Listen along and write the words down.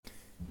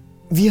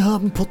Wir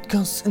haben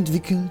Podcasts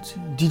entwickelt,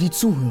 die die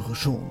Zuhörer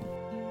schonen.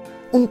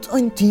 Und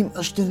ein Team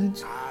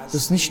erstellt,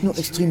 das nicht nur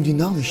extrem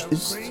dynamisch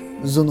ist,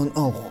 sondern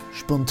auch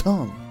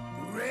spontan.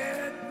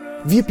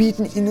 Wir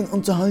bieten Ihnen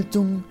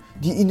Unterhaltung,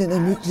 die Ihnen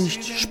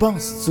ermöglicht,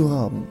 Spaß zu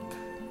haben,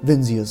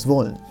 wenn Sie es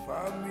wollen.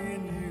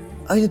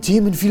 Eine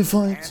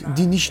Themenvielfalt,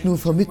 die nicht nur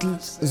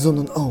vermittelt,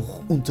 sondern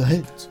auch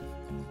unterhält.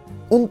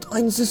 Und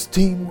ein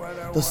System,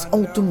 das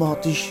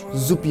automatisch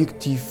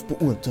subjektiv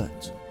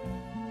beurteilt.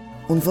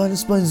 Und weil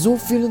es bei so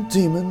vielen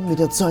Themen mit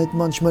der Zeit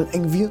manchmal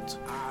eng wird,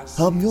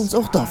 haben wir uns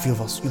auch dafür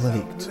was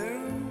überlegt.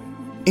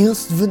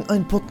 Erst wenn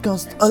ein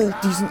Podcast all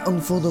diesen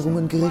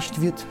Anforderungen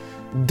gerecht wird,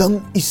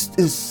 dann ist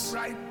es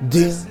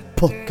der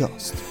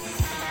Podcast.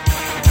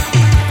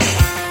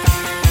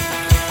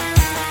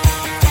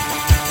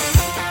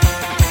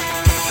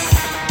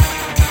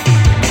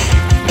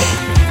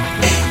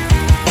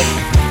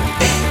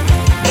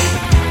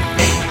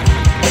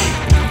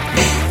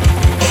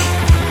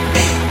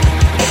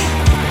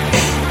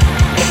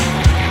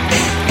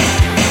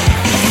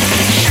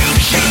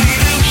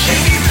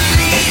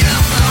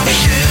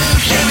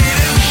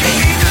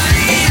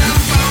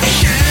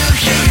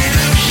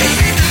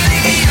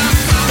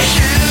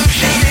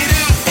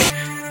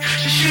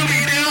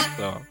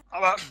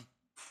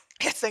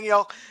 Jetzt denke ich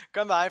auch,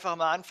 können wir einfach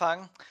mal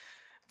anfangen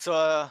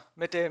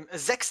mit dem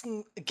 6.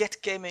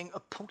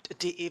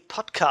 getgaming.de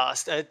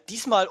Podcast.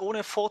 Diesmal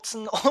ohne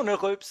Furzen,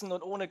 ohne Rülpsen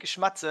und ohne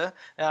Geschmatze.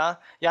 Ja,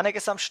 Jannik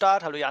ist am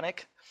Start. Hallo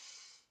Jannik.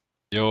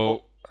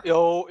 Jo.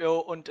 Jo,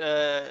 und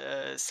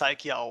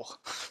Saiki auch.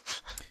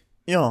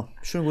 Ja,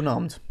 schönen guten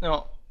Abend.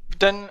 Ja,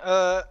 denn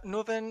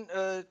nur wenn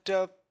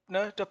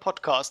der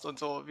Podcast und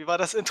so. Wie war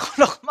das Intro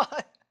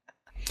nochmal?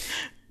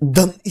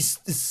 Dann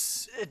ist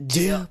es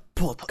der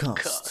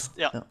Podcast.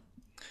 Ja.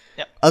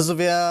 Also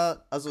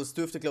es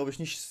dürfte, glaube ich,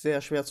 nicht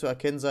sehr schwer zu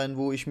erkennen sein,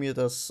 wo ich mir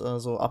das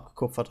so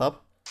abgekupfert habe.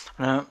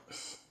 Ja.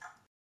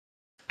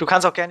 Du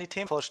kannst auch gerne die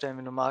Themen vorstellen,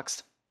 wenn du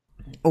magst.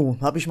 Oh,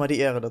 habe ich mal die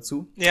Ehre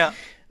dazu. Ja.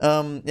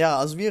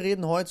 Also wir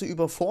reden heute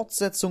über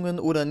Fortsetzungen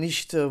oder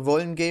nicht.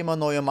 Wollen Gamer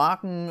neue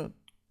Marken,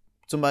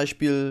 zum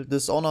Beispiel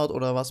Dishonored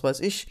oder was weiß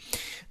ich.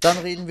 Dann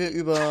reden wir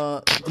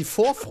über die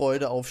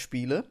Vorfreude auf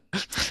Spiele.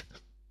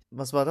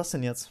 Was war das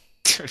denn jetzt?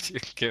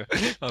 Okay,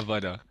 mal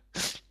weiter.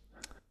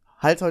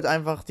 Halt heute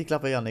einfach die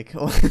Klappe, Jannik.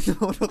 Ohne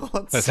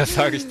Rotz. Das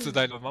sage ich zu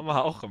deiner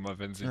Mama auch immer,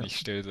 wenn sie nicht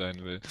still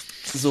sein will.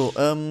 So,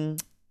 dann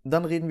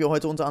reden wir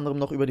heute unter anderem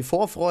noch über die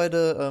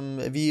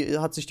Vorfreude. Wie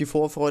hat sich die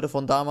Vorfreude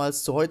von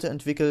damals zu heute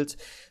entwickelt?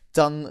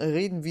 Dann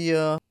reden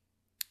wir...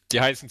 Die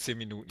heißen 10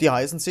 Minuten. Die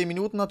heißen 10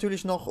 Minuten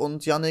natürlich noch.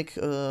 Und Jannik,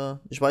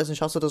 ich weiß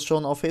nicht, hast du das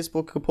schon auf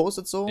Facebook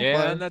gepostet so?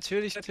 Ja,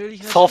 natürlich.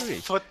 Vor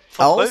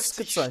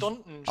 50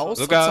 Stunden schon.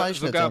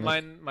 Sogar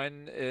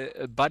mein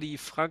Buddy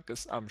Frank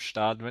ist am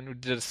Start. Wenn du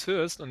dir das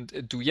hörst und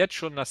du jetzt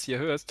schon das hier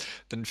hörst,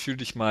 dann fühl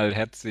dich mal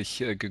herzlich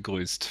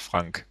gegrüßt,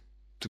 Frank.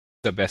 Du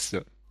bist der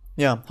Beste.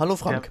 Ja, hallo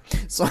Frank. Ja.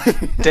 So.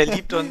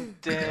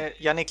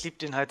 Der Jannik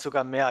liebt ihn halt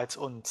sogar mehr als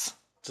uns.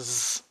 Das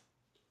ist...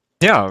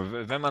 Ja,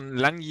 wenn man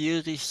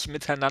langjährig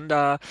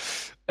miteinander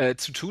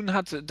zu tun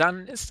hat,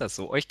 dann ist das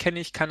so. Euch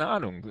kenne ich, keine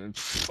Ahnung.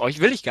 Euch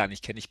will ich gar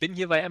nicht kennen. Ich bin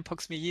hier bei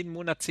Mpox mir jeden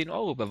Monat 10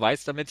 Euro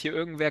beweist, damit hier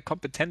irgendwer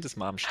Kompetentes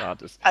mal am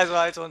Start ist.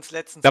 Also uns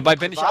letztens... Dabei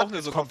bin ich auch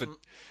nur so kompetent.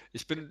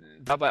 Ich bin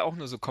dabei auch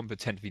nur so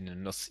kompetent wie eine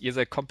Nuss. Ihr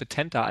seid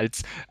kompetenter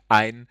als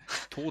ein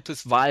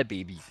totes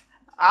Wahlbaby.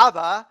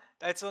 Aber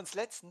als wir uns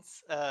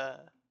letztens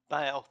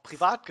auch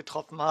privat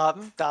getroffen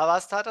haben, da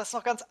hat das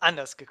noch ganz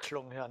anders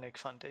geklungen, Janik,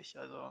 fand ich.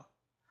 Also...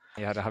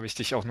 Ja, da habe ich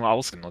dich auch nur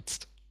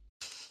ausgenutzt.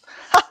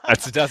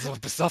 Als du da so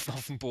besoffen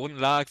auf dem Boden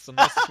lagst und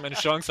musste ich meine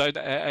Chance halt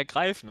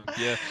ergreifen und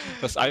dir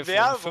das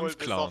iPhone 5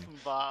 klauen.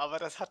 Besoffen war, aber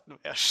das hatten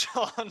wir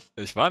schon.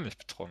 Ich war nicht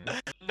betrunken.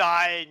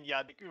 Nein,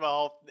 Janik,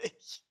 überhaupt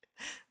nicht.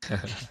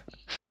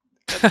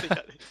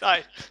 Sicher nicht.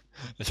 Nein.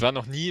 Ich war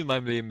noch nie in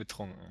meinem Leben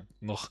betrunken.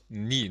 Noch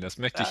nie. Das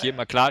möchte ich hier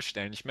mal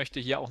klarstellen. Ich möchte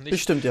hier auch nicht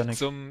Bestimmt, Janik.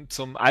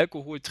 zum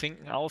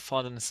Alkoholtrinken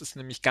auffordern. Es ist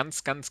nämlich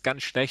ganz, ganz,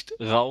 ganz schlecht.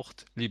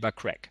 Raucht lieber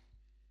Crack.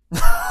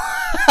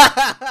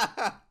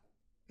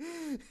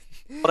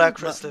 Oder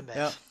Crystal Meth.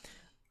 Ja.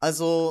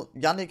 Also,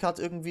 Jannik hat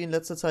irgendwie in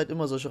letzter Zeit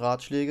immer solche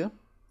Ratschläge.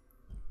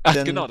 Ach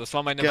genau, das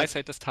war meine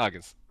Weisheit des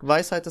Tages.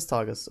 Weisheit des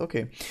Tages,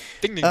 okay.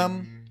 Ding,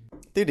 ding.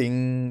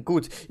 Ding.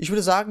 Gut, ich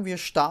würde sagen, wir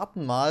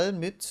starten mal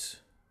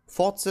mit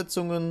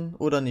Fortsetzungen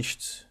oder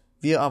nicht.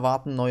 Wir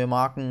erwarten neue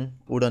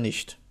Marken oder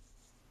nicht.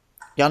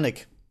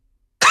 Jannik.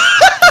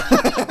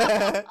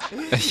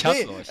 Ich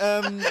hasse euch.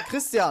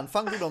 Christian,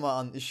 fang du doch mal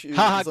an.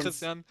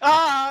 Christian.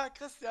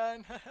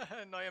 Christian.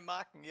 Neue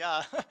Marken,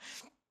 ja.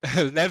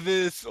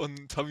 Levels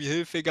und Tommy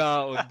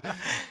Hilfiger und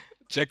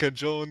Jack and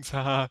Jones,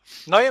 haha.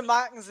 Neue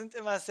Marken sind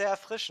immer sehr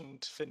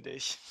erfrischend, finde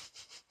ich.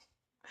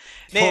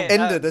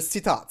 Ende des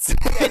Zitats.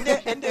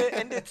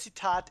 Ende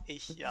Zitat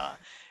ich, ja.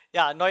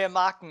 Ja, neue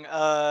Marken,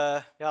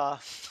 ja.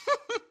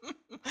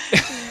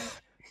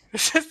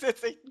 Das ist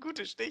jetzt echt ein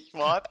gutes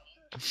Stichwort.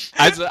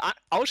 Also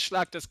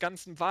Ausschlag des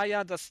Ganzen war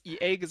ja, dass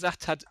EA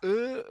gesagt hat,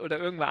 oder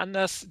irgendwer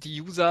anders,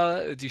 die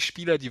User, die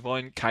Spieler, die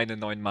wollen keine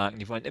neuen Marken,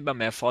 die wollen immer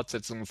mehr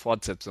Fortsetzungen.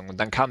 Und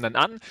dann kam dann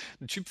ein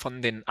Typ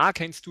von den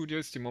Arcane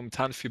Studios, die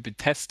momentan für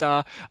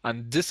Bethesda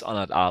an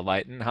Dishonored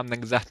arbeiten, haben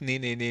dann gesagt,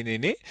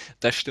 nee,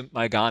 das stimmt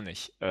mal gar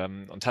nicht.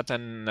 Und hat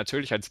dann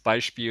natürlich als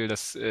Beispiel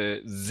das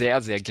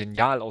sehr, sehr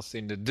genial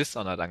aussehende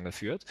Dishonored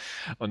angeführt.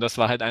 Und das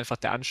war halt einfach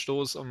der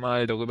Anstoß, um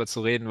mal darüber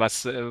zu reden,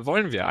 was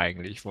wollen wir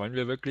eigentlich? Wollen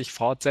wir wirklich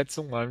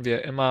Fortsetzung? Wollen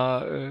wir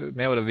immer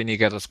mehr oder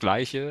weniger das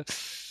Gleiche?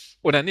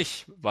 Oder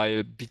nicht?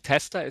 Weil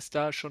Bethesda ist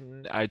da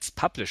schon als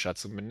Publisher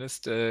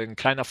zumindest ein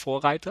kleiner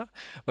Vorreiter,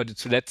 weil die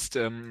zuletzt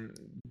haben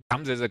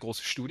sehr, sehr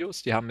große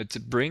Studios. Die haben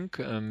mit Brink,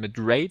 mit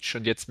Rage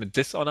und jetzt mit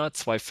Dishonored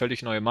 2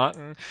 völlig neue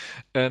Marken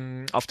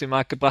auf den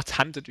Markt gebracht.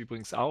 Hunted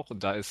übrigens auch.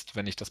 Und da ist,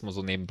 wenn ich das mal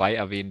so nebenbei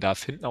erwähnen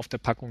darf, hinten auf der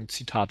Packung ein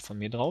Zitat von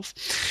mir drauf.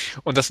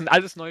 Und das sind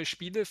alles neue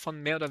Spiele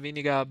von mehr oder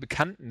weniger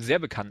bekannten, sehr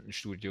bekannten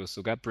Studios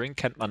sogar. Brink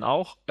kennt man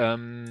auch.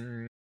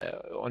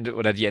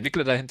 Oder die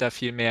Entwickler dahinter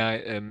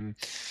vielmehr,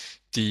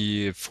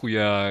 die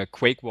früher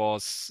Quake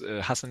Wars,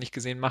 hast du nicht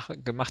gesehen,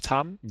 gemacht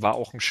haben. War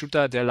auch ein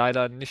Shooter, der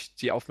leider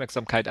nicht die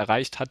Aufmerksamkeit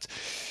erreicht hat.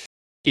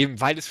 Eben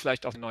weil es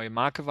vielleicht auch eine neue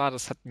Marke war.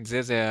 Das hat ein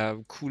sehr, sehr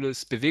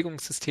cooles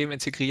Bewegungssystem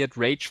integriert.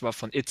 Rage war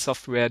von id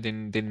Software,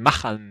 den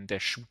Machern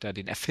der Shooter,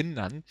 den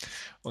Erfindern.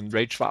 Und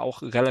Rage war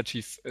auch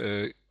relativ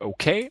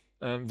okay.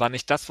 War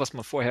nicht das, was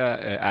man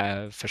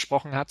vorher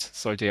versprochen hat.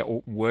 Sollte ja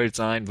Open World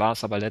sein, war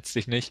es aber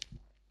letztlich nicht.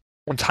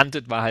 Und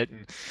Hunted war halt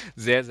ein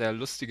sehr, sehr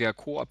lustiger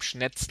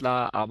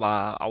Koop-Schnetzler,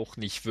 aber auch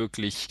nicht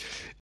wirklich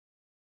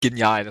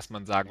genial, dass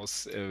man sagen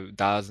muss,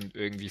 da sind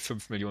irgendwie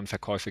 5 Millionen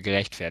Verkäufe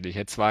gerechtfertigt.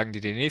 Jetzt wagen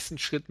die den nächsten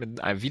Schritt mit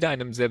wieder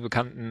einem sehr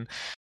bekannten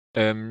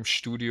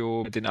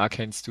Studio, mit den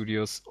Arcane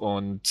Studios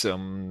und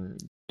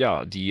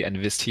ja, die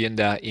investieren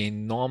da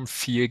enorm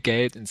viel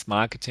Geld ins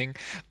Marketing,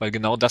 weil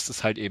genau das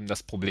ist halt eben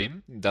das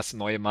Problem, dass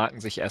neue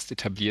Marken sich erst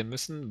etablieren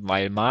müssen,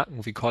 weil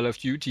Marken wie Call of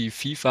Duty,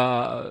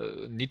 FIFA,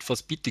 Need for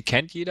Speed, die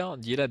kennt jeder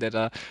und jeder, der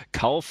da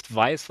kauft,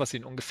 weiß, was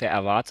ihn ungefähr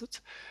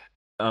erwartet.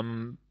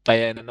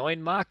 Bei einer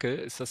neuen Marke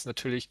ist das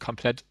natürlich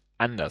komplett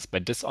anders. Bei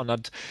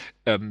Dishonored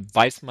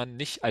weiß man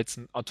nicht als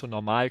ein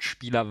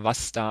Otto-Normalspieler,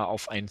 was da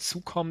auf einen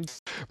zukommt.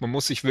 Man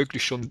muss sich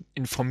wirklich schon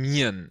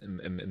informieren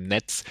im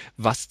Netz,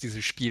 was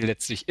dieses Spiel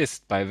letztlich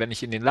ist. Weil wenn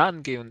ich in den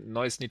Laden gehe und ein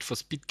neues Need for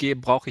Speed gehe,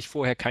 brauche ich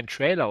vorher keinen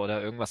Trailer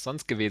oder irgendwas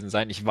sonst gewesen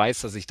sein. Ich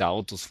weiß, dass ich da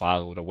Autos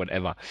fahre oder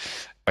whatever.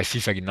 Bei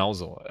FIFA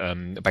genauso.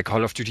 Bei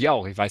Call of Duty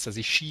auch. Ich weiß, dass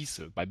ich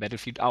schieße. Bei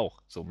Battlefield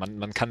auch. So,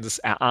 man kann das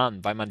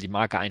erahnen, weil man die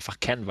Marke einfach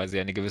kennt, weil sie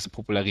eine gewisse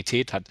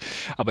Popularität hat.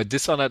 Aber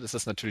Dishonored ist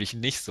das natürlich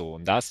nicht so.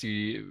 Und da ist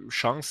die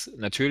Chance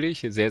natürlich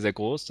sehr, sehr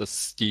groß,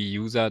 dass die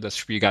User das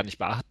Spiel gar nicht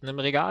beachten im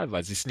Regal,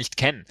 weil sie es nicht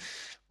kennen.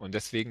 Und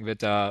deswegen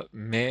wird da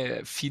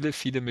viele,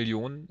 viele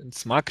Millionen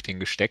ins Marketing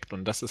gesteckt.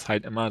 Und das ist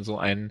halt immer so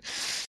ein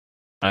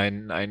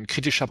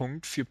kritischer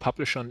Punkt für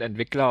Publisher und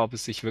Entwickler, ob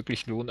es sich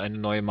wirklich lohnt, eine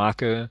neue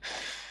Marke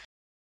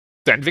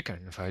zu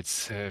entwickeln, weil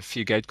es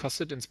viel Geld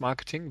kostet ins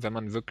Marketing, wenn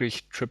man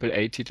wirklich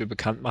AAA-Titel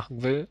bekannt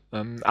machen will,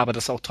 aber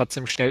das auch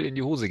trotzdem schnell in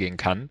die Hose gehen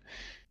kann.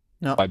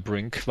 Ja. Bei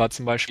Brink war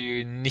zum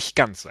Beispiel nicht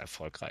ganz so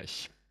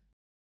erfolgreich.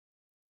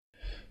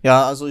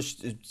 Ja, also ich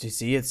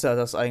sehe jetzt ja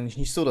das eigentlich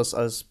nicht so, dass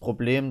als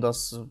Problem,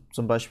 dass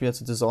zum Beispiel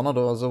jetzt Dishonored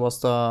oder sowas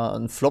da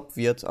ein Flop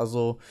wird.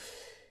 Also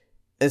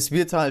es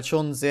wird halt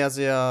schon sehr,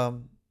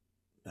 sehr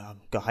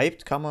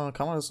gehypt, kann man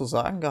das so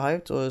sagen,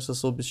 gehypt, oder ist das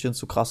so ein bisschen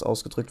zu krass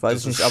ausgedrückt,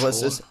 weiß ich nicht,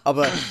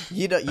 aber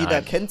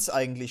jeder kennt's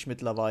eigentlich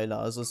mittlerweile,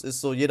 also es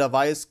ist so, jeder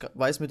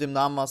weiß mit dem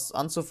Namen was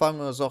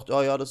anzufangen und er sagt,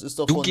 ja, das ist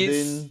doch von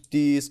denen,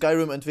 die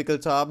Skyrim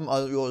entwickelt haben,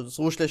 also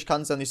so schlecht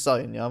kann es ja nicht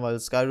sein, ja, weil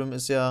Skyrim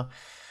ist ja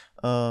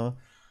Also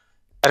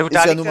ist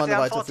da ja liegt nun mal jetzt eine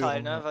ja ein Vorteil,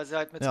 Weiterführung, ne? Weil sie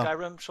halt mit Ja.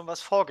 Skyrim schon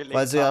was vorgelegt haben.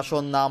 weil sie ja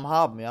schon einen Namen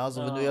haben, ja,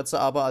 also wenn du jetzt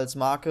aber als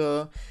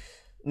Marke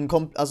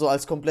also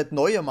als komplett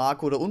neue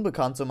Marke oder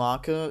unbekannte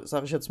Marke,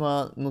 sag ich jetzt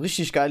mal, ein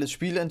richtig geiles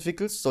Spiel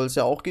entwickelst, soll es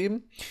ja auch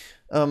geben,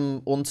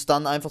 und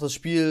dann einfach das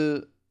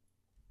Spiel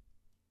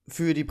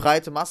für die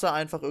breite Masse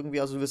einfach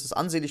irgendwie, also du willst es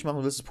ansehlich machen,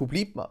 du willst es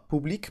publik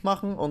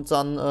machen und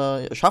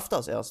dann schafft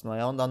das erstmal,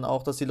 ja, und dann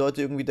auch, dass die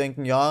Leute irgendwie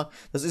denken, ja,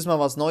 das ist mal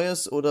was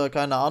Neues oder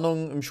keine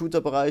Ahnung, im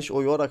Shooter-Bereich,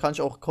 oh ja, da kann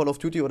ich auch Call of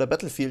Duty oder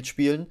Battlefield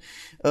spielen,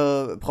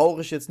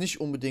 brauche ich jetzt nicht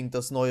unbedingt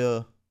das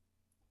neue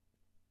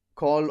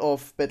Call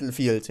of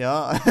Battlefield,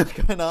 ja,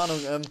 keine Ahnung.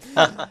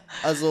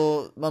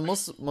 Also man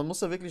muss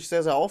da wirklich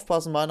sehr, sehr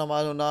aufpassen, meiner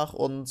Meinung nach,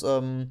 und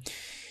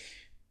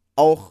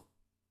auch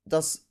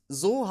das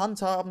so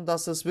handhaben,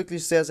 dass es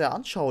wirklich sehr, sehr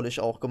anschaulich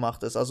auch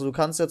gemacht ist. Also du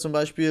kannst ja zum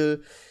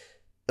Beispiel,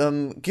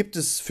 gibt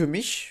es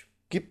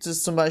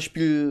zum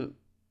Beispiel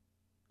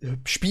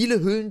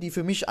Spielehüllen, die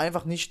für mich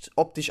einfach nicht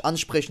optisch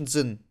ansprechend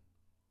sind.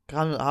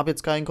 Habe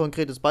jetzt kein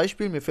konkretes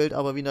Beispiel, mir fällt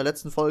aber wie in der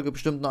letzten Folge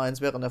bestimmt noch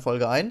eins während der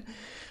Folge ein.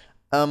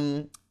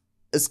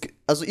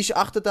 Also ich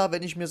achte da,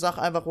 wenn ich mir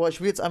sage einfach, oh,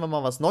 ich will jetzt einfach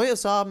mal was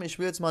Neues haben, ich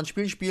will jetzt mal ein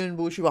Spiel spielen,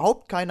 wo ich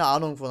überhaupt keine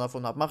Ahnung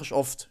davon habe, mache ich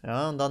oft,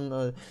 ja, und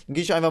dann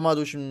gehe ich einfach mal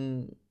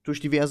durch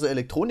diverse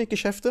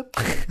Elektronikgeschäfte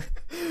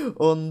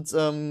und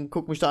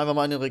gucke mich da einfach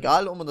mal in den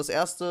Regal um und das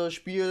erste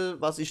Spiel,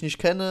 was ich nicht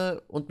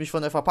kenne und mich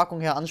von der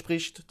Verpackung her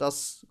anspricht,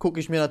 das gucke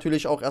ich mir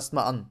natürlich auch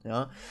erstmal an,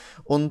 ja.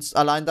 Und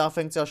allein da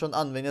fängt es ja schon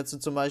an. Wenn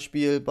jetzt zum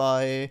Beispiel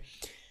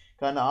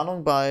keine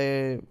Ahnung,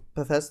 bei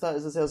Bethesda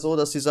ist es ja so,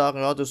 dass die sagen,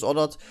 ja,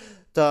 Dishonored,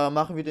 da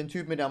machen wir den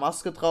Typ mit der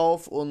Maske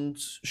drauf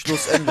und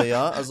Schlussende,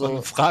 ja. Also,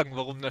 Und fragen,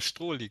 warum da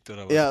Stroh liegt,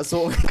 oder was? ja,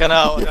 so,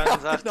 Genau, und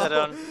dann sagt genau, er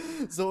dann,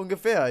 so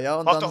ungefähr, ja.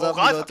 Und mach dann doch sagen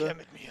die Oralverkehr Leute,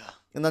 mit mir.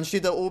 und dann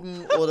steht da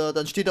oben oder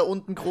dann steht da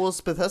unten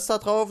groß Bethesda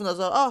drauf und dann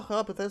sagt, ach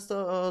ja,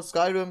 Bethesda,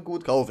 Skyrim,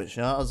 gut, kaufe ich,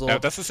 ja. Also, Ja,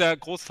 das ist ja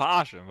groß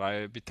Verarsche,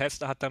 weil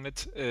Bethesda hat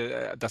damit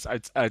das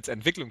als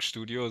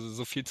Entwicklungsstudio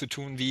so viel zu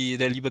tun wie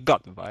der liebe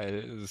Gott,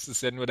 weil es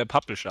ist ja nur der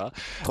Publisher. Aber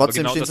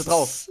trotzdem genau stehen das sie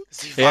drauf.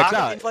 ist, Sie ja waren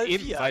klar,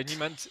 involviert.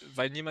 eben,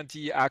 weil niemand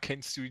die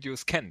Arcane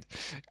Studios kennt.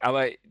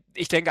 Aber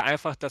ich denke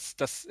einfach, dass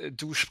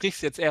du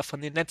sprichst jetzt eher von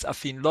den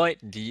netzaffinen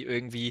Leuten, die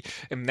irgendwie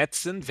im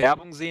Netz sind,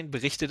 Werbung sehen,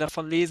 Berichte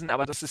davon lesen,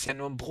 aber das ist ja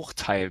nur ein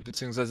Bruchteil,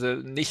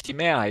 beziehungsweise nicht die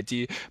Mehrheit.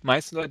 Die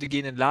meisten Leute gehen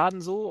in den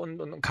Laden so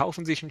und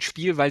kaufen sich ein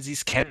Spiel, weil sie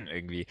es kennen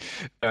irgendwie.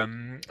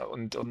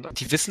 Und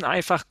die wissen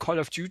einfach, Call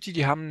of Duty,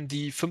 die haben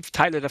die 5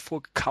 Teile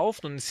davor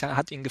gekauft und es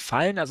hat ihnen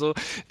gefallen, also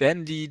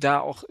werden die da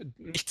auch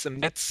nichts im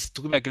Netz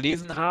drüber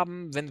gelesen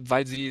haben,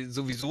 weil sie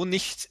sowieso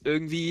nicht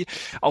irgendwie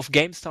auf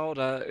GameStar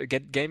oder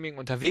Get Gaming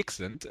unterwegs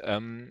sind.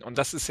 Und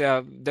das ist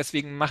ja,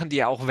 deswegen machen die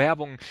ja auch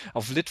Werbung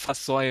auf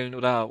Litfaßsäulen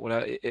oder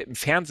im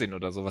Fernsehen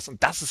oder sowas.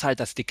 Und das ist halt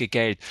das dicke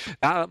Geld.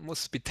 Da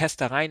muss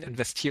Bethesda rein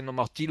investieren, um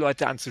auch die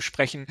Leute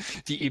anzusprechen,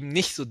 die eben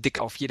nicht so dick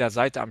auf jeder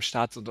Seite am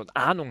Start sind und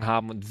Ahnung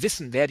haben und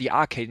wissen, wer die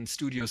Arcane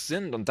Studios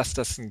sind und dass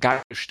das ein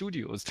geiles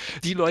Studio ist.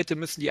 Die Leute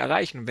müssen die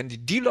erreichen. Und wenn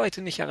die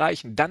Leute nicht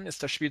erreichen, dann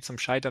ist das Spiel zum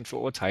Scheitern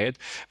verurteilt,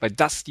 weil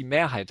das die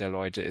Mehrheit der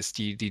Leute ist,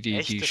 die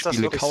Echt? Ist das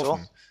Spiele wirklich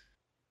kaufen. so?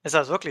 Ist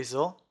das wirklich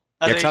so?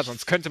 Ja Also klar, ich,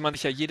 sonst könnte man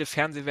sich ja jede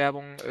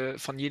Fernsehwerbung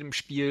von jedem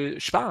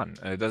Spiel sparen.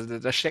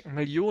 Da stecken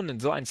Millionen in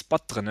so einen Spot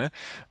drin.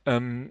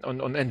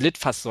 Und in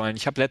Litfaßsäulen.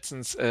 Ich habe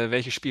letztens,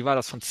 welches Spiel war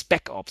das? Von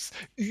Spec Ops.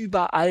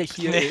 Überall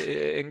hier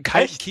Nee. in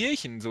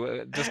Kaltenkirchen, so,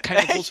 das ist keine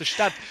Echt? große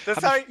Stadt, Das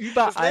habe hab ich ich-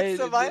 das überall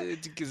letzte Mal-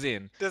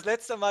 gesehen. das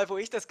letzte Mal, wo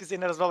ich das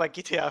gesehen habe, das war bei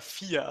GTA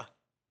 4.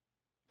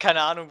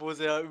 Keine Ahnung, wo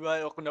sie ja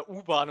überall auch in der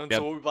U-Bahn und Ja,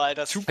 so überall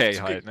das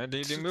 2K halt, ne?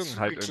 Die mögen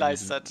halt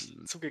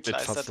irgendwie zugekleistert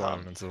Litfaßsäulen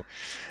haben. und so.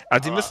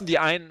 Also die Aber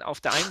müssen auf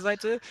der einen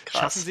Seite schaffen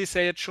krass. sie es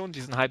ja jetzt schon,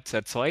 diesen Hype zu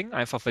erzeugen,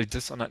 einfach weil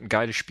Dishonored ein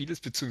geiles Spiel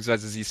ist,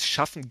 beziehungsweise sie es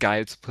schaffen,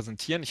 geil zu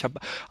präsentieren. Ich habe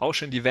auch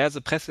schon diverse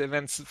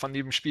Presseevents von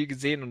dem Spiel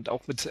gesehen und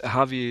auch mit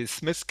Harvey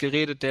Smith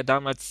geredet, der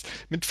damals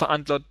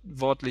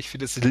mitverantwortlich für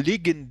das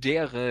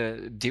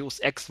legendäre Deus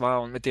Ex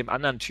war und mit dem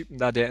anderen Typen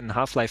da, der in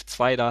Half-Life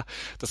 2 da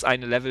das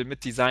eine Level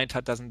mitdesignt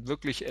hat. Da sind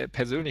wirklich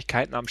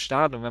Persönlichkeiten am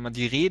Start und wenn man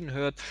die reden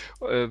hört,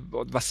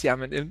 was sie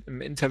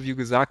im Interview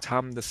gesagt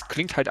haben, das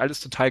klingt halt alles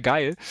total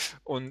geil.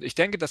 Und ich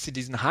denke, dass sie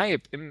diesen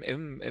Hype im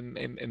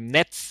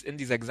Netz, in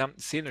dieser gesamten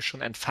Szene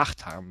schon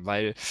entfacht haben,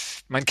 weil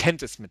man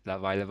kennt es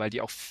mittlerweile,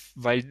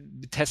 weil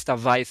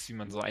Bethesda weiß, wie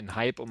man so einen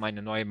Hype um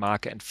eine neue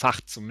Marke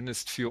entfacht,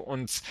 zumindest für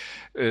uns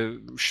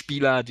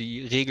Spieler,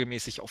 die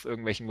regelmäßig auf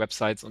irgendwelchen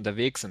Websites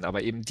unterwegs sind.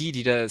 Aber eben die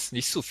das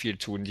nicht so viel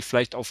tun, die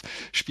vielleicht auf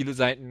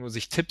Spieleseiten nur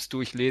sich Tipps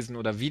durchlesen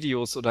oder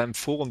Videos oder im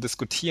Forum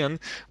diskutieren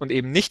und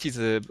eben nicht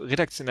diese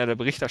redaktionelle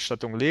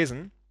Berichterstattung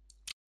lesen,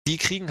 die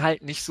kriegen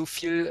halt nicht so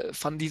viel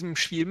von diesem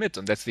Spiel mit.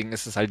 Und deswegen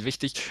ist es halt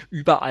wichtig,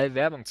 überall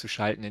Werbung zu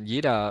schalten, in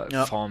jeder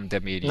Ja. Form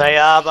der Medien.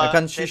 Naja, Da aber,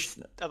 kann ich selbst,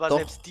 nicht- aber doch.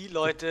 selbst die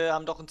Leute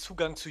haben doch einen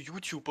Zugang zu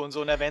YouTube und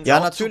so, und da werden sie Ja,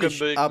 auch natürlich,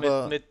 zugemüllt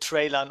aber mit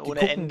Trailern die ohne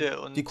gucken- Ende.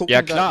 Und die gucken Ja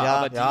dann- klar, ja,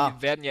 aber ja.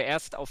 die werden ja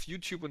erst auf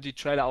YouTube und die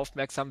Trailer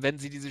aufmerksam, wenn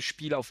sie dieses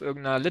Spiel auf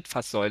irgendeiner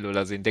Litfaßsäule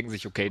oder sehen, denken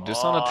sich, okay,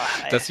 Dishonored,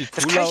 das sieht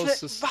das cool kann aus.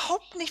 ich mir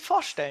überhaupt nicht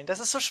vorstellen. Das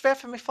ist so schwer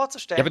für mich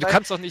vorzustellen. Ja, aber du weil-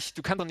 kannst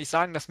doch nicht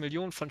sagen, dass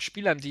Millionen von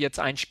Spielern, die jetzt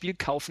ein Spiel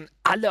kaufen,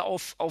 alle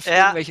auf Ja.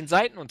 irgendwelchen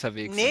Seiten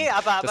unterwegs Nee,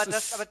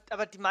 sind.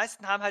 aber die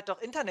meisten haben halt doch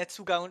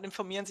Internetzugang und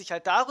informieren sich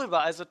halt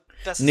darüber. Also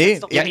das ist Nee,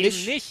 jetzt doch Ja, Eben eben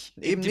nicht. nicht.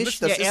 Eben die nicht,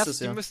 müssen das ja ist erst, es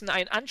ja. die müssen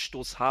einen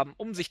Anstoß haben,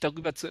 um sich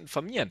darüber zu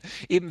informieren.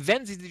 Eben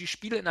wenn sie die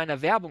Spiele in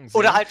einer Werbung sehen.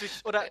 oder halt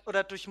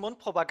durch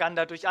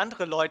Mundpropaganda, durch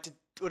andere Leute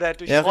oder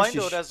durch Ja, Freunde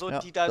richtig. oder so, Ja.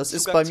 die da das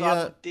ist Zugang bei zu haben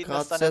mir und denen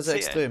das gerade dann sehr, sehr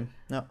erzählen.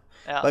 extrem. Ja.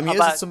 Ja, Bei mir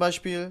aber, ist es zum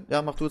Beispiel,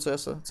 ja, mach du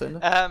zuerst zu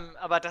Ende.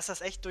 aber dass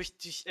das echt durch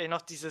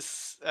noch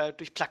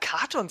durch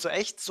Plakate und so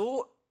echt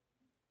so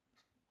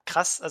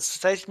krass, also das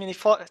stelle ich mir nicht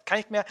vor, das kann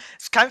ich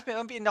mir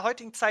irgendwie in der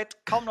heutigen Zeit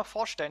kaum noch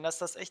vorstellen, dass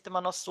das echt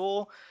immer noch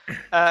so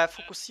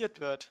fokussiert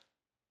wird.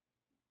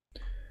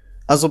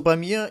 Also bei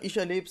mir, ich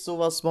erlebe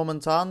sowas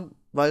momentan,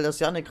 weil das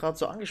Janik gerade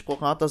so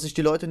angesprochen hat, dass sich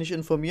die Leute nicht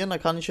informieren. Da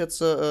kann ich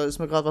jetzt, ist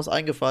mir gerade was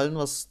eingefallen,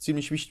 was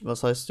ziemlich wichtig,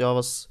 was heißt, ja,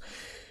 was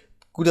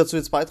gut dazu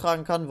jetzt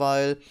beitragen kann,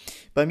 weil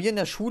bei mir in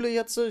der Schule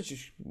jetzt,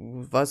 ich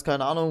weiß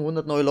keine Ahnung,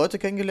 100 neue Leute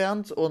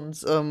kennengelernt und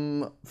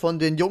von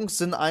den Jungs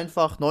sind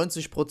einfach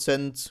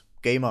 90%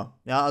 Gamer.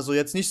 Ja, also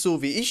jetzt nicht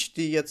so wie ich,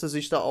 die jetzt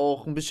sich da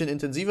auch ein bisschen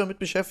intensiver mit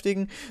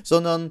beschäftigen,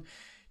 sondern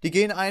die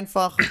gehen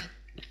einfach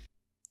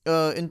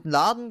in den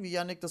Laden, wie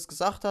Yannick das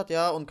gesagt hat,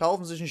 ja, und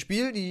kaufen sich ein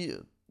Spiel, die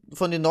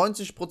von den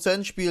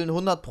 90% spielen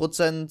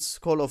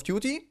 100% Call of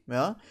Duty,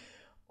 ja,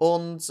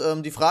 Und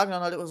die fragen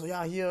dann halt immer so,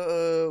 ja, hier,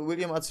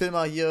 William, erzähl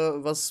mal hier,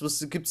 was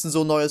gibt's denn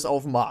so Neues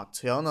auf dem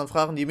Markt? Ja, und dann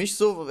fragen die mich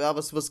so, ja,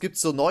 was gibt's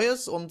so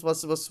Neues und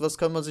was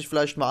kann man sich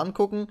vielleicht mal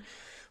angucken? Und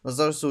dann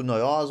sag ich so,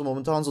 naja, also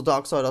momentan so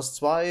Darksiders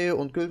 2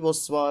 und Guild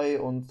Wars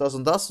 2 und das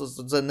und das.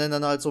 Und dann nennen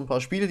dann halt so ein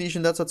paar Spiele, die ich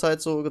in letzter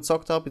Zeit so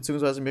gezockt habe,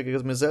 beziehungsweise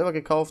mir selber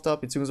gekauft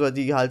habe, beziehungsweise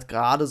die halt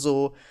gerade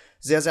so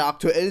sehr, sehr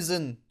aktuell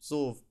sind,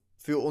 so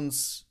für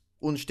uns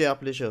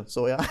Unsterbliche,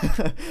 so, ja.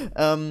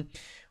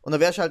 Und da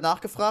werde ich halt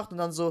nachgefragt und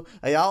dann so,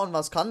 ja, und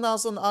was kann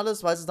das und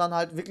alles, weil sie dann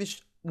halt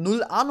wirklich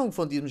null Ahnung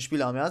von diesem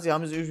Spiel haben, ja. Sie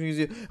haben sich irgendwie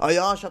gesehen,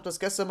 ja, ich habe das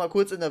gestern mal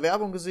kurz in der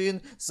Werbung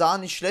gesehen, sah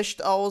nicht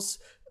schlecht aus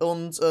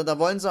und da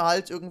wollen sie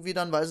halt irgendwie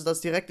dann, weil sie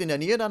das direkt in der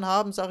Nähe dann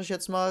haben, sag ich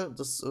jetzt mal,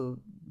 das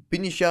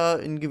bin ich ja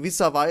in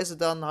gewisser Weise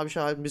dann, habe ich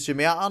ja halt ein bisschen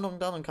mehr Ahnung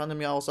dann und kann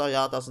mir auch sagen,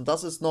 ja, das und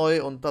das ist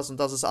neu und das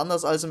ist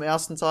anders als im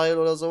ersten Teil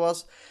oder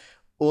sowas.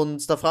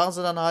 Und da fragen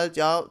sie dann halt,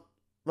 ja,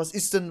 was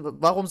ist denn,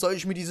 warum soll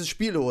ich mir dieses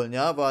Spiel holen,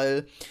 ja,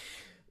 weil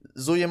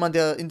so jemand,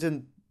 der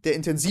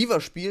intensiver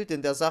spielt,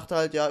 denn der sagt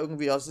halt, ja,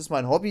 irgendwie, das ist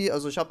mein Hobby,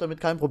 also ich habe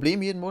damit kein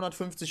Problem, jeden Monat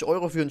 50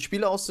 Euro für ein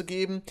Spiel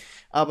auszugeben,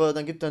 aber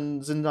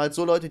dann sind halt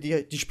so Leute,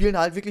 die spielen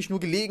halt wirklich nur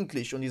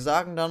gelegentlich und die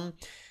sagen dann,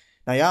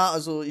 naja,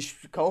 also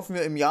ich kaufe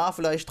mir im Jahr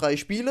vielleicht 3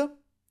 Spiele,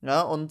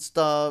 ja, und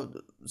da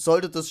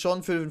sollte das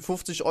schon für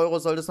 50 Euro,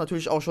 sollte es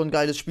natürlich auch schon ein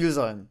geiles Spiel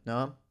sein,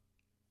 ja.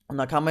 Und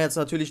da kann man jetzt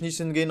natürlich nicht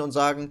hingehen und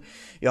sagen,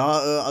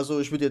 ja,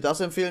 also ich würde dir das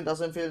empfehlen, das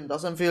empfehlen,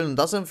 das empfehlen und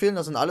das empfehlen.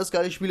 Das sind alles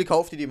geile Spiele,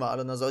 kauf dir die mal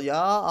alle. Und dann so,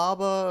 ja,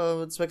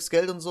 aber zwecks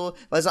Geld und so,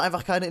 weil sie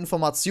einfach keine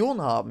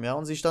Informationen haben, ja,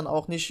 und sich dann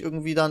auch nicht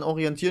irgendwie dann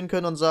orientieren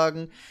können und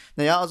sagen,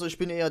 naja, also ich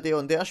bin eher der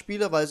und der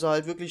Spieler, weil sie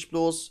halt wirklich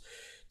bloß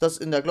das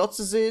in der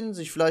Glotze sehen,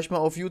 sich vielleicht mal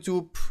auf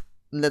YouTube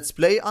ein Let's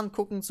Play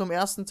angucken zum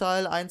ersten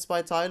Teil, 1,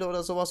 2 Teile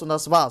oder sowas und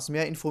das war's.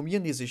 Mehr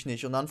informieren die sich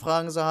nicht. Und dann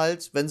fragen sie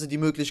halt, wenn sie die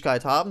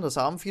Möglichkeit haben, das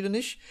haben viele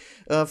nicht,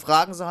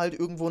 fragen sie halt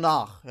irgendwo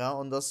nach. Ja,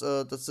 und das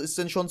ist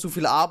dann schon zu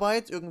viel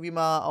Arbeit, irgendwie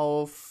mal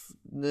auf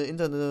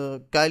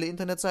eine geile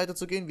Internetseite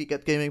zu gehen, wie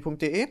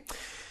getgaming.de.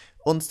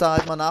 Und da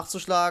halt mal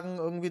nachzuschlagen,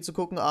 irgendwie zu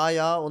gucken,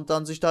 ja, und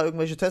dann sich da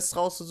irgendwelche Tests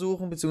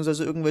rauszusuchen,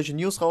 beziehungsweise irgendwelche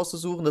News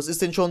rauszusuchen, das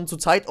ist denn schon zu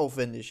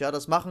zeitaufwendig, ja,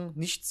 das machen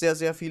nicht sehr,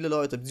 sehr viele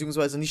Leute,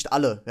 beziehungsweise nicht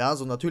alle, ja,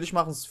 so natürlich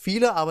machen es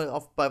viele,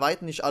 aber bei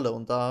weitem nicht alle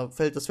und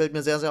das fällt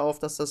mir sehr, sehr auf,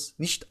 dass das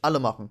nicht alle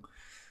machen,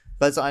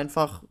 weil sie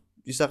einfach,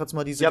 ich sag jetzt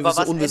mal, diese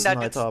gewisse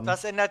Unwissenheit haben.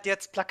 Was ändert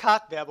jetzt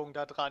Plakatwerbung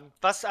da dran?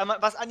 Was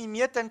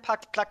animiert denn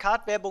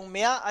Plakatwerbung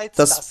mehr als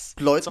das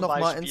Leute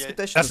nochmal ins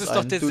Gedächtnis Das ist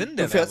doch der Sinn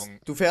der Werbung.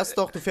 Du fährst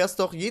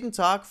doch jeden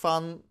Tag,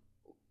 fahren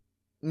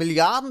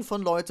Milliarden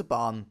von Leute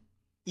Bahn.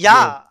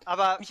 Ja,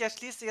 aber mich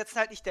erschließt jetzt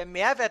halt nicht der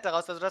Mehrwert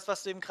daraus, also das,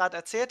 was du eben gerade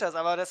erzählt hast,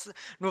 aber das,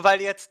 nur weil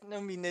die jetzt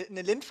irgendwie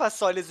eine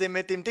Lindfasssäule sehen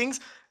mit dem Dings,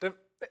 dann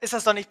ist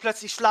das doch nicht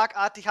plötzlich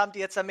schlagartig, haben die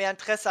jetzt da mehr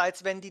Interesse,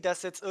 als wenn die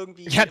das jetzt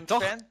irgendwie Ja, im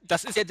doch, Fan...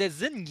 das ist ja der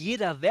Sinn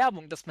jeder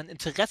Werbung, dass man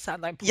Interesse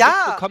an einem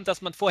Produkt bekommt,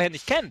 das man vorher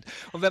nicht kennt.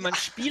 Und wenn man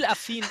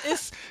spielaffin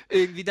ist,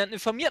 irgendwie, dann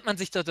informiert man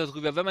sich doch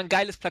darüber. Wenn man ein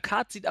geiles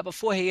Plakat sieht, aber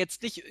vorher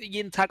jetzt nicht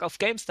jeden Tag auf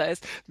GameStar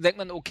ist, dann denkt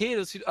man, okay,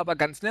 das sieht aber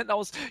ganz nett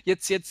aus,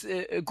 jetzt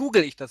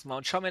google ich das mal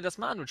und schau mir das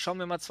mal an und schau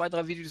mir mal 2,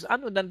 3 Videos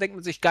an und dann denkt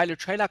man sich, geile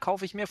Trailer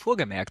kaufe ich mir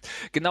vorgemerkt.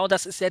 Genau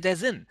das ist ja der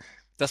Sinn.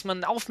 Dass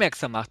man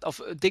aufmerksam macht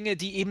auf Dinge,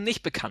 die eben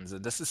nicht bekannt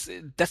sind. Das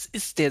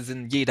ist der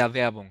Sinn jeder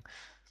Werbung.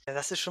 Ja,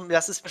 das ist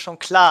mir schon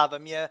klar. Bei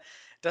mir,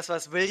 das,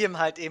 was William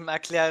halt eben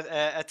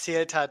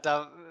erzählt hat,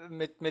 da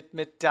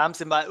da haben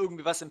sie mal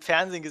irgendwie was im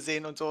Fernsehen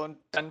gesehen und so und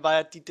dann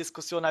war die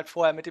Diskussion halt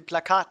vorher mit den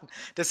Plakaten.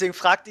 Deswegen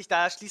fragte ich,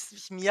 da erschließt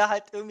sich mir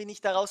halt irgendwie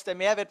nicht daraus der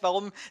Mehrwert,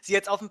 warum sie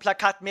jetzt auf ein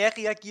Plakat mehr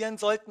reagieren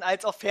sollten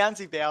als auf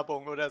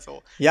Fernsehwerbung oder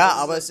so. Ja,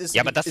 aber es ist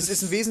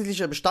ein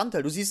wesentlicher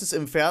Bestandteil. Du siehst es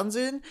im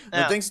Fernsehen und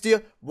dann denkst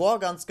dir, boah,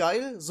 ganz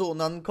geil, so, und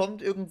dann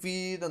kommt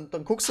irgendwie,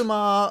 dann guckst du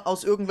mal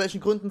aus irgendwelchen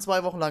Gründen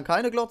 2 Wochen lang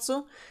keine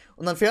Glotze.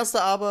 Und dann fährst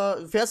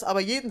aber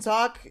jeden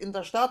Tag in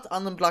der Stadt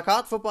an einem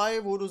Plakat vorbei,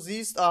 wo du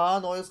siehst, aha,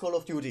 neues Call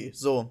of Duty.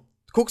 So.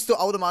 Guckst du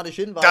automatisch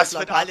hin, weil das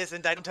wird alles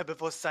in dein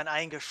Unterbewusstsein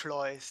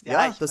eingeschleust.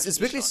 Ja, das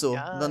ist wirklich so.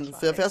 Ja, und dann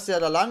fährst du ja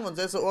da lang und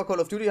sagst, oh,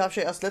 Call of Duty habe ich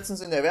ja erst letztens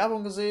in der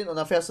Werbung gesehen und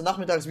dann fährst du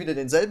nachmittags wieder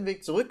denselben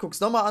Weg zurück,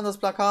 guckst nochmal an das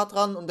Plakat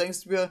ran und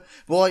denkst dir,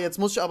 boah, jetzt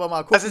muss ich aber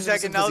mal gucken, das ist ja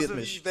genauso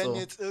wie wenn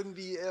jetzt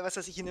irgendwie, was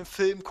weiß ich, in einem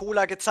Film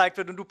Cola gezeigt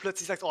wird und du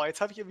plötzlich sagst, oh,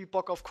 jetzt habe ich irgendwie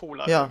Bock auf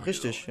Cola. Ja,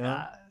 richtig, so.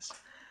 Ja.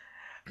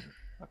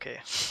 Okay.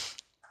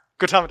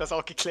 Gut, haben wir das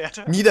auch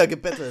geklärt.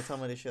 Niedergebettelt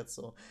haben wir dich jetzt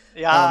so.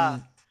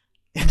 Ja.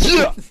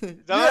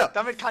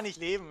 Damit kann ich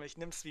leben. Ich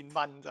nehme es wie ein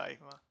Mann, sag ich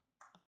mal.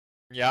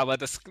 Ja, aber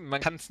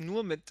man kann es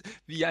nur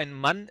wie ein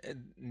Mann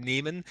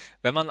nehmen,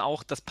 wenn man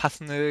auch das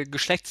passende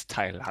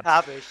Geschlechtsteil hat.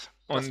 Habe ich.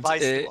 Das und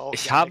weißt du auch,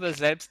 ich habe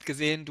selbst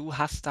gesehen, du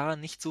hast da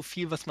nicht so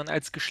viel, was man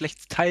als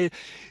Geschlechtsteil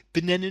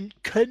benennen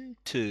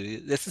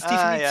könnte. Das ist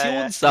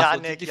Definitionssache.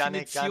 Ja. Die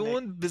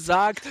Definition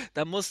besagt,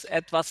 da muss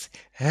etwas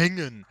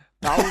hängen.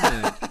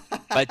 Baumeln.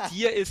 Bei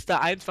dir ist da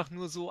einfach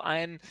nur so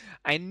ein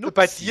Nupsi.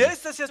 Bei dir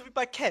ist das ja wie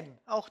bei Ken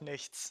auch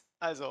nichts.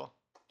 Also.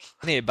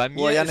 Nee, bei mir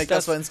Boah, Janik,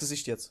 das war ins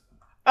Gesicht jetzt.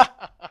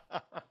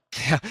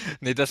 Ja,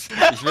 nee,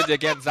 ich würde ja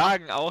gern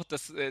sagen auch,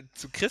 dass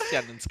zu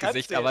Christian ins Kannst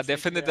Gesicht, du aber jetzt der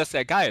nicht findet mehr. das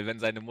ja geil, wenn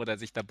seine Mutter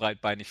sich da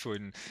breitbeinig vor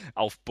ihn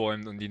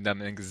aufbäumt und ihn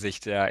dann im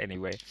Gesicht, ja,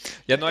 anyway.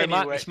 Ja, neue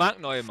Marken, Anyway. ich mag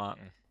neue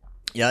Marken.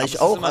 Ja, Aber ich es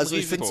ist auch. immer ein Also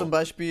ich finde Risiko. zum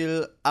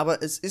Beispiel,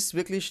 aber es ist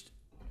wirklich,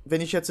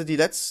 wenn ich jetzt die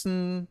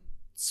letzten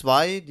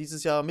 2,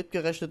 dieses Jahr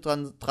mitgerechnet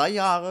dran, 3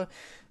 Jahre,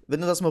 wenn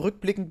du das mal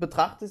rückblickend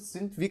betrachtest,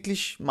 sind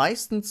wirklich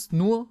meistens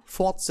nur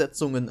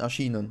Fortsetzungen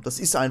erschienen. Das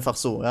ist einfach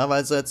so, ja,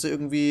 weil es jetzt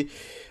irgendwie,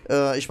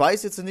 ich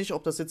weiß jetzt nicht,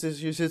 ob das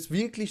jetzt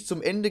wirklich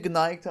zum Ende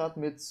geneigt hat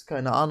mit,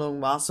 keine Ahnung,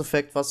 Mass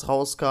Effect, was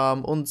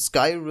rauskam, und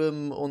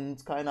Skyrim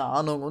und keine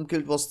Ahnung, und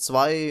Guild Wars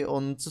 2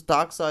 und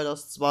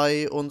Darksiders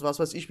 2 und was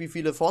weiß ich, wie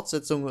viele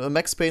Fortsetzungen.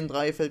 Max Payne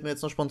 3 fällt mir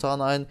jetzt noch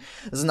spontan ein.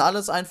 Das sind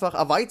alles einfach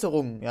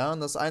Erweiterungen, ja.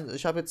 Und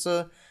ich habe jetzt,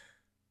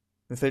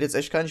 mir fällt jetzt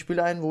echt kein Spiel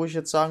ein, wo ich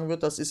jetzt sagen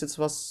würde, das ist jetzt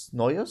was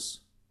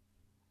Neues.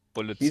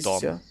 Dieses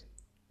Bulletstorm. Jahr.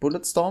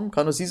 Bulletstorm,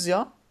 kann das dieses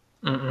Jahr?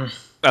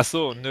 Ach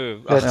so,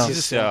 nö. Letztes Ach,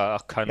 dieses Jahr,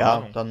 ach, keine Ja,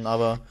 Ahnung. dann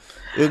aber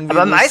irgendwie.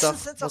 Aber wo ich meistens sag,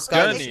 sind's was auch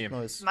Geiles, Journey.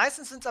 Neues.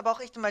 Meistens sind es aber auch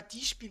echt immer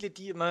die Spiele,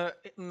 die immer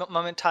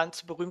momentan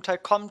zur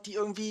Berühmtheit kommen, die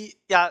irgendwie,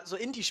 ja, so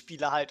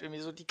Indie-Spiele halt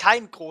irgendwie, so, die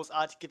keine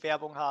großartige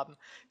Werbung haben.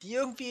 Die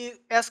irgendwie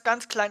erst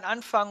ganz klein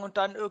anfangen und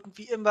dann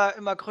irgendwie immer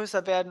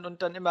größer werden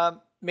und dann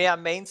immer mehr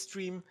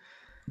Mainstream.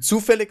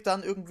 Zufällig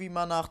dann irgendwie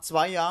mal nach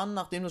 2 Jahren,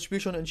 nachdem das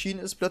Spiel schon entschieden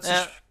ist, plötzlich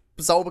Ja.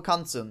 sau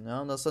bekannt sind, ja,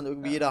 und das dann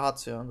irgendwie jeder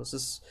hat, ja. Das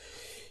ist,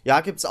 ja,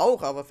 gibt's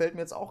auch, aber fällt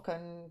mir jetzt auch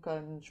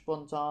kein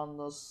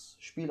spontanes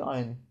Spiel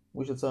ein,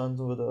 wo ich jetzt sagen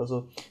würde.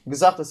 Also, wie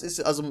gesagt, das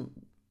ist, also,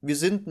 wir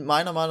sind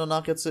meiner Meinung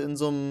nach jetzt in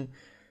so einem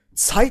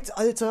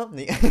Zeitalter,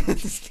 nee,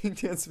 das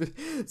klingt jetzt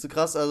so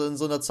krass, also in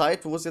so einer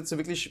Zeit, wo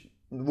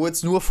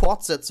jetzt nur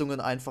Fortsetzungen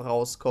einfach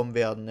rauskommen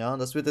werden, ja.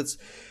 Das wird jetzt,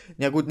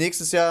 ja gut,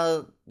 nächstes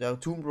Jahr, ja,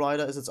 Tomb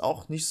Raider ist jetzt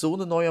auch nicht so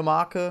eine neue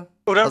Marke.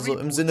 Oder Also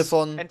Reboots. im Sinne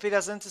von,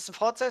 Entweder sind es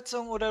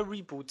Fortsetzungen oder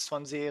Reboots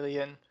von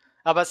Serien.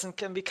 Aber es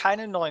sind irgendwie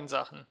keine neuen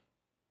Sachen.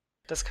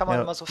 Das kann man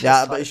ja, immer so ja,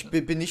 festhalten. aber ich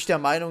bin nicht der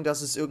Meinung,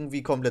 dass es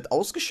irgendwie komplett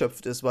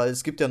ausgeschöpft ist, weil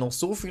es gibt ja noch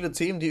so viele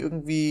Themen, die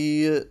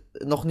irgendwie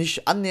noch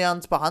nicht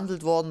annähernd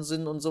behandelt worden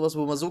sind und sowas,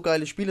 wo man so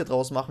geile Spiele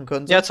draus machen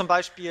könnte. Ja, zum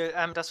Beispiel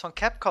das von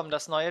Capcom,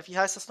 das neue. Wie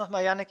heißt das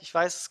nochmal, Yannick? Ich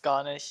weiß es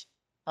gar nicht.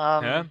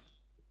 Ja?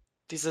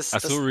 Dieses.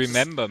 Ach so,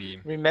 Remember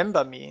Me.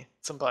 Remember Me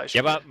zum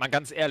Beispiel. Ja, aber mal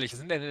ganz ehrlich, es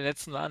sind in den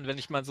letzten Jahren, wenn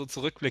ich mal so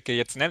zurückblicke,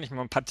 jetzt nenne ich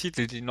mal ein paar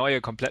Titel, die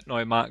komplett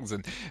neue Marken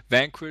sind.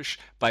 Vanquish,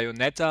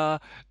 Bayonetta,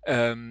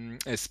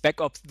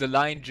 Spec Ops The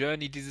Line,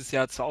 Journey dieses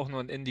Jahr zwar auch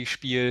nur ein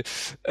Indie-Spiel,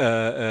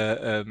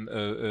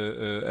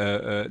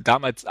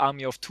 damals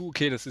Army of Two,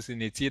 okay, das ist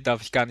initiiert,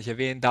 darf ich gar nicht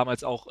erwähnen,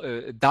 damals auch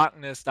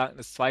Darkness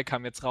 2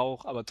 kam jetzt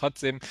raus, aber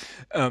trotzdem,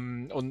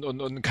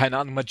 und keine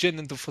Ahnung, Majin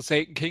in the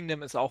Forsaken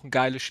Kingdom ist auch ein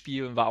geiles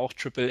Spiel und war auch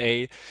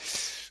AAA.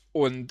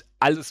 Und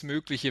alles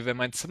Mögliche, wenn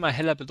mein Zimmer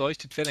heller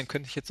beleuchtet wäre, dann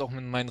könnte ich jetzt auch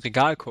in mein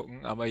Regal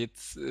gucken. Aber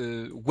jetzt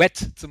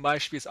Wet zum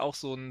Beispiel ist auch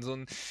so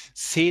ein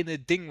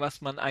Szene-Ding, was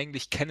man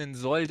eigentlich kennen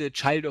sollte.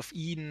 Child of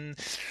Eden,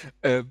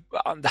 da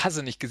hast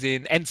du nicht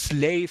gesehen.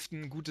 Enslaved,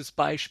 ein gutes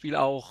Beispiel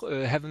auch.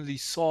 Heavenly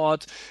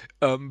Sword,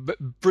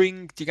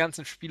 Brink, die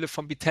ganzen Spiele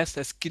von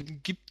Bethesda. Es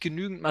gibt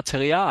genügend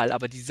Material,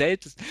 aber die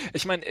seltensten.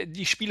 Ich meine,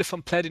 die Spiele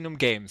von Platinum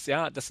Games,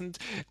 ja, das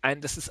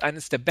ist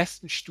eines der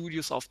besten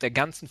Studios auf der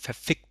ganzen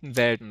verfickten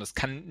Welt. Und das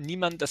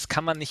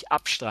kann man nicht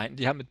abstreiten.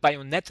 Die haben mit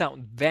Bayonetta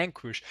und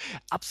Vanquish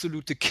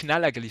absolute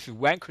Knaller geliefert.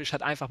 Vanquish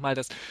hat einfach mal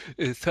das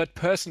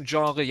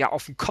Third-Person-Genre ja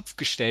auf den Kopf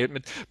gestellt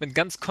mit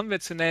ganz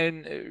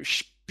konventionellen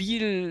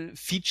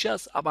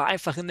Spielfeatures, aber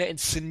einfach in der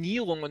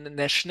Inszenierung und in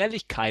der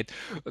Schnelligkeit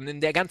und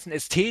in der ganzen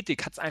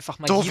Ästhetik hat es einfach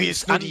mal So wie jedes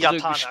es nur die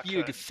andere Japaner Spiel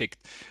können. gefickt.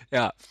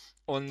 Ja.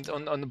 Und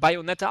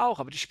Bayonetta auch,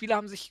 aber die Spiele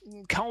haben sich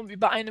kaum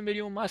über 1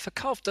 Million Mal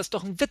verkauft. Das ist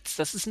doch ein Witz.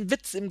 Das ist ein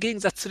Witz im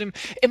Gegensatz zu dem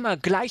immer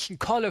gleichen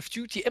Call of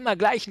Duty, immer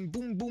gleichen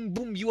Boom, Boom,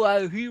 Boom, you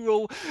are a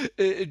Hero,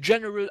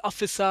 General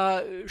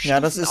Officer, ja,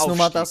 das ist nun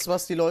mal Stufenaufstieg. das,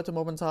 was die Leute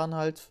momentan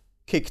halt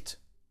kickt.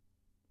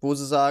 Wo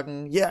sie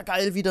sagen, ja,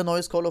 geil, wieder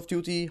neues Call of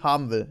Duty,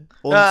 haben will.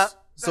 Und Ja, das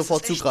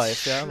sofort ist echt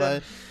zugreift, ja,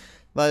 schlimm.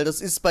 weil das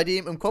ist bei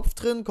dem im Kopf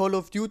drin, Call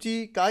of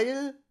Duty,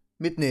 geil,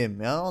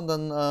 mitnehmen, ja, und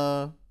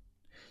dann,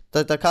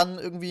 da kann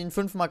irgendwie ein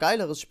 5-mal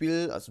geileres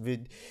Spiel, also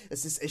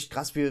es ist echt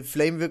krass, wir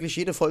flamen wirklich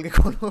jede Folge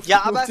Call of Duty.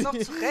 Ja, aber es ist auch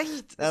zu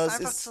Recht. Ja, Es es ist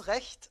einfach ist- zu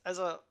Recht.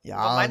 Also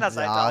Ja, von meiner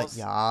Seite aus.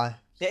 ja.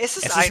 Ja, ist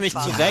es Es ist einfach.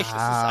 nicht zu Ja, Recht, es ist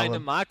eine aber-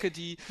 Marke,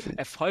 die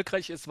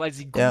erfolgreich ist, weil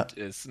sie Ja. gut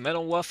ist.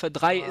 Modern Warfare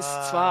 3 ist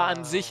zwar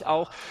an sich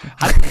auch,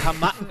 hat ein paar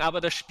Macken,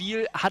 aber das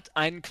Spiel hat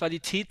einen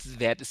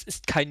Qualitätswert. Es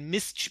ist kein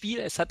Mistspiel,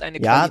 es hat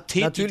eine Ja,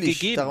 Qualität, natürlich, die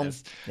gegeben darum-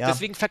 ist. ja.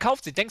 Deswegen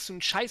verkauft sie. Denkst du,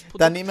 ein Scheißprodukt?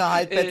 Dann nehmen wir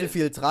halt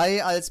Battlefield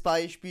 3 als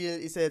Beispiel,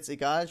 ist ja jetzt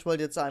egal, ich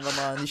wollte jetzt einfach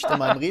mal nicht in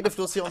meinem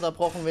Redefluss hier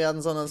unterbrochen werden,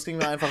 sondern es ging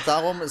mir einfach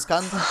darum, es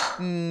kann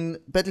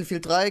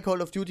Battlefield 3,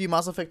 Call of Duty,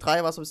 Mass Effect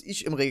 3, was weiß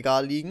ich, im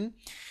Regal liegen,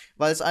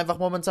 weil es einfach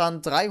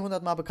momentan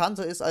 300 Mal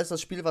bekannter ist als das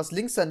Spiel, was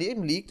links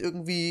daneben liegt,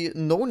 irgendwie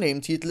ein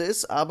No-Name-Titel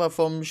ist, aber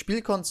vom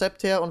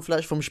Spielkonzept her und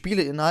vielleicht vom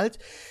Spieleinhalt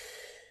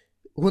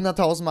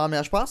 100.000 Mal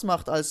mehr Spaß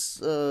macht als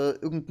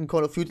irgendein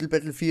Call of Duty,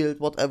 Battlefield,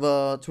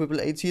 whatever,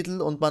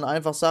 AAA-Titel und man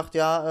einfach sagt,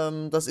 ja,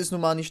 das ist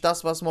nun mal nicht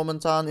das, was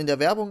momentan in der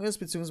Werbung ist,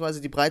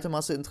 beziehungsweise die breite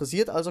Masse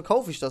interessiert, also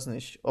kaufe ich das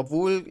nicht,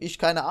 obwohl ich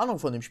keine Ahnung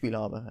von dem Spiel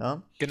habe,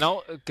 ja.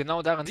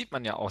 Genau daran sieht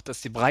man ja auch,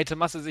 dass die breite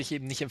Masse sich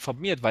eben nicht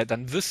informiert, weil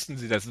dann wüssten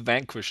sie, dass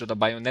Vanquish oder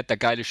Bayonetta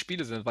geile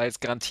Spiele sind, weil es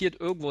garantiert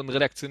irgendwo einen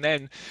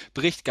redaktionellen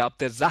Bericht gab,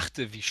 der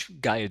sagte, wie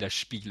geil das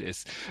Spiel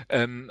ist.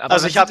 Aber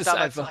Also man ich habe sieht es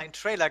damals einfach. einen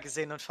Trailer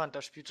gesehen und fand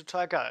das Spiel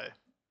total geil.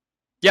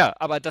 Ja,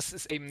 aber das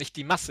ist eben nicht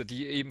die Masse,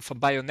 die eben von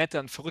Bayonetta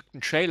einen verrückten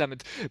Trailer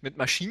mit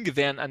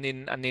Maschinengewehren an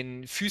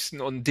den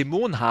Füßen und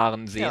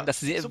Dämonenhaaren sehen,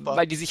 Ja, super.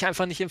 weil die sich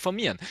einfach nicht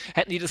informieren.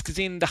 Hätten die das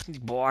gesehen, dachten die,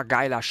 boah,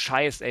 geiler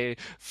Scheiß, ey,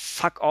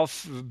 fuck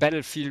off,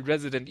 Battlefield,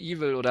 Resident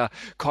Evil oder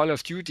Call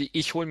of Duty,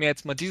 ich hole mir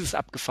jetzt mal dieses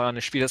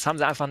abgefahrene Spiel. Das haben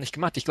sie einfach nicht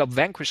gemacht. Ich glaube,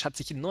 Vanquish hat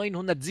sich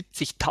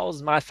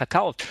 970.000 Mal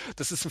verkauft.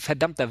 Das ist ein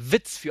verdammter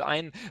Witz für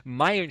einen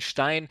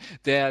Meilenstein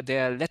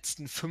der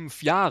letzten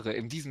 5 Jahre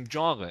in diesem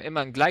Genre.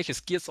 Immer ein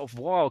gleiches Gears of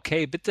War,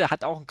 okay, bitte,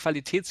 hat auch einen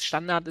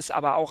Qualitätsstandard, ist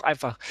aber auch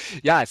einfach,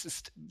 ja, es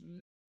ist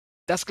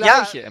das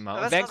Gleiche immer.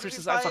 Und Vanquish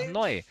ist einfach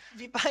neu.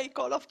 Wie bei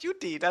Call of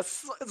Duty.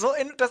 Das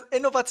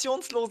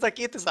innovationsloser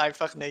geht es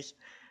einfach nicht.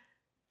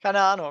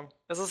 Keine Ahnung.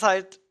 Das ist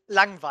halt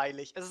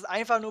langweilig. Es ist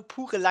einfach nur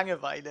pure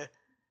Langeweile.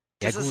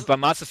 Ja gut, bei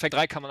Mass Effect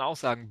 3 kann man auch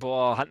sagen,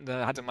 boah,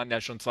 hatte man ja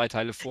schon 2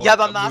 Teile vor. Ja,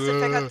 aber Mass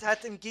Effect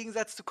hat im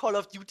Gegensatz zu Call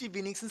of Duty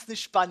wenigstens eine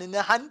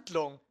spannende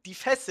Handlung. Die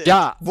fesselt.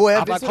 Ja,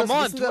 woher aber willst du das come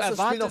on, wissen, du du hast das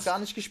Spiel noch erwartest, gar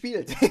nicht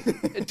gespielt?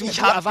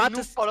 Ich habe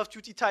genug Call of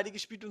Duty Teile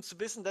gespielt, um zu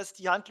wissen, dass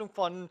die Handlung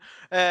von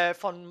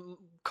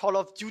Call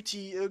of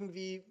Duty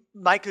irgendwie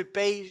Michael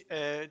Bay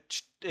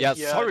ja,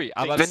 hier sorry,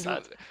 aber Dings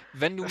hat.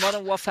 wenn du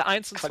Modern Warfare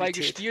 1 und 2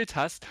 Qualität. gespielt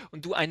hast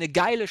und du eine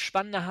geile,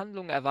 spannende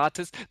Handlung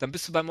erwartest, dann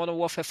bist du bei Modern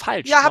Warfare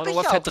falsch. Ja, hab Modern ich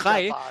Warfare auch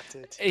 3,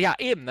 erwartet. ja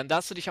eben, dann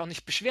darfst du dich auch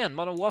nicht beschweren.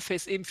 Modern Warfare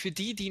ist eben für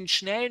die einen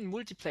schnellen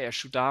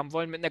Multiplayer-Shooter haben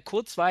wollen, mit einer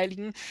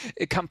kurzweiligen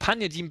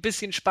Kampagne, die ein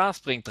bisschen Spaß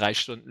bringt, 3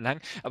 Stunden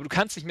lang. Aber du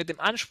kannst nicht mit dem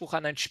Anspruch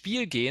an ein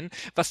Spiel gehen,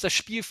 was das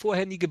Spiel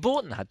vorher nie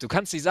geboten hat. Du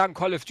kannst nicht sagen,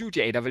 Call of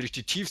Duty, ey, da will ich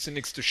die tiefste,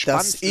 nächste,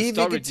 spannendste Das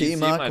ewige Story, die es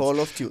Thema jemals Call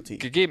of Duty.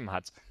 gegeben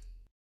hat.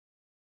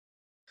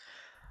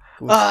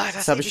 Gut,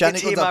 Das hab ich ewige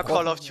Janik Thema unterbrochen.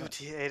 Call of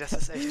Duty, ey, das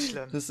ist echt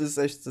schlimm. Das ist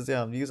echt,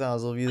 ja, wie gesagt,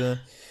 also wir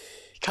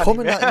kann kommen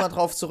nicht da mehr. immer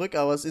drauf zurück,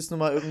 aber es ist nun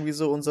mal irgendwie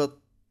so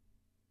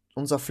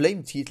unser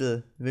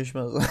Flame-Titel, will ich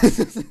mal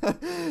sagen.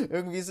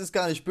 Irgendwie ist es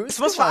gar nicht böse. Es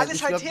muss für gemeint. alles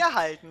Ich halt glaub,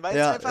 herhalten, weil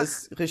ja, es einfach.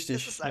 ist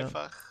richtig. Es ist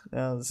einfach.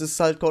 Ja, es ist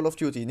halt Call of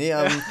Duty. Nee,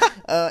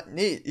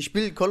 nee, ich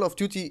spiele Call of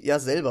Duty ja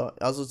selber.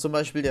 Also zum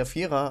Beispiel der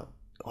Vierer.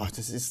 Oh,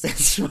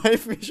 jetzt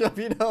schweife ich schon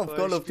wieder auf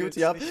Call of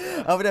Duty ab.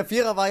 Aber der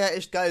Vierer war ja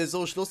echt geil.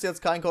 So, Schluss,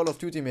 jetzt kein Call of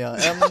Duty mehr.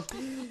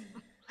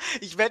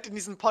 Ich werde in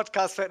diesem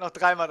Podcast vielleicht noch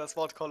 3-mal das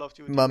Wort Call of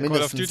Duty. Mal nennen.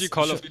 Call of mindestens. Duty,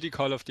 Call of Duty,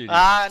 Call of Duty.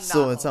 Ah, na.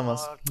 So, jetzt haben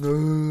wir's.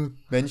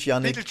 Mensch,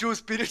 Janik.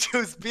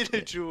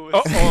 Beetlejuice.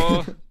 Oh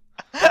oh.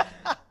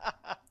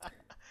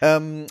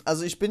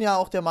 Also ich bin ja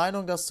auch der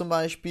Meinung, dass zum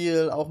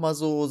Beispiel auch mal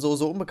so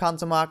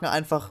unbekannte Marken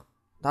einfach,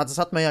 das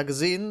hat man ja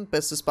gesehen,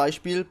 bestes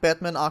Beispiel,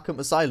 Batman Arkham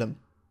Asylum.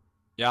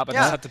 Ja, aber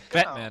Ja, das hatte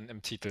genau. Batman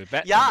im Titel.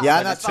 Batman Ja,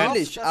 Ja, das war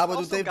natürlich, das war aber auch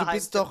du, so ein du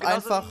bist doch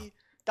Geheimtipp, genauso einfach... wie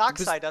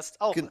Darksiders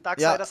auch. ja,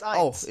 Darksiders 1.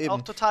 auch, eben.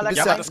 Auch totaler Du bist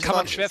Ja, aber ja das eigentlich kann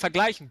man mal- schwer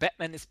vergleichen.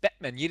 Batman ist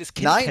Batman. Jedes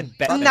Kind Nein, kennt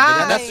Batman. Nein,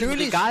 Wenn wir das im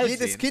natürlich, Regal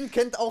jedes sehen. Kind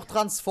kennt auch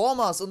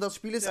Transformers und das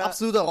Spiel ist Ja.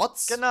 absoluter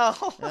Rotz. Genau.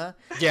 Ja?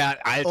 Ja,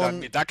 Alter, Und-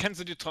 nee, da kennst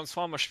du die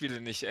Transformers-Spiele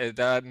nicht.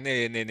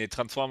 Nee,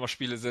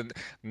 Transformers-Spiele sind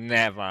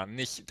never.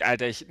 Nicht,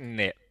 Alter,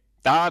 nee.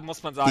 Da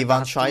muss man sagen, Die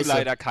waren da hast scheiße. du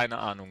leider keine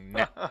Ahnung.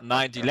 Nee.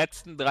 Nein, die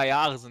letzten 3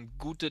 Jahre sind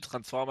gute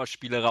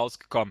Transformers-Spiele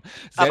rausgekommen.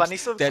 Selbst Aber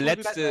nicht so der gut wie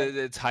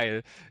letzte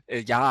Teil,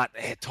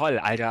 toll,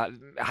 Alter.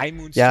 High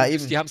Moon Ja,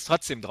 Studios, eben. die haben es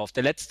trotzdem drauf.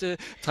 Der letzte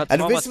Also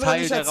du willst mir doch Transformers-Teil,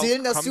 nicht der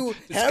erzählen, dass rauskommt,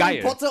 du ist Harry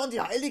geil. Potter und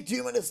die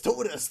Heiligtümer des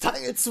Todes,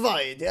 Teil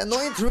 2, der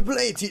neue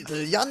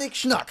AAA-Titel, Yannick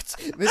schnackt.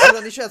 Willst du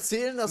doch nicht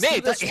erzählen, dass Nee,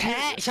 du das Spiel...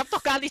 ich hab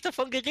doch gar nicht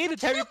davon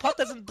geredet. Harry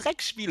Potter sind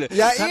Dreckspiele.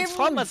 Ja,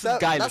 Transformers eben. sind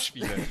geile Lass-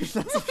 Spiele.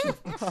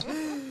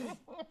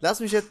 Lass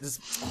mich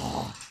jetzt...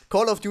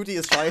 Call of Duty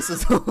ist scheiße.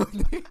 So.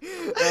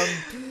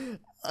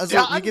 Also,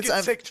 Der mir geht's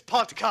einfach... angezickt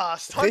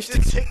Podcast. Heute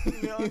Richtig.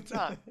 zicken wir uns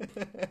an.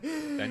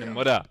 Deine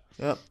Mutter.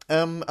 Ja,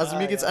 also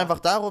mir geht's einfach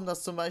darum,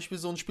 dass zum Beispiel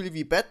so ein Spiel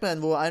wie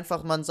Batman, wo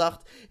einfach man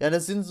sagt, ja,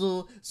 das sind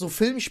so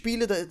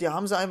Filmspiele, die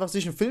haben sie einfach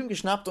sich einen Film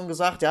geschnappt und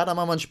gesagt, ja, da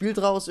machen wir ein Spiel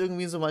draus,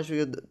 irgendwie zum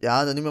Beispiel,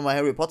 ja, dann nehmen wir mal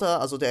Harry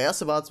Potter, also der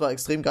erste war zwar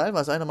extrem geil,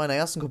 weil es einer meiner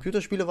ersten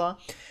Computerspiele war,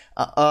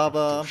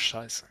 aber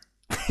Scheiße.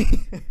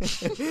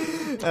 Es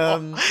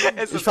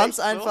ist ich fand's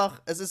echt so. einfach,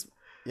 es ist,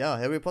 ja,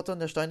 Harry Potter und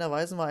der Stein der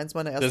Weisen war eins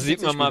meiner ersten Da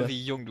sieht man mal, PC-Spiele.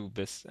 wie jung du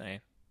bist,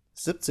 ey.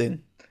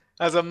 17.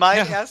 Also mein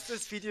Ja.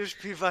 erstes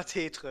Videospiel war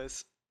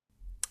Tetris.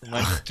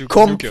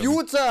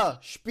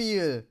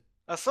 Computerspiel!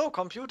 Ach so,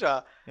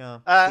 Computer. Ja,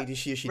 Rainbow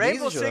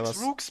chinesisch oder Six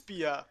was?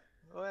 Rookspear.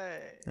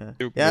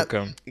 Ui. Ja,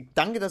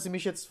 danke, dass ihr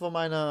mich jetzt von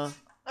meiner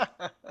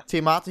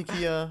Thematik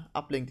hier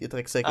ablenkt, ihr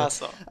Drecksäcke. Ach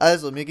so.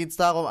 Also, mir geht's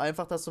darum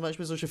einfach, dass zum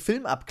Beispiel solche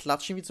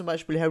Filmabklatschen, wie zum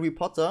Beispiel Harry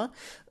Potter,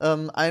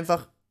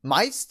 einfach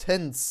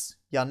meistens,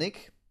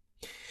 Yannick,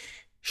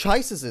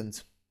 scheiße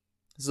sind.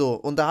 So,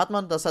 und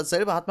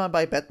dasselbe hat man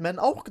bei Batman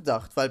auch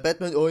gedacht, weil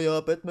Batman, oh ja,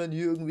 Batman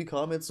hier irgendwie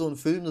kam jetzt so ein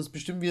Film, das ist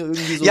bestimmt wieder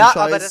irgendwie so Ja, ein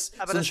aber scheiß, das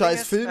so ein Ding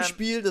scheiß ist,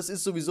 Filmspiel, das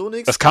ist sowieso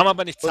nichts. Das kam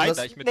aber nicht Und das-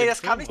 zeitgleich mit Nee, dem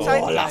das kam Film nicht raus.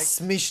 zeitgleich. Lass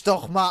mich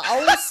doch mal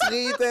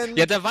ausreden!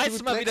 Ja, da weißt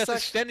du mal, wie das Drecksack.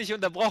 ist, ständig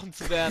unterbrochen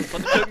zu werden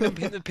von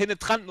irgendeinem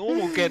penetranten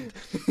Homo-Gent.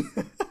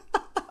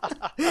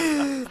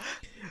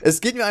 Es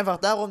geht mir einfach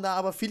darum, da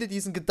aber viele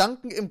diesen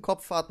Gedanken im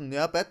Kopf hatten,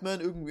 ja, Batman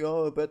irgendwie,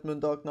 ja,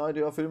 Batman Dark Knight,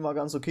 ja, Film war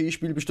ganz okay,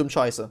 Spiel bestimmt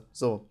scheiße.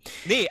 So.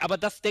 Nee, aber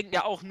das denken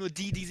ja auch nur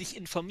die sich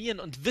informieren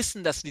und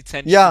wissen, dass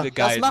Lizenzspiele Ja, geil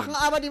das sind. machen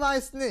aber die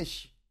meisten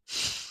nicht.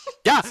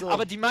 Ja, So.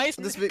 aber die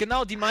meisten, Und deswegen-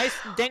 genau, die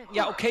meisten denken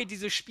ja, okay,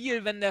 dieses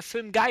Spiel, wenn der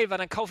Film geil war,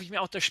 dann kaufe ich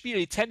mir auch das Spiel.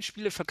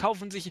 Lizenzspiele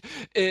verkaufen sich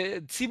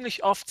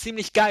ziemlich oft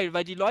ziemlich geil,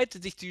 weil die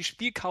Leute sich dieses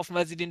Spiel kaufen,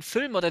 weil sie den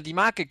Film oder die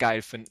Marke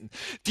geil finden.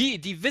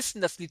 Die wissen,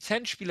 dass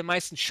Lizenzspiele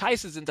meistens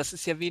scheiße sind, das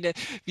ist ja wieder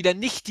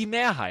nicht die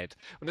Mehrheit.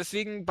 Und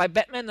deswegen bei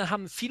Batman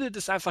haben viele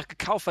das einfach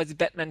gekauft, weil sie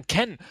Batman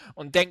kennen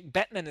und denken,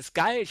 Batman ist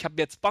geil, ich habe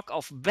jetzt Bock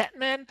auf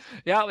Batman,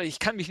 ja, aber ich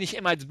kann mich nicht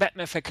immer als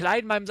Batman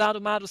verkleiden beim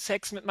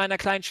Sadomaso-Sex mit meiner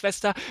kleinen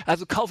Schwester,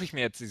 also kaufe ich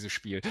mir jetzt dieses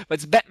Spiel, weil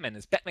es Batman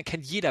ist. Batman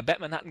kennt jeder.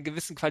 Batman hat einen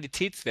gewissen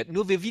Qualitätswert.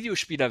 Nur wir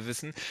Videospieler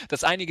wissen,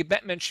 dass einige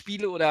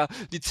Batman-Spiele oder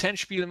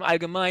Lizenzspiele im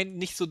Allgemeinen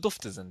nicht so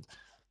dufte sind.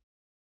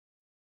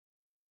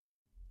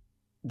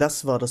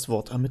 Das war das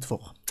Wort am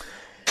Mittwoch.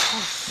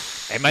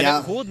 Ey, meine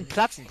Ja. Hoden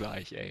platzen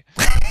gleich, ey.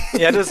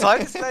 Ja, du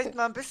solltest vielleicht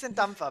mal ein bisschen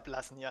Dampf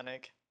ablassen,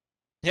 Yannick.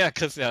 Ja,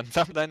 Christian,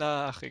 sag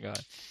deiner, ach, egal.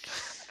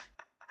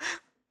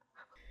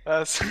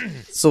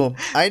 So,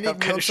 Ich einigen hab wir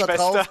keine uns da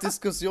Schwester. drauf,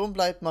 Diskussion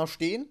bleibt mal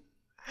stehen.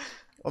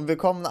 Und wir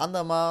kommen ein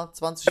andermal,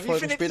 20 Wie Folgen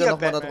findet später ihr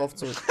nochmal Batman? darauf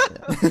zurück.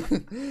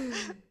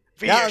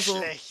 Wehe Ja, also,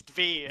 schlecht,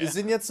 wehe. Wir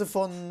sind jetzt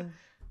von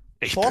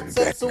Ich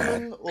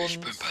Fortsetzungen und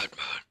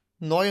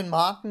neuen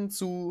Marken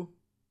zu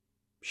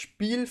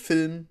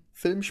Filmspielen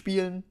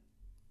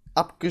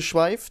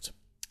abgeschweift.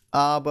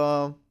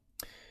 Aber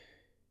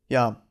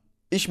ja,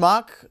 ich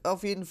mag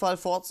auf jeden Fall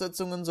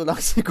Fortsetzungen,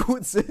 solange sie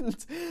gut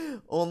sind.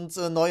 Und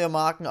neue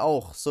Marken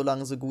auch,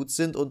 solange sie gut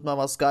sind und mal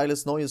was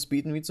Geiles Neues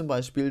bieten, wie zum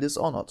Beispiel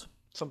Dishonored.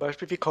 Zum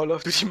Beispiel wie Call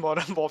of Duty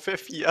Modern Warfare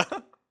 4.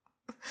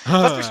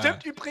 Was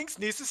bestimmt übrigens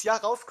nächstes Jahr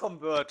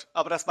rauskommen wird.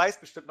 Aber das weiß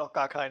bestimmt noch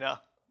gar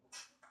keiner.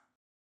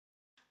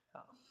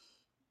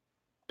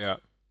 Ja,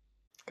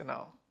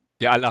 Genau.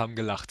 wir alle haben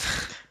gelacht.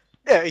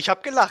 Ja, ich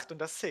habe gelacht und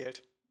das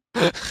zählt.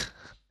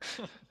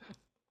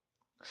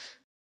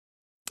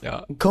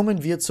 Ja.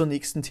 Kommen wir zur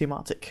nächsten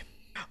Thematik.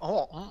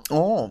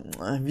 Oh,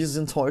 wir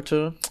sind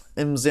heute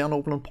im sehr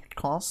noblen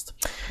Podcast.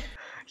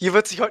 Hier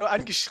wird sich heute nur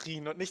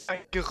angeschrien und nicht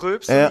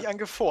angerülpst und nicht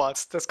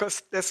angefurzt. Das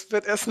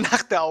wird erst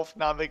nach der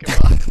Aufnahme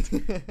gemacht.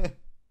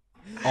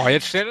 Oh,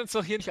 jetzt stell uns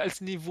doch hier nicht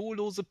als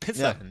niveaulose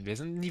Pisser Ja. hin. Wir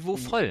sind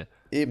niveauvoll.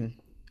 Eben.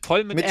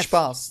 Voll mit Mit F.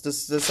 Spaß.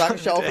 Das sage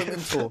ich ja auch im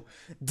Intro.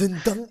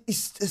 Denn dann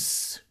ist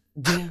es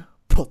der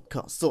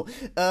Podcast. So,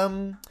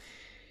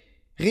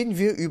 reden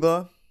wir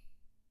über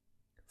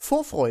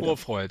Vorfreude.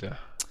 Vorfreude.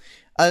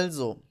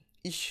 Also,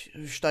 ich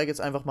steige jetzt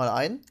einfach mal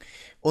ein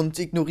und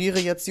ignoriere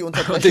jetzt die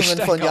Unterbrechungen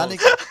steig von aus.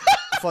 Yannick.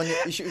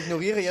 Ich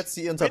ignoriere jetzt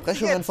die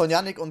Unterbrechungen von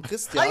Yannick und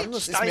Christian.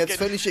 Das ist mir jetzt Einsteigen.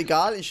 völlig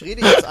egal. Ich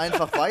rede jetzt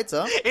einfach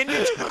weiter. In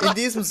den In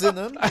diesem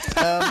Sinne,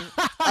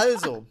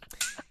 also,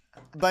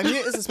 bei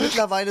mir ist es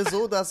mittlerweile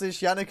so, dass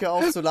ich Yannick hör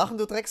auf zu lachen,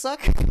 du Drecksack.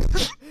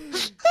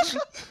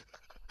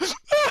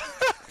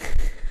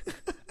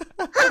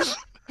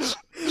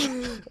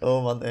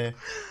 Oh Mann, ey.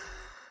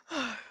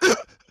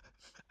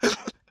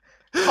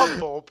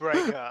 Combo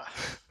Breaker.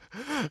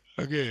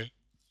 Okay.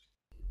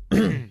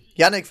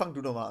 Yannick, fang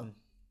du doch mal an.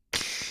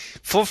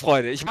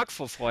 Vorfreude. Ich mag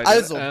Vorfreude.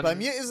 Also, bei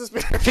mir ist es...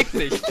 Fick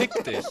dich, fick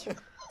dich.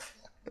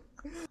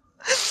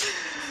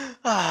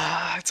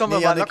 Jetzt sollen wir Nee,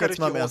 mal Yannick, locker jetzt durch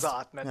mal die im Hose Ernst.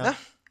 atmen, Ja. ne?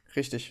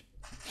 Richtig.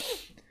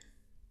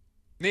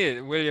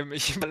 Nee, William,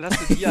 ich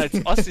überlasse dir als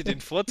Ossi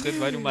den Vortritt,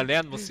 weil du mal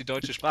lernen musst, die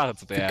deutsche Sprache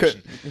zu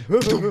beherrschen.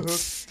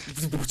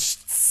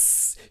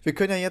 Wir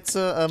können ja jetzt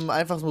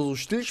einfach so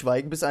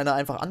stillschweigen, bis einer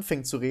einfach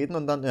anfängt zu reden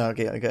und dann... Ja,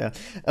 okay.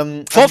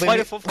 Vorfreude,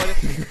 also Vorfreude.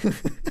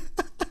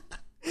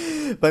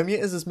 bei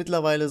mir ist es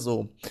mittlerweile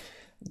so,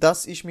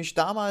 dass ich mich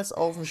damals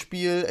auf ein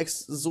Spiel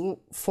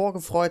so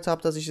vorgefreut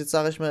habe, dass ich jetzt,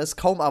 sage ich mal, es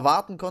kaum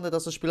erwarten konnte,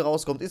 dass das Spiel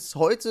rauskommt. Ist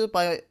heute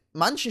bei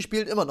manchen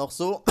Spielen immer noch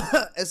so,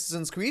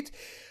 Assassin's Creed,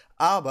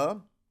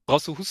 aber...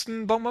 Brauchst du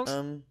Hustenbonbons?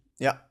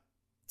 Ja,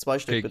 2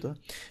 Stück Okay, bitte.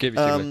 Gebe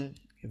ich dir.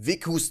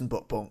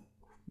 Wick-Hustenbonbon.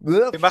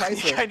 Wir machen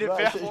hier keine Ich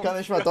Werbung. kann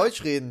nicht mal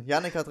Deutsch reden.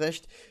 Yannick hat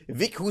recht.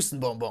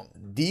 Wick-Hustenbonbon.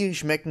 Die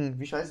schmecken...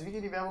 Wie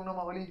geht die Werbung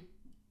nochmal, Olli?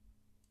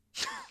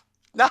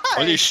 Nein!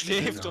 Olli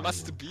schläft und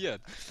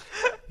masturbiert.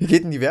 Wie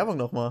geht denn die Werbung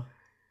nochmal?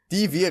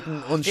 Die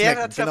wirken und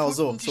schmecken. Genau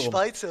so. Die So rum.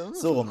 Schweizer.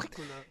 So rum.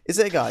 Ist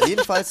ja egal.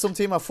 Jedenfalls zum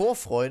Thema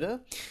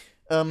Vorfreude.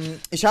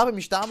 Ich habe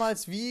mich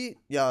damals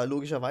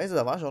logischerweise,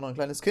 da war ich auch noch ein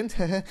kleines Kind,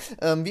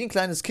 wie ein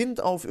kleines Kind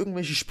auf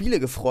irgendwelche Spiele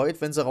gefreut,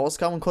 wenn sie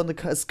rauskamen und konnte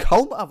es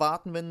kaum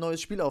erwarten, wenn ein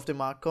neues Spiel auf den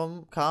Markt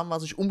kam,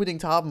 was ich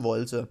unbedingt haben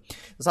wollte.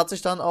 Das hat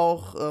sich dann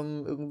auch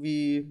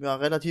irgendwie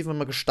relativ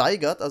immer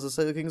gesteigert. Also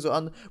es ging so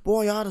an,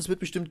 boah, ja, das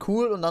wird bestimmt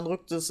cool, und dann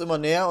rückt es immer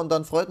näher und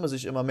dann freut man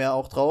sich immer mehr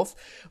auch drauf.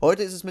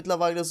 Heute ist es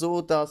mittlerweile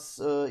so, dass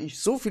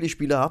ich so viele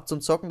Spiele habe zum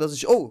Zocken, dass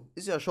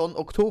ist ja schon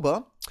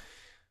Oktober.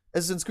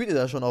 Es sind Spiele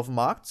da schon auf dem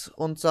Markt,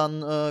 und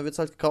dann wird's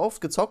halt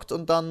gekauft, gezockt,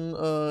 und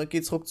dann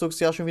geht's ruckzuck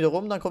das Jahr schon wieder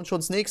rum, dann kommt schon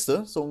das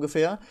nächste, so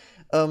ungefähr.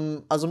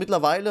 Also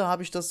mittlerweile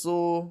habe ich das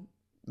so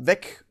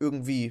weg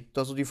irgendwie.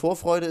 Also die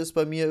Vorfreude ist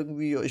bei mir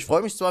irgendwie, ich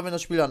freue mich zwar, wenn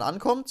das Spiel dann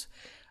ankommt,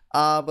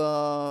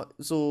 aber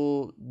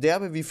so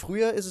derbe wie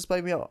früher ist es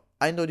bei mir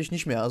eindeutig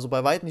nicht mehr, also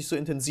bei weitem nicht so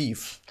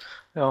intensiv.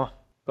 Ja,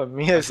 bei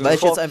mir ist Weil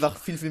ich jetzt einfach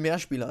viel, viel mehr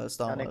spiele als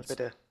Janik, damals.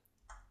 bitte.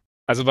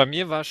 Also bei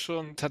mir war es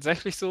schon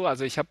tatsächlich so,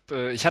 also ich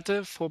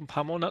hatte vor ein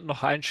paar Monaten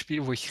noch ein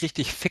Spiel, wo ich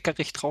richtig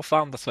fickerig drauf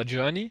war, und das war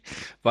Journey,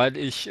 weil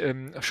ich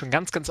schon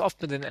ganz, ganz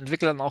oft mit den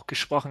Entwicklern auch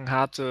gesprochen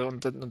hatte,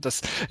 und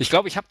das, ich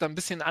glaube, ich habe da ein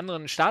bisschen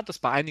anderen Status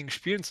bei einigen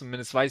Spielen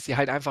zumindest, weil ich sie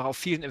halt einfach auf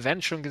vielen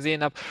Events schon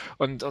gesehen habe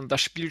und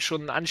das Spiel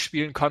schon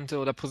anspielen konnte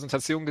oder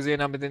Präsentationen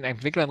gesehen habe, mit den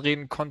Entwicklern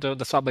reden konnte,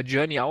 und das war bei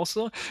Journey auch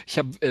so. Ich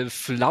habe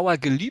Flower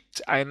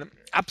geliebt, ein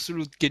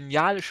absolut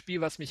geniales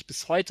Spiel, was mich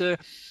bis heute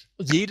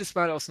jedes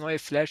Mal aufs Neue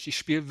flasht. Ich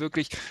spiele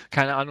wirklich,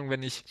 keine Ahnung,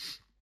 wenn ich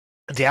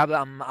derbe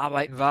am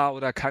Arbeiten war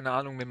oder keine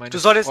Ahnung, wenn meine Du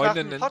solltest nach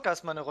Freundinnen... dem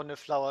Podcast mal eine Runde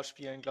Flower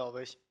spielen,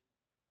 glaube ich.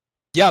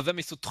 Ja, wenn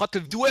mich so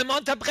Trottel... Du immer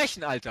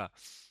unterbrechen, Alter!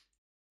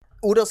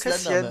 Oder Küsschen.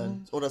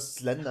 Slenderman. Oder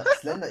Slender.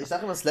 Ich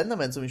sage immer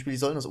Slenderman zum Beispiel, die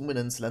sollen das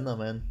umbenennen,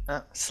 Slenderman.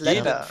 Ja,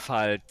 Slender.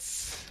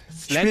 Jedenfalls.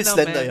 Spiel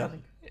Slender,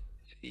 Janik.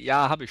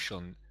 Ja, habe ich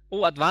schon.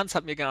 Oh, Advance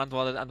hat mir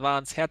geantwortet.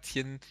 Advance,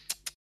 Herzchen.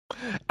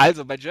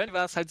 Also, bei Journey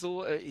war es halt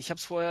so, ich habe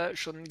es vorher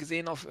schon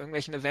gesehen auf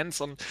irgendwelchen Events,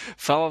 und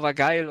Flower war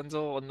geil und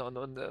so, und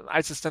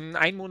als es dann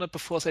einen Monat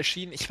bevor es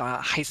erschien, ich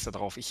war heiß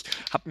darauf. Ich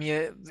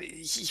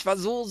war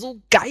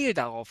so geil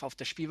darauf auf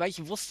das Spiel, weil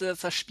ich wusste, dass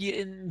das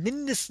Spiel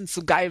mindestens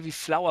so geil wie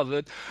Flower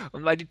wird,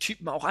 und weil die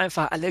Typen auch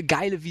einfach alle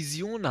geile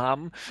Visionen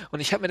haben, und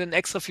ich habe mir dann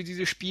extra für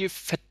dieses Spiel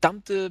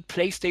verdammte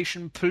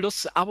PlayStation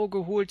Plus Abo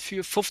geholt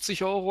für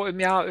 50 €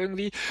 im Jahr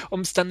irgendwie, um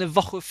es dann eine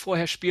Woche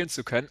vorher spielen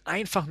zu können.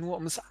 Einfach nur,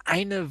 um es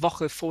eine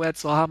Woche vorher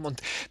zu haben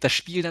und das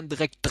Spiel dann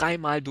direkt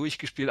 3-mal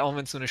durchgespielt, auch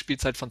wenn es so eine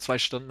Spielzeit von 2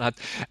 Stunden hat.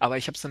 Aber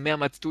ich habe es dann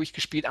mehrmals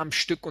durchgespielt am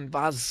Stück und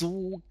war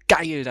so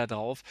geil da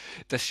drauf.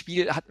 Das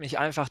Spiel hat mich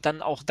einfach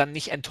dann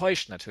nicht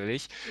enttäuscht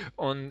natürlich.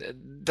 Und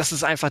das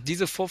ist einfach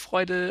diese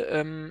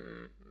Vorfreude,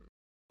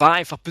 war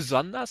einfach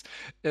besonders,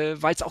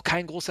 weil es auch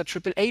kein großer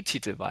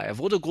AAA-Titel war. Er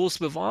wurde groß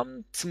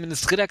beworben,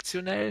 zumindest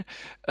redaktionell,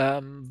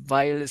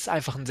 weil es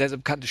einfach ein sehr, sehr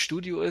bekanntes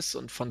Studio ist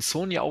und von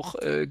Sony auch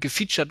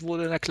gefeatured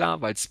wurde, na klar,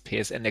 weil es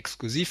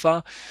PSN-exklusiv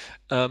war.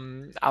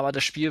 Aber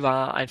das Spiel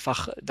war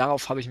einfach,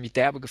 darauf habe ich mich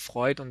derbe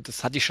gefreut, und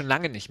das hatte ich schon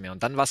lange nicht mehr.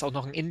 Und dann war es auch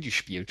noch ein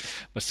Indie-Spiel,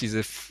 was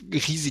diese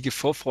riesige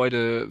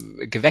Vorfreude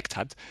geweckt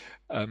hat.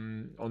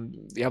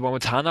 Und ja,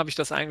 momentan habe ich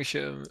das eigentlich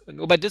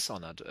nur bei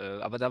Dishonored.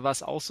 Aber da war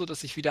es auch so,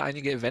 dass ich wieder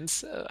einige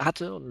Events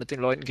hatte und mit den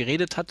Leuten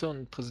geredet hatte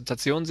und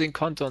Präsentationen sehen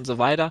konnte und so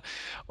weiter.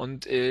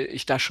 Und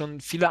ich da schon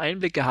viele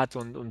Einblicke hatte,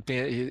 und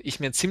ich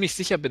mir ziemlich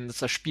sicher bin, dass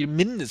das Spiel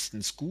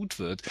mindestens gut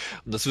wird.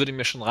 Und das würde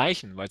mir schon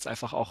reichen, weil es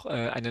einfach auch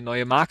eine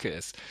neue Marke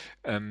ist.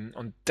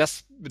 Und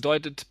das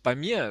bedeutet bei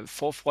mir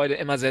Vorfreude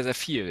immer sehr, sehr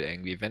viel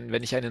irgendwie.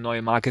 Wenn ich eine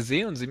neue Marke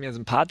sehe und sie mir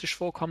sympathisch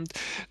vorkommt,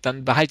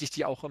 dann behalte ich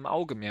die auch im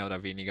Auge mehr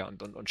oder weniger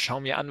und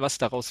schaue mir an, was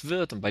daraus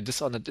wird. Und bei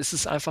Dishonored ist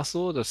es einfach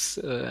so, das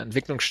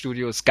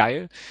Entwicklungsstudio ist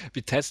geil,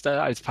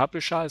 Bethesda als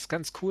Publisher ist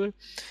ganz cool.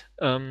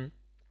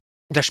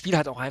 Das Spiel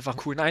hat auch einfach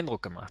einen coolen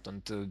Eindruck gemacht,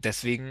 und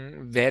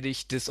deswegen werde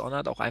ich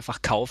Dishonored auch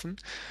einfach kaufen,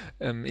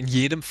 in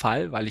jedem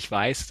Fall, weil ich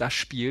weiß, das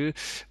Spiel,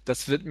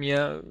 das wird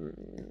mir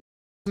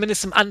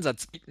zumindest im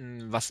Ansatz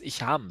bieten, was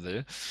ich haben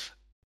will.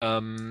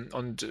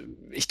 Und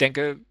ich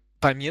denke,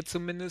 bei mir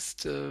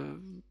zumindest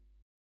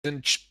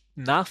sind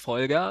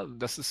Nachfolger,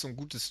 das ist so ein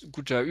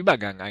guter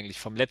Übergang eigentlich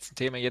vom letzten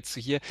Thema jetzt zu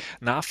hier.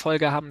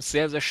 Nachfolger haben es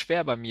sehr, sehr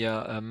schwer bei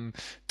mir,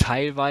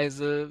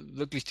 teilweise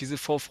wirklich diese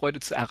Vorfreude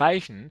zu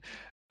erreichen.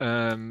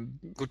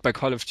 Gut, bei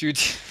Call of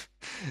Duty,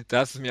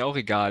 da ist es mir auch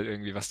egal,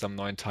 irgendwie, was da im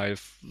neuen Teil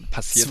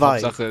passiert.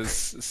 2. Hauptsache,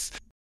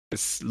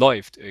 es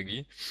läuft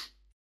irgendwie.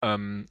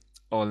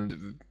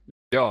 Und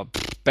ja, auch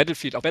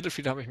Battlefield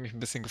habe ich mich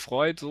ein bisschen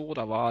gefreut, so,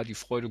 da war die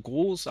Freude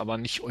groß, aber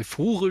nicht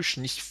euphorisch,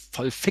 nicht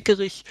voll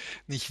fickerig,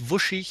 nicht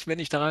wuschig, wenn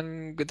ich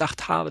daran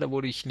gedacht habe, da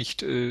habe ich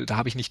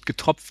nicht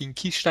getropft wie ein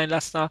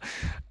Kiessteinlaster.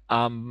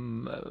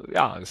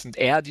 Ja, es sind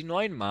eher die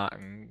neuen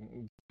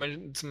Marken.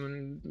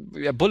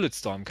 Ja,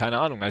 Bulletstorm, keine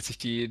Ahnung. Als ich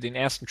den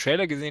ersten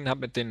Trailer gesehen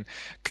habe mit den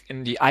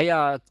in die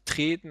Eier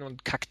treten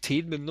und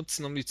Kakteen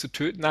benutzen, um die zu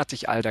töten, dachte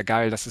ich, Alter,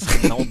 geil, das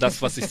ist genau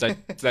das, was ich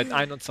seit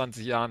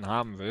 21 Jahren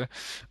haben will.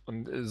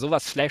 Und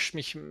sowas flasht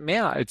mich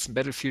mehr als ein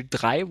Battlefield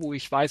 3, wo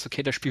ich weiß,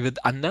 okay, das Spiel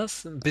wird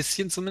anders, ein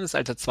bisschen zumindest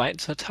als der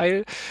zweite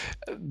Teil,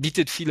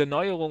 bietet viele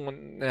Neuerungen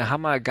und eine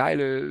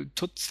hammergeile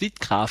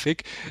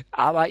Tut-Sweet-Grafik,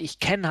 aber ich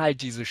kenne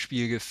halt dieses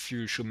Spielgefühl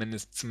Gefühl schon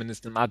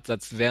zumindest im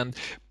Ansatz, während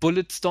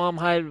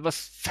Bulletstorm halt was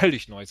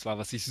völlig Neues war,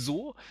 was ich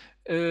so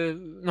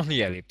noch nie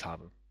erlebt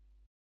habe.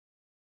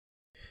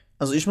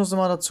 Also ich muss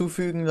nochmal dazu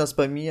fügen, dass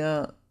bei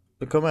mir,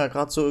 wir können ja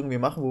gerade so irgendwie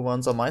machen, wo wir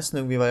uns am meisten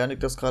irgendwie, weil Yannick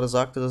das gerade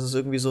sagte, dass es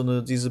irgendwie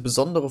so diese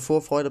besondere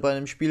Vorfreude bei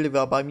einem Spiel, die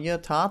war bei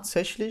mir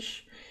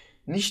tatsächlich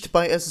nicht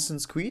bei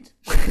Assassin's Creed,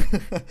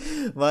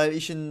 weil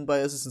ich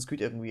bei Assassin's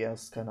Creed irgendwie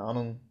erst, keine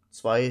Ahnung,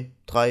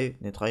 3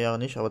 Jahre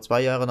nicht, aber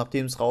 2 Jahre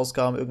nachdem es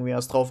rauskam, irgendwie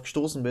erst drauf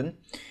gestoßen bin.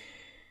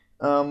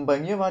 Bei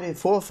mir war die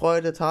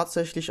Vorfreude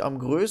tatsächlich am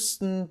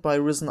größten bei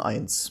Risen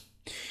 1.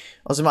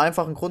 Aus dem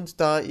einfachen Grund,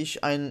 da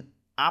ich ein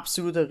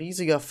absoluter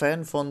riesiger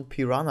Fan von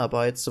Piranha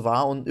Bytes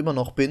war und immer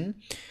noch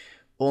bin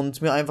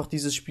und mir einfach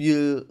dieses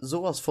Spiel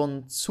sowas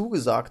von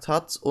zugesagt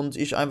hat und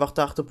ich einfach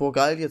dachte, boah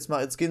geil, jetzt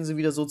gehen sie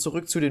wieder so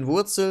zurück zu den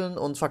Wurzeln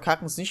und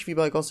verkacken es nicht wie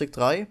bei Gothic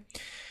 3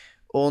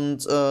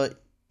 und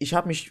ich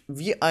habe mich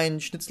wie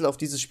ein Schnitzel auf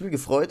dieses Spiel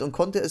gefreut und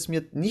konnte es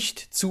mir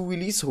nicht zu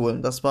Release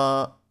holen. Das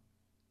war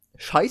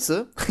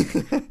scheiße,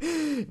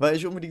 weil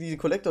ich unbedingt die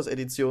Collectors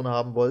Edition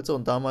haben wollte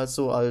und damals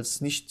so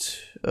als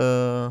nicht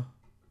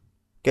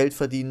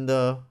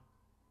geldverdienender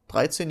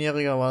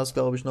 13-Jähriger war es,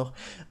 glaube ich, noch.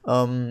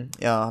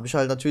 Ja, habe ich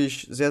halt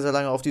natürlich sehr, sehr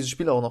lange auf dieses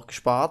Spiel auch noch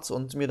gespart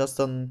und mir das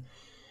dann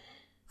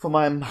von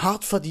meinem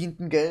hart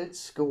verdienten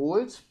Geld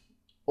geholt.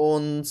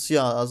 Und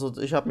ja, also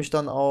ich habe mich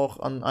dann auch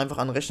einfach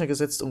an den Rechner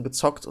gesetzt und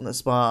gezockt und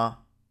es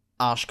war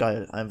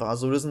arschgeil einfach.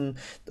 Also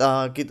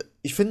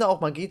ich finde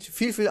auch, man geht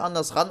viel, viel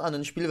anders ran an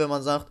ein Spiel, wenn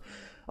man sagt,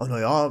 oh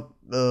naja,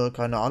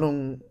 keine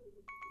Ahnung,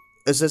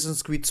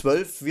 Assassin's Creed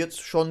 12 wird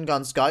schon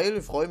ganz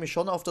geil, freue mich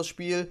schon auf das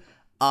Spiel,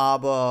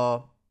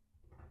 aber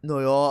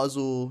naja,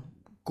 also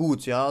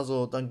gut, ja,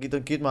 also dann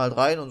geht man halt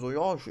rein und so,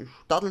 ja, ich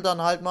daddel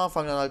dann halt mal,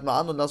 fange dann halt mal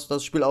an und lasse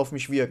das Spiel auf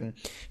mich wirken.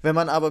 Wenn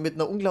man aber mit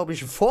einer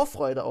unglaublichen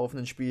Vorfreude auf an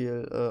ein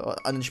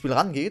Spiel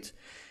rangeht,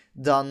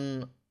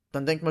 dann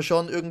denkt man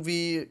schon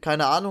irgendwie,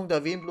 keine Ahnung,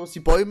 da wehen bloß die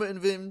Bäume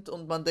im Wind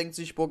und man denkt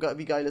sich, boah,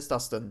 wie geil ist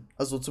das denn?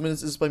 Also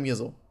zumindest ist es bei mir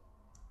so.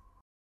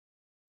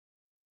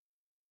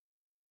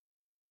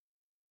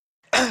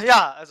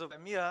 Ja, also bei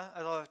mir,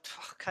 also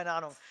keine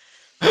Ahnung.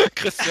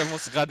 Christian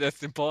muss gerade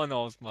erst den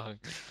Porno ausmachen.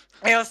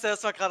 Ich musste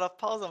erst mal gerade auf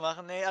Pause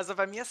machen. Nee, also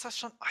bei mir ist das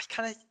schon, ich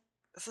kann nicht,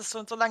 es ist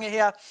so lange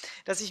her,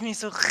 dass ich mich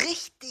so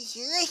richtig,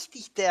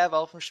 richtig derbe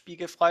auf ein Spiel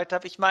gefreut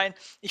habe. Ich meine,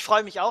 ich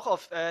freue mich auch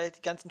auf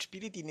die ganzen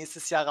Spiele, die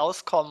nächstes Jahr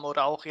rauskommen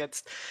oder auch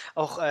jetzt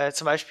auch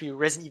zum Beispiel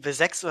Resident Evil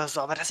 6 oder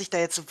so, aber dass ich da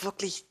jetzt so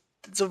wirklich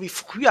so wie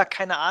früher,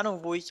 keine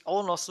Ahnung, wo ich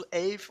auch noch so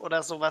 11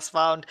 oder sowas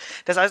war und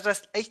das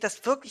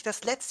echt wirklich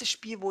das letzte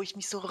Spiel, wo ich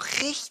mich so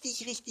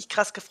richtig, richtig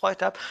krass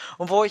gefreut habe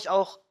und wo ich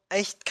auch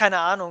echt, keine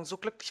Ahnung, so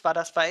glücklich war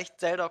echt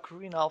Zelda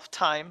Ocarina of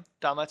Time,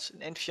 damals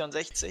in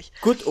N64.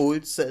 Good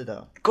old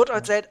Zelda. Good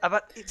old Zelda,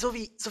 aber so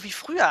wie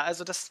früher,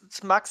 also das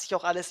mag sich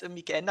auch alles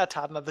irgendwie geändert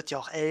haben, man wird ja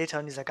auch älter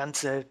und dieser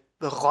ganze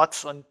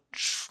Rotz und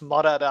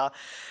Schmodder da,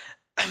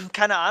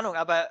 keine Ahnung,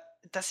 aber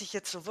dass ich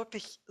jetzt so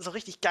wirklich so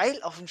richtig geil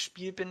auf ein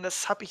Spiel bin,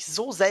 das habe ich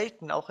so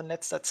selten auch in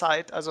letzter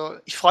Zeit. Also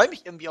ich freue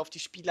mich irgendwie auf die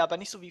Spiele, aber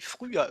nicht so wie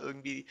früher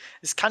irgendwie.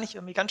 Das kann ich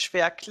irgendwie ganz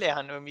schwer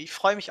erklären irgendwie. Ich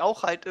freue mich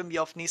auch halt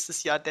irgendwie auf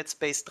nächstes Jahr Dead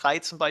Space 3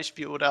 zum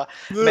Beispiel oder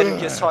Metal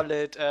Gear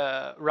Solid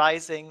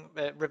Rising,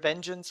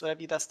 Revengeance oder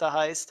wie das da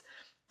heißt.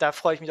 Da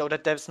freue ich mich auch, oder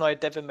das neue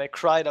Devil May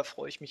Cry, da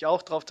freue ich mich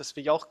auch drauf, das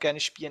will ich auch gerne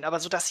spielen. Aber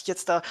so, dass ich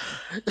jetzt da,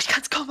 ich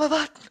kann es kaum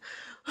erwarten.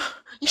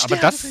 Ich Aber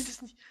sterbe, das- wenn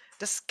das nicht.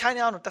 Das,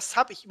 keine Ahnung, das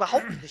habe ich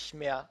überhaupt nicht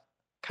mehr.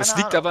 Keine Das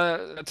liegt Ahnung.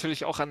 aber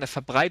natürlich auch an der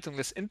Verbreitung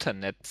des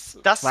Internets.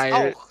 Das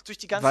weil, auch, durch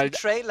die ganzen weil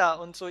Trailer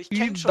und so. Ich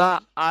kenne schon.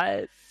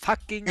 überall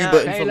fucking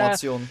Trailer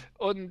Überinformation.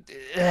 und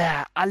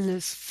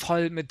alles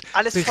voll mit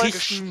Alles Berichten,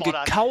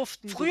 vollgeschmoddert.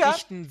 gekauften Früher-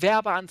 Berichten,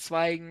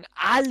 Werbeanzeigen,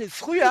 alles,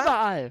 Früher-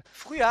 überall.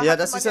 Früher Ja, hatte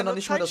das man ist ja noch nur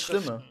nicht mal das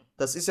Schlimme. Zeitschriften.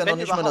 Das ist ja Wenn noch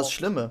nicht mal das überhaupt.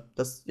 Schlimme.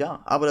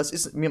 Aber das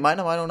ist mir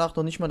meiner Meinung nach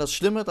noch nicht mal das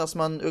Schlimme, dass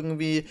man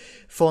irgendwie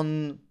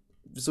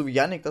so wie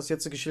Yannick das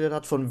jetzt geschildert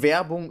hat, von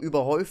Werbung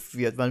überhäuft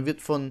wird. Man wird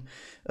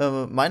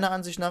meiner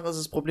Ansicht nach ist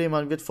das Problem,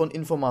 man wird von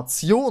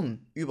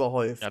Information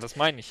überhäuft. Ja, das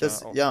meine ich Das,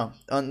 ja auch. ja,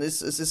 und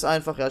es ist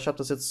einfach, ja, ich habe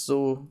das jetzt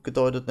so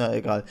gedeutet, na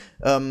egal.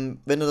 Wenn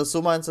du das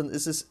so meinst, dann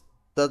ist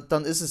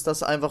es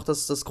das einfach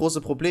das große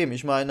Problem.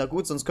 Ich meine, na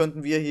gut, sonst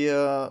könnten wir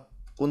hier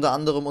unter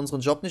anderem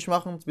unseren Job nicht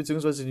machen,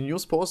 beziehungsweise die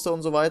Newsposter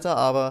und so weiter,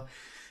 aber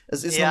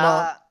es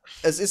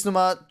ist nun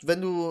mal,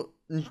 wenn du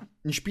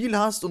ein Spiel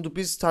hast und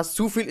hast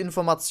zu viel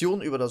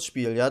Information über das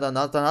Spiel, ja, dann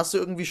hast du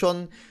irgendwie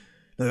schon,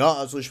 naja,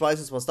 also ich weiß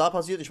jetzt, was da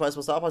passiert, ich weiß,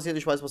 was da passiert,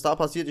 ich weiß, was da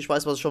passiert, ich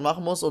weiß, was ich schon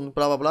machen muss und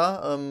bla bla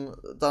bla.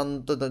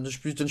 Dann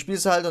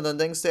spielst du halt und dann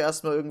denkst du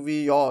erstmal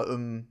irgendwie, ja,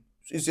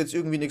 ist jetzt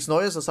irgendwie nichts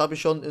Neues, das habe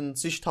ich schon in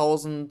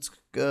zigtausend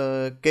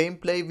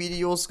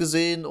Gameplay-Videos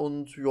gesehen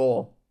und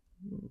ja,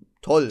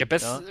 toll.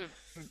 Ja,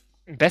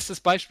 Ein bestes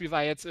Beispiel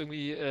war jetzt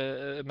irgendwie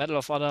Medal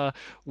of Honor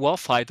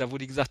Warfighter, wo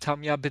die gesagt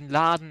haben, ja, Bin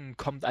Laden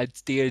kommt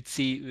als DLC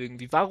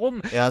irgendwie.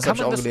 Warum Ja, das habe kann ich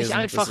man auch das nicht gelesen.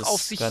 Das einfach auf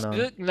ist, sich keine Ahnung.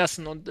 wirken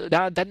lassen? Und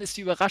dann ist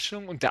die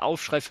Überraschung und der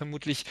Aufschrei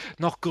vermutlich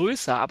noch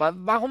größer. Aber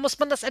warum muss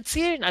man das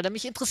erzählen, Alter?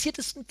 Mich interessiert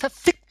es einen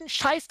verfickten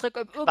Scheißdreck,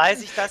 ob Weil irgendein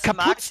sich das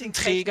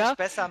Kapuzenträger. marketingtechnisch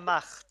besser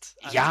macht.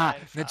 Ja,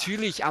 einfach.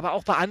 natürlich, aber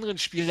auch bei anderen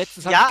Spielen.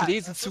 Letztens habe Ja, ich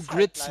gelesen das zu ist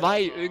Grid halt leider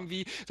 2 so.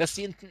 irgendwie, dass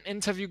die in einem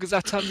Interview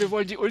gesagt haben, wir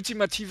wollen die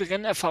ultimative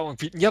Rennerfahrung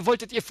bieten. Ja,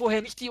 wolltet ihr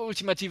vorher nicht die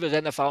ultimative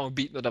Rennerfahrung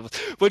bieten oder was?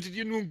 Wolltet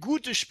ihr nur ein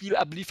gutes Spiel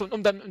abliefern,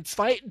 um dann im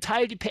zweiten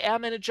Teil die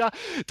PR-Manager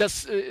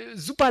das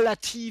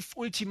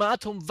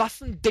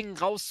Superlativ-Ultimatum-Waffending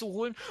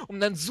rauszuholen, um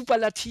dann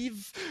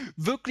superlativ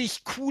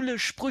wirklich coole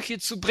Sprüche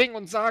zu bringen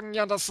und sagen,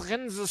 ja, das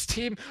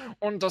Rennsystem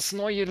und das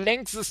neue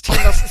Lenksystem,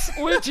 das ist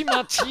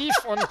ultimativ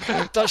und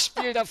das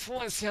Spiel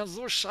davor ist ja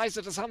so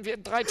scheiße, das haben wir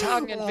in 3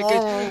 Tagen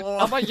entwickelt,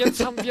 aber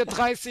jetzt haben wir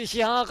 30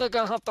 Jahre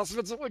gehabt, das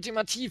wird so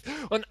ultimativ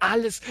und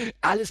alles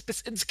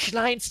bis ins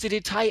kleinste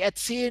Detail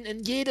erzählen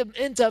in jedem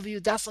Interview,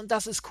 das und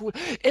das ist cool,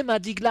 immer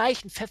die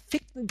gleichen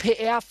verfickten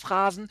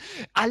PR-Phrasen,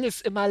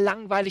 alles immer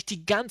langweilig,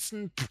 die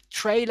ganzen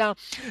Trailer,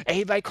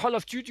 ey, bei Call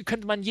of Duty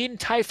könnte man jeden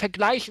Teil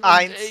vergleichen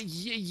und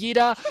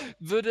jeder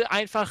würde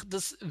einfach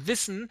das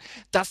wissen,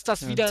 dass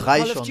das wieder ein 3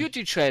 Call of schon.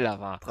 Duty Trailer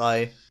war.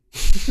 3.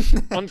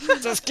 Und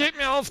das geht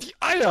mir auf die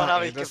Eier. Schon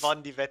habe ich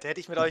gewonnen, die Wette. Hätte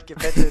ich mit euch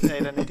gewettet,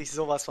 ey, dann hätte ich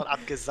sowas von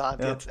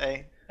abgesahnt jetzt,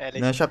 ey.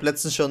 Ehrlich. Na, ich habe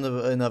letztens schon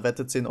in der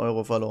Wette 10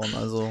 Euro verloren,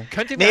 also.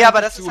 Könnt ihr Nee, mir aber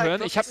einfach das ist halt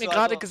zuhören? wirklich Ich habe mir so,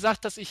 gerade also-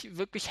 gesagt, dass ich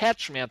wirklich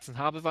Herzschmerzen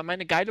habe, weil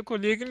meine geile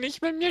Kollegin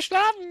nicht mit mir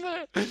schlafen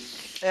will.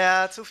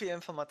 Ja, zu viel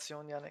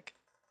Information, Yannick.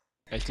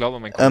 Ich glaube,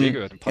 mein Kollege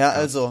hört den Ja, Podcast.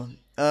 also.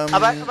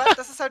 Aber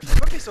das ist halt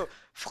wirklich so.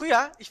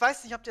 Früher, ich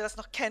weiß nicht, ob ihr das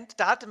noch kennt,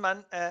 da hatte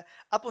man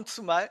ab und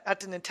zu mal,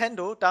 hatte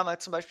Nintendo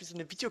damals zum Beispiel so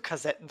eine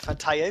Videokassetten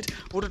verteilt,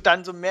 wo du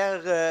dann so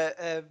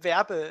mehrere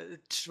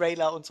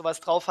Werbetrailer und sowas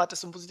drauf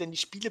hattest und wo sie dann die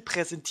Spiele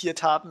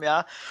präsentiert haben,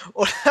 ja,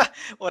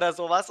 oder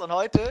sowas. Und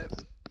heute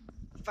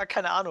war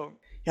keine Ahnung.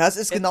 Ja, es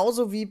ist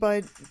genauso wie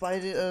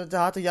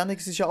da hatte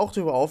Yannick sich ja auch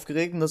drüber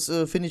aufgeregt und das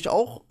finde ich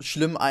auch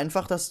schlimm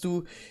einfach, dass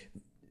du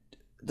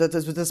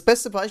das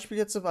beste Beispiel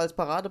jetzt als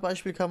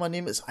Paradebeispiel kann man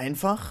nehmen, ist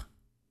einfach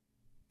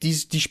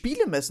die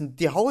Spielemessen.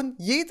 Die hauen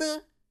jede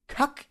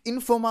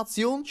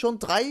Kack-Information schon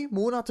 3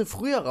 Monate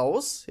früher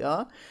raus,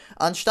 ja,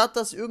 anstatt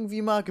das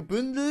irgendwie mal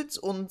gebündelt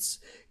und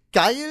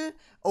geil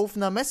auf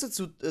einer Messe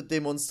zu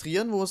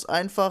demonstrieren, wo es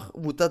einfach,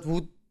 wo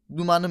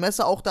nun mal eine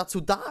Messe auch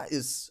dazu da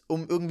ist,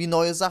 um irgendwie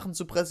neue Sachen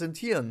zu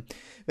präsentieren.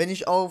 Wenn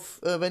ich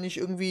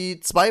irgendwie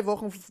 2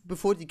 Wochen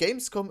bevor die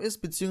Gamescom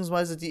ist,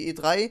 beziehungsweise die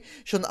E3,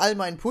 schon all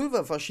mein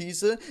Pulver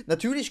verschieße,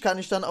 natürlich kann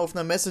ich dann auf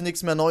einer Messe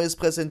nichts mehr Neues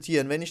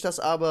präsentieren. Wenn ich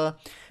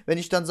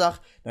dann sage,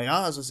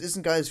 naja, also es ist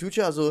ein geiles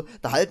Future, also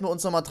da halten wir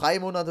uns nochmal 3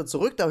 Monate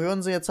zurück, da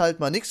hören sie jetzt halt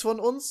mal nichts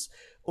von uns.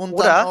 Und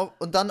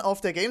dann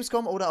auf der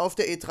Gamescom oder auf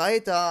der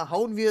E3, da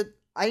hauen wir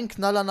ein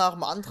Knaller nach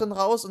dem anderen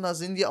raus und da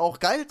sind die auch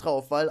geil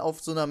drauf, weil auf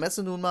so einer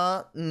Messe nun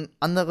mal eine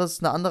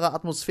andere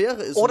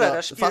Atmosphäre ist. Oder und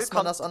das Spiel fasst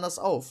man das anders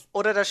auf.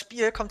 Oder das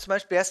Spiel kommt zum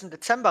Beispiel erst im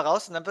Dezember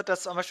raus und dann wird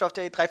das zum Beispiel auf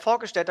der E3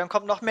 vorgestellt, dann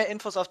kommt noch mehr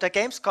Infos auf der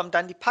Gamescom,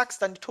 dann die PAX,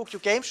 dann die Tokyo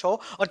Game Show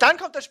und dann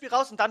kommt das Spiel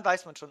raus und dann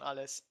weiß man schon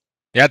alles.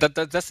 Ja,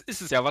 das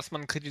ist es ja, was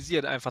man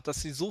kritisiert einfach,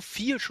 dass sie so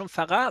viel schon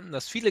verraten,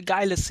 dass viele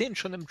geile Szenen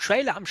schon im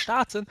Trailer am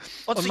Start sind.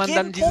 Und zu man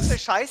jedem dann dieses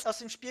Popelscheiß aus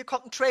dem Spiel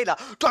kommt ein Trailer.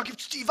 Da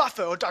gibt's die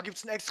Waffe und da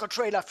gibt's einen extra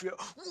Trailer für.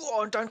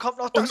 Und dann kommt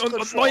noch das drin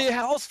und vor. neue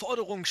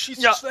Herausforderungen.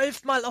 Schieß Ja.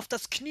 12-mal auf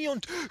das Knie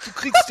und du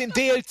kriegst den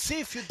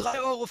DLC für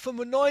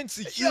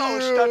 3,95 €. Ja,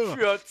 statt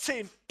für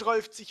 10,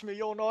 30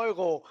 Millionen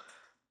Euro.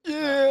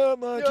 Yeah,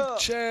 man, Ja.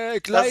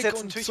 check, Das ist like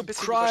jetzt und natürlich ein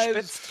bisschen subscribe.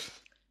 überspitzt.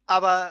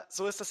 Aber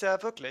so ist das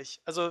ja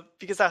wirklich. Also,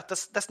 wie gesagt,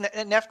 das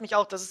nervt mich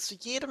auch, dass es zu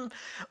jedem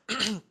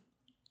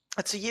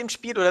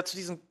Spiel oder zu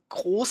diesen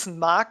großen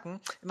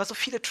Marken immer so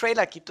viele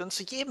Trailer gibt und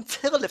zu jedem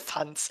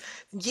Firlefanz,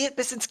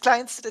 bis ins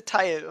kleinste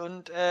Detail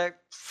und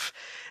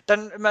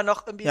dann immer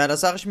noch irgendwie. Ja, da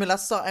sage ich mir,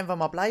 lass doch einfach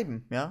mal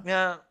bleiben, ja.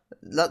 Ja,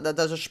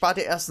 Das spart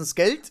ihr erstens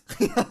Geld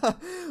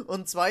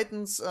und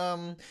zweitens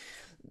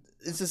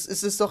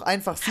ist es doch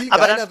einfach viel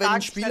Aber dann geiler, wenn fragen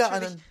ein sich Spieler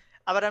natürlich-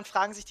 aber dann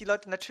fragen sich die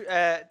Leute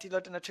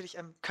natürlich,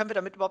 können wir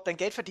damit überhaupt ein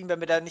Geld verdienen, wenn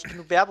wir da nicht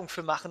genug Werbung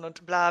für machen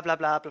und bla bla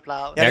bla bla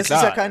bla. Und Ja, Ja, das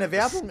klar, ist ja keine das-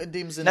 Werbung in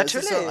dem Sinne. Es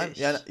ist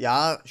Natürlich.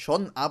 ja,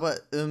 schon, aber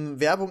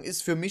Werbung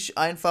ist für mich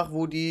einfach,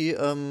 wo die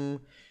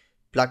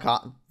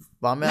Plakate,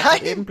 waren wir ja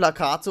Nein. eben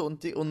Plakate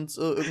und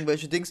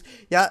irgendwelche Dings.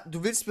 Ja,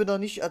 du willst mir doch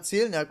nicht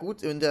erzählen, ja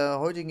gut, in der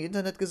heutigen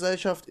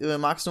Internetgesellschaft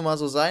mag es nun mal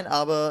so sein,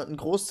 aber ein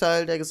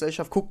Großteil der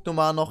Gesellschaft guckt nun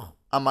mal noch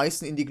am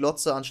meisten in die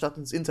Glotze anstatt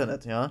ins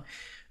Internet, ja.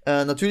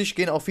 Natürlich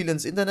gehen auch viele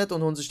ins Internet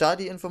und holen sich da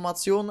die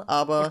Informationen,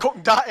 aber. Und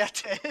gucken da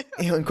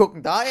RTL. Und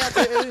gucken da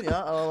RTL,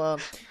 ja, aber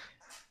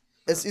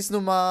es ist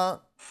nun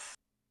mal,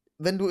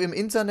 wenn du im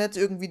Internet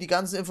irgendwie die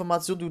ganzen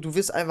Informationen, du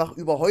wirst einfach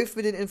überhäuft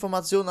mit den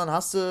Informationen, dann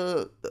hast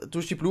du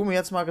durch die Blume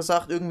jetzt mal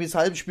gesagt, irgendwie das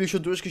halbe Spiel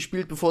schon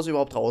durchgespielt, bevor es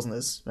überhaupt draußen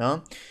ist,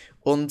 ja.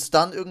 Und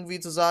dann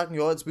irgendwie zu sagen,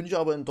 ja, jetzt bin ich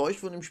aber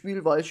enttäuscht von dem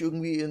Spiel, weil ich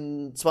irgendwie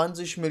in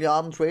 20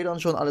 Milliarden Trailern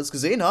schon alles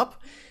gesehen habe,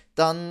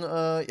 dann,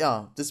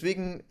 ja,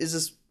 deswegen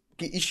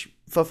ich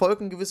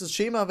verfolge ein gewisses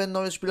Schema, wenn ein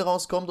neues Spiel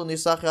rauskommt und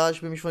ich sage, ja,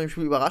 ich will mich von dem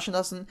Spiel überraschen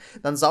lassen,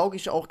 dann sauge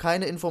ich auch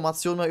keine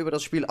Informationen mehr über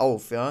das Spiel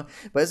auf, ja.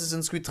 Bei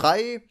Assassin's Creed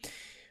 3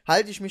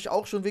 halte ich mich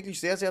auch schon wirklich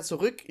sehr, sehr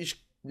zurück.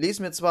 Ich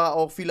lese mir zwar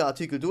auch viele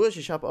Artikel durch,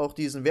 ich habe auch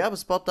diesen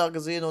Werbespot da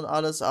gesehen und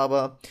alles,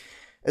 aber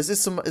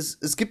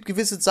es gibt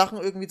gewisse Sachen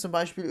irgendwie, zum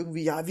Beispiel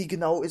irgendwie, ja, wie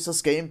genau ist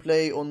das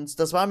Gameplay, und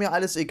das war mir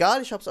alles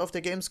egal. Ich habe es auf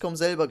der Gamescom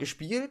selber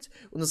gespielt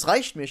und es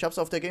reicht mir. Ich habe es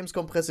auf der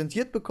Gamescom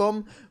präsentiert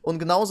bekommen und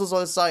genauso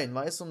soll es sein,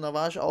 weißt du? Und da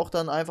war ich auch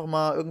dann einfach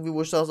mal irgendwie,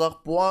 wo ich da sage,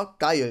 boah,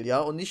 geil, ja,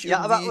 und nicht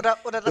Ja, irgendwie, aber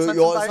oder dass man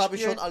ja, zum das habe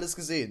ich Beispiel, schon alles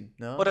gesehen.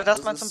 Ja? oder dass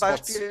Das man ist zum Rotz.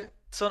 Beispiel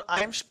zu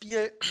einem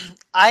Spiel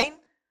ein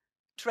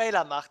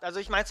Trailer macht. Also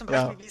ich meine zum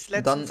Beispiel, Ja, wie es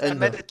und dann letztens Ende.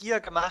 Metal Gear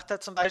gemacht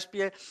hat, zum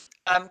Beispiel,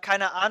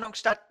 keine Ahnung,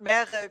 statt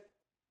mehrere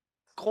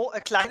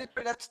kleine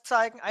Trailer zu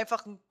zeigen,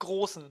 einfach einen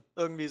großen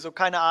irgendwie, so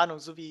keine Ahnung,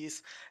 so wie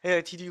es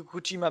Hideo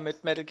Kojima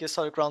mit Metal Gear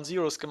Solid Ground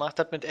Zeroes gemacht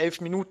hat mit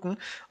 11 Minuten,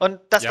 und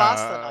das war's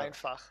dann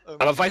einfach.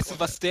 Irgendwie Aber im weißt du,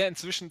 Grunde. was der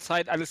inzwischen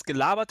Zeit alles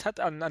gelabert hat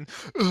ja,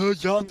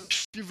 ein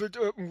Spiel wird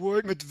Open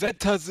World mit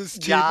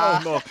Wettersystem Ja.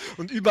 auch noch.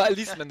 Und überall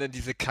liest man dann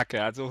diese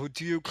Kacke. Also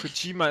Hideo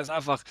Kojima ist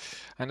einfach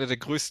einer der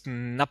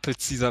größten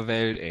Nappels dieser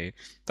Welt, ey.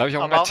 Da habe ich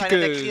auch einen Aber auch einer der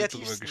Artikel drüber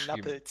kreativsten geschrieben.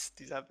 Nappels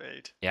dieser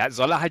Welt. Ja,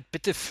 soll er halt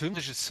bitte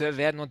Filmregisseur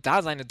werden und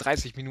da seine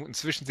 30 Minuten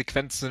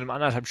Zwischensequenz zu einem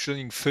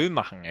anderthalbstündigen Film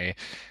machen, ey.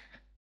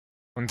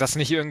 Und das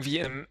nicht irgendwie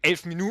im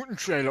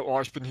 11-Minuten-Trailer,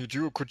 oh, ich bin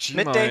Hideo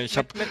Kojima, ey. Ich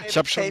hab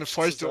schon eine David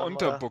feuchte Cage zusammen,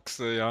 oder?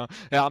 Unterbuchse, ja.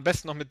 Ja, am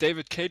besten noch mit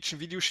David Cage ein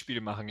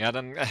Videospiel machen, ja.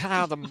 Dann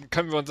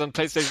können wir unseren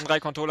PlayStation 3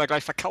 Controller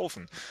gleich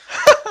verkaufen.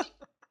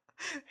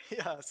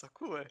 Ja, ist doch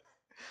cool.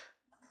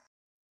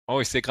 Oh,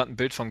 ich sehe gerade ein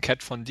Bild von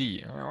Cat von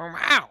D.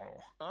 Ah.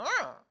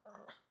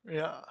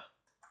 Ja.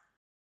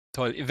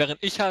 Toll.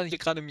 Während ich hier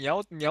gerade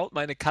miaut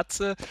meine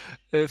Katze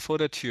vor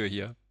der Tür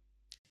hier.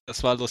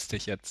 Das war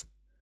lustig jetzt.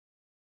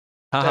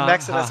 Da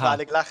merkst du, dass wir Haha.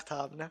 alle gelacht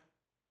haben, ne?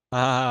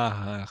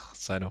 Ach,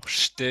 sei doch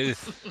still.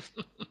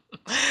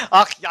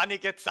 Ach,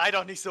 Jannik, jetzt sei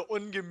doch nicht so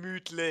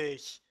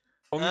ungemütlich.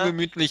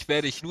 Ungemütlich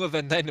werde ich nur,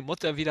 wenn deine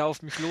Mutter wieder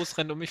auf mich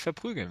losrennt und mich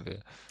verprügeln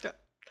will. Ja,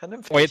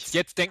 vernünftig. Oh,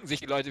 jetzt denken sich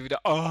die Leute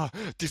wieder, oh,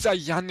 dieser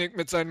Jannik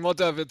mit seinen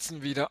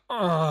Mutterwitzen wieder.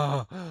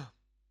 Oh.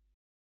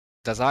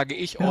 Da sage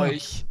ich Ja.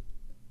 euch,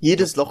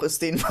 Jedes Loch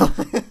ist dehnbar.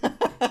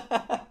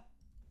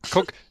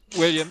 guck,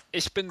 William,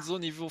 ich bin so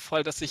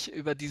niveauvoll, dass ich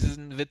über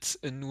diesen Witz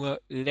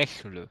nur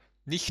lächle.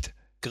 Nicht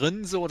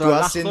grinse oder Du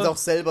hast lache. ihn doch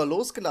selber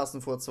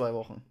losgelassen vor 2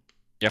 Wochen.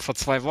 Ja, vor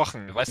 2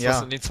 Wochen. Weißt du, Ja.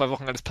 was in den 2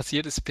 Wochen alles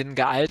passiert ist? Ich bin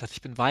gealtert,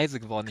 ich bin weise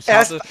geworden. Ich Er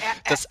habe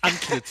das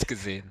Antlitz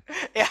gesehen.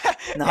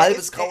 Ein halbes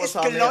er ist graues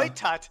Haar mehr.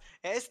 geläutert.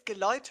 Er ist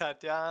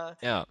geläutert, ja.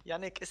 Ja,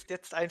 Jannik ist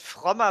jetzt ein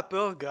frommer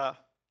Bürger.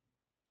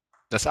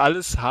 das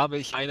alles habe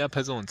ich einer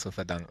Person zu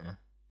verdanken.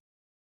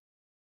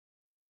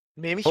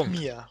 Nämlich Punkt.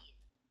 mir.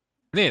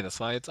 Nee, das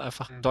war jetzt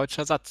einfach ein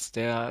deutscher Satz,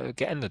 der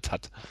geendet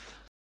hat.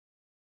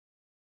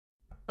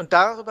 Und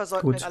darüber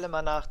sollten Gut. wir alle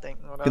mal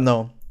nachdenken, oder?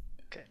 Genau.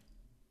 Okay.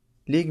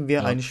 Legen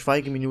wir Ja. eine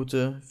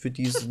Schweigeminute für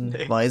diesen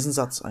Nee. weisen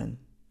Satz ein.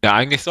 Ja,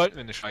 eigentlich sollten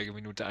wir eine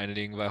Schweigeminute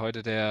einlegen, weil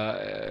heute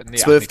der.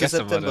 12.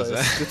 gestern war September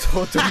das. ist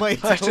getötet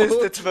mein Heute ist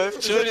der Tod.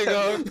 12.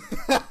 September. Entschuldigung.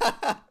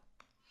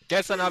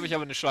 Gestern habe ich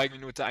aber eine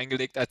Schweigeminute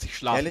eingelegt, als ich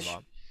schlafen Ehrlich?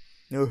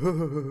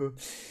 war.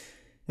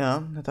 Ja,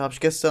 da habe ich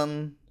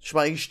gestern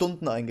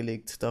Schweigestunden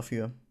eingelegt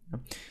dafür. Ja.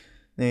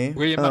 Nee,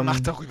 William, man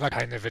macht darüber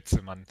keine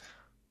Witze, Mann.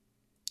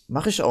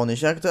 Mach ich auch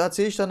nicht. Ja, da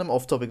erzähle ich dann im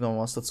Off-Topic noch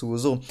was dazu.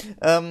 So,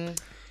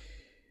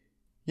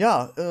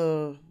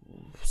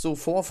 so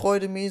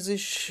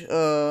vorfreudemäßig,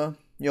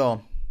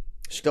 ja.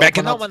 Ich glaube, Ja,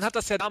 genau, man hat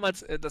das ja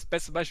damals, das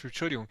beste Beispiel,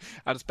 Entschuldigung,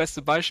 aber das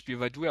beste Beispiel,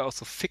 weil du ja auch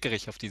so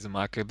fickerig auf diese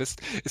Marke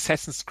bist,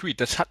 Assassin's Creed.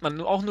 Das hat man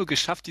auch nur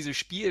geschafft, dieses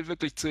Spiel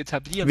wirklich zu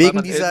etablieren. weil wegen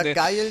man dieser eine-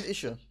 geilen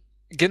Ische.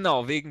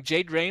 Genau, wegen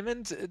Jade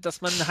Raymond,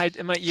 dass man halt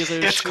immer ihre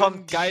Jetzt schön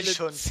kommt die geile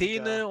schon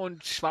Zähne wieder.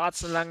 und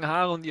schwarzen langen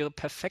Haare und ihre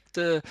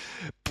perfekte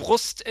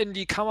Brust in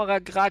die Kamera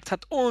geragt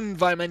hat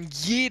und weil man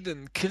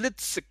jeden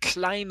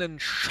klitzekleinen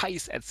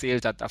Scheiß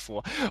erzählt hat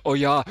davor. Oh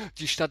ja,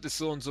 die Stadt ist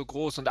so und so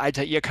groß und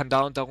Alter, ihr kann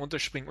da und da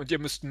runterspringen und ihr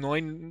müsst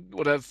 9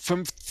 oder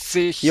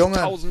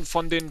 50.000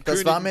 von den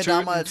Das war mir Königen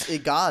töten. damals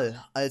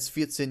egal als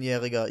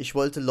 14-Jähriger. Ich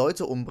wollte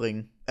Leute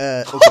umbringen.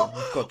 Okay, oh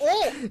Gott.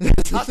 Oh,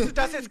 hast du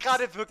das jetzt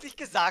gerade wirklich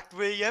gesagt,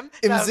 William?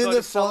 Im Da Sinne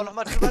solltest du auch von- noch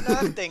mal drüber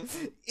nachdenken. Im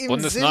Sinne von.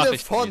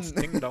 Bundesnachrichtendienst,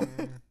 Ding dong.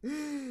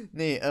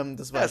 Nee,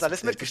 das war Ja, ist jetzt-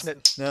 alles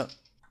mitgeschnitten. Ja,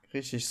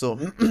 richtig so.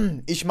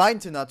 Ich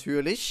meinte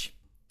natürlich,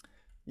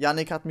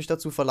 Yannick hat mich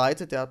dazu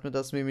verleitet, der hat mir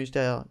das nämlich,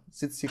 der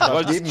sitzt hier Du gerade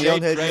wolltest neben mir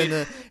und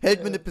Jade hält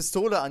mir eine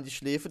Pistole an die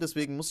Schläfe,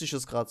 deswegen muss ich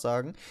es gerade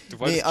sagen. Du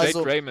wolltest Nee, also-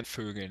 Jade Raymond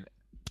vögeln.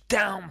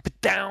 Down,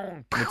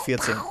 down. Mit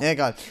 14. Ja,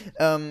 egal.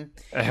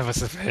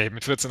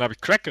 Mit 14 habe ich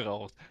Crack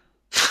geraucht.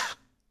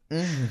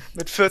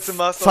 Mit 14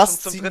 warst du auch schon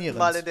zum dritten Faszinierend.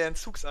 Mal in der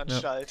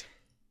Entzugsanstalt.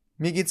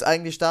 Mir geht's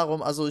eigentlich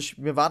darum, also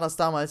mir war das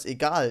damals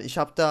egal. Ich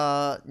habe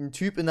da einen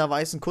Typ in einer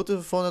weißen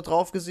Kutte vorne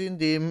drauf gesehen,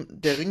 dem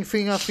der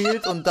Ringfinger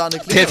fehlt und da eine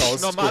Der Klinge dich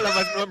raus.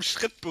 normalerweise nur im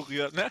Schritt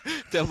berührt, ne?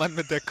 Der Mann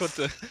mit der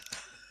Kutte.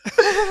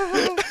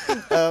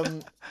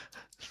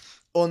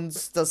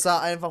 Und das sah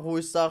einfach, wo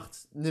ich sagt,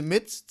 nimm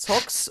mit,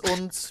 zock's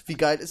und wie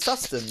geil ist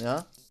das denn,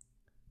 ja?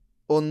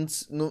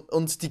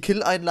 und die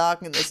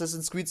Kill-Einlagen in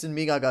Assassin's Creed sind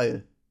mega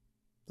geil.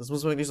 Das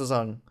muss man wirklich so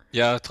sagen.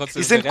 Ja,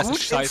 trotzdem. Die sind der Rest gut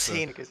ist in scheiße.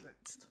 Szene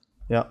gesetzt.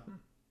 Ja.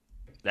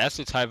 Der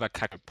erste Teil war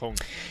kacke,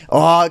 Punkt.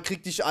 Oh,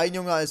 krieg dich ein,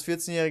 Junge, als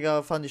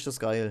 14-Jähriger fand ich das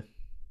geil.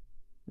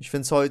 Ich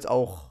find's heute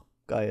auch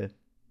geil.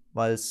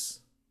 Weil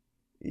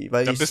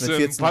Dann ich bist es du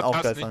mit im 14 auch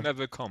Podcast geil nicht fand. mehr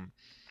willkommen.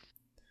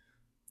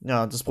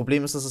 Ja, das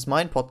Problem ist, dass es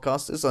mein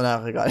Podcast ist.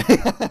 Ach, egal.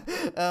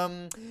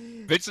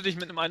 Willst du dich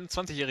mit einem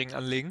 21-Jährigen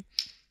anlegen?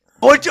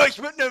 Wollt ihr euch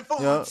mit einem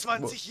Ja.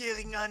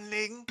 25-Jährigen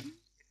anlegen?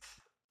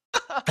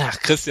 Ach,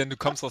 Christian, du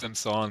kommst aus dem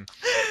Zorn.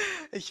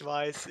 Ich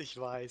weiß.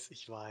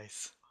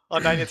 Oh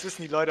nein, jetzt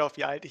wissen die Leute auch,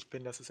 wie alt ich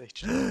bin. Das ist echt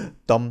schlimm.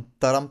 Dam,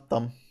 dadam,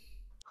 dam.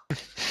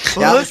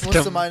 Ja, aber ich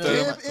musste Dam, meine. dam.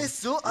 Er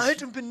ist so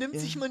alt und benimmt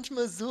sich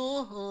manchmal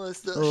so. Oh,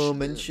 ist das Oh, schlimm.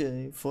 Mensch,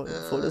 ey. Voll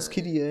das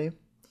Kitty, ey.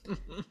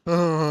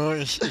 Oh,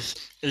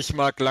 ich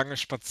mag lange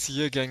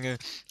Spaziergänge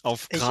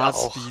auf Ich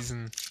auch.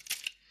 Graswiesen.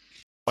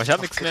 Oh, ich habe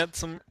Auf nichts mehr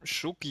zum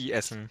Schoki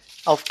essen.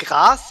 Auf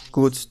Gras?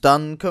 Gut,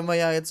 dann können wir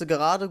ja jetzt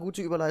gerade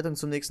gute Überleitung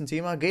zum nächsten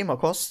Thema.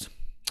 Gamerkost.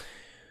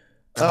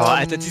 Oh,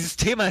 Alter, dieses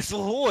Thema ist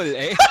so hohl,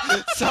 ey.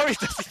 Sorry,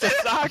 dass ich das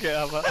sage,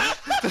 aber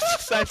das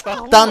ist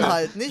einfach hohl. Dann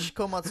halt nicht,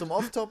 kommen wir zum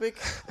Off-Topic.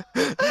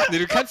 Nee,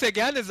 du kannst ja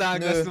gerne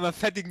sagen, Nö. dass du mal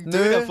fettigen Nö,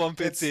 Döner vorm PC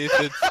jetzt- sitzt.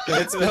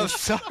 Jetzt bin, Oh, ich,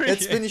 sorry.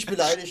 jetzt bin ich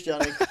beleidigt,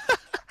 Janik.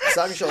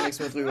 Sage ich auch nichts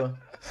mehr drüber.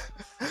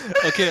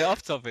 Okay,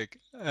 off-topic.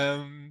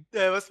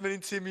 Was mit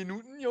den 10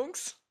 Minuten,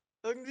 Jungs?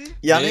 Irgendwie?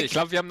 Janik, Nee, ich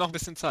glaube, wir haben noch ein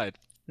bisschen Zeit.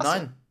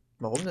 nein.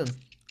 Warum denn?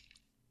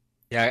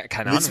 Ja,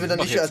 keine Willst du Ahnung. mir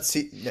da nicht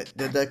erzählen?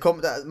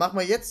 Da machen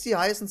wir jetzt die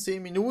heißen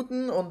 10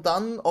 Minuten und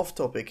dann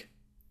Off-Topic.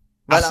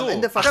 Weil am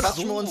Ende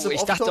verquatschen wir uns im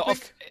ich dachte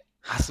Off-Topic.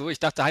 Achso, ich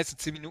dachte, heiße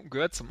 10 Minuten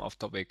gehört zum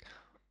Off-Topic.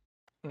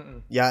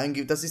 Ja,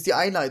 das ist die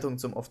Einleitung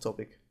zum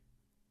Off-Topic.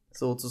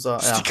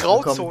 Sozusagen. Das ist Ja, die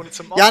Grauzone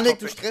zum Janik,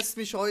 du Off-Topic. stresst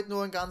mich heute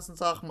nur den ganzen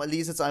Tag. Mal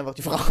lies jetzt einfach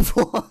die Frage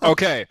vor.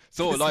 Okay,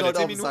 so Bist Leute, Leute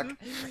 10 auf den Sack.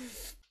 Minuten.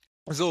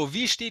 So,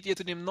 wie steht ihr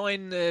zu dem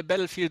neuen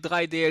Battlefield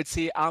 3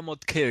 DLC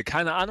Armored Kill?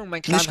 Keine Ahnung,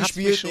 mein Clan Nicht hasst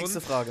mich gespielt, schon. nächste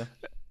Frage.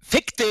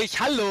 Fick dich,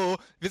 hallo!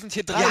 Wir sind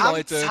hier drei Wir haben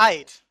Leute.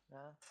 Zeit.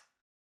 Ja.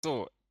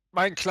 So,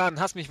 mein Clan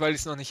hasst mich, weil ich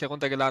es noch nicht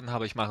heruntergeladen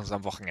habe. Ich mache es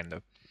am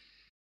Wochenende.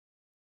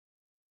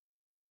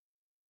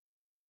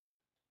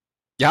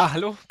 Ja,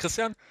 hallo,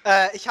 Christian?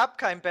 Ich habe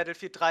kein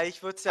Battlefield 3.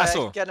 Ich würde es ja Ach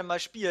so. echt gerne mal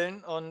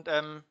spielen. Und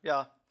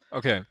ja.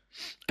 Okay.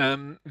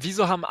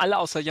 Wieso haben alle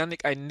außer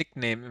Yannick einen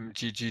Nickname im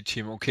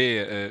GG-Team?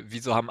 Okay,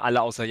 wieso haben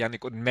alle außer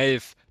Yannick und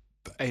Melv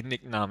einen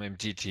Nickname im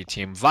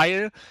GG-Team?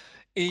 Weil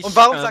ich. Und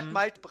warum sagt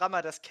Malte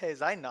Brammer, dass Kell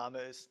sein Name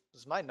ist?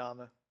 Das ist mein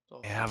Name.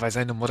 So. Ja, weil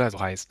seine Mutter so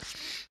heißt.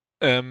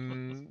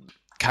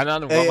 Keine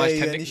Ahnung, warum habe ich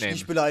kein Nickname?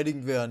 nicht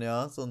beleidigend werden,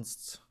 ja,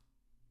 sonst.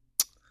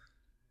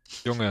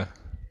 Junge.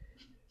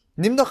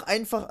 Nimm doch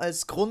einfach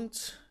als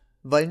Grund,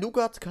 weil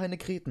Nougat keine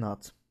Kreten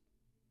hat.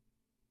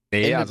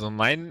 Nee, Ende. also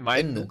mein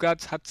Ende.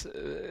 Nougat hat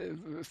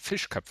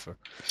Fischköpfe.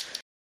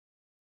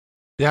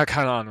 Ja,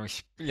 keine Ahnung.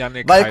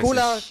 Yannick Weil heiß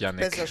Cola ich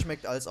Yannick. besser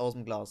schmeckt als aus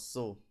dem Glas.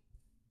 So.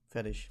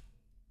 Fertig.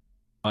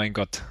 Mein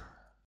Gott.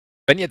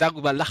 Wenn ihr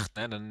darüber lacht,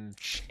 ne, dann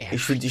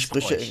Ich finde die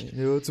Sprüche.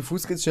 Ja, zu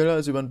Fuß geht's schneller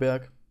als über den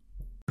Berg.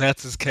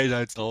 Herz ist kälter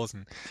als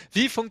draußen.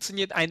 Wie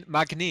funktioniert ein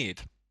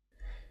Magnet?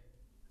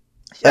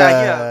 Ja,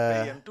 hier,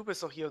 William, du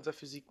bist doch hier unser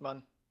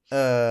Physikmann.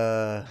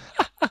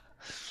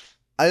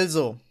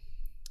 Also,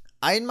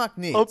 ein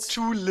Magnet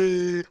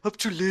Hauptschule.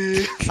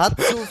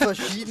 hat so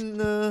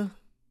verschiedene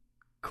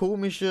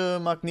komische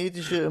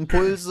magnetische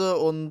Impulse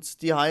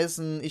und die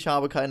heißen, ich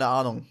habe keine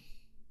Ahnung.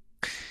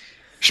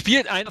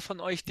 Spielt einer von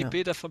euch die Ja.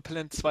 Bilder von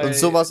Planet 2? Und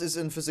sowas ist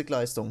in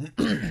Physikleistung.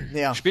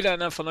 Ja. Spielt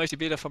einer von euch die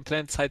Bilder von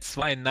Planet Side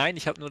 2? Nein,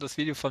 ich habe nur das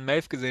Video von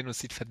Melv gesehen und es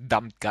sieht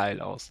verdammt geil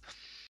aus.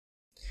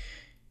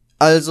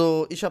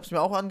 Also, ich habe es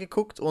mir auch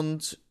angeguckt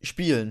und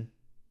spielen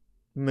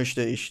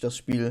möchte ich das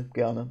Spiel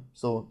gerne.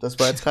 So, das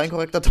war jetzt kein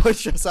korrekter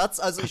deutscher Satz.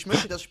 Also, ich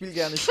möchte das Spiel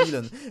gerne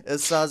spielen.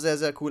 Es sah sehr,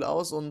 sehr cool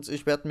aus und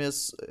ich werde mir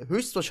es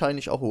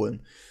höchstwahrscheinlich auch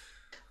holen.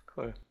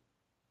 Cool.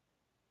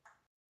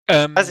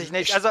 Weiß ich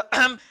nicht. Also,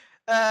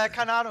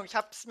 keine Ahnung. Ich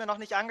habe es mir noch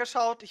nicht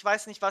angeschaut. Ich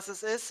weiß nicht, was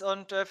es ist.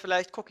 Und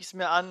vielleicht gucke ich es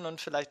mir an und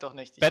vielleicht auch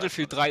nicht. Ich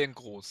Battlefield 3 in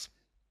groß.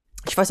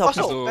 Ich weiß auch Ach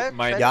so, Also,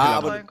 mein Ja, Killer.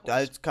 aber groß.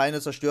 halt keine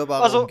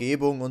zerstörbare Also,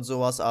 Umgebung und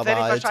sowas, werde aber ich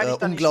halt wahrscheinlich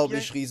dann nicht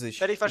unglaublich spielen. riesig.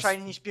 Werde ich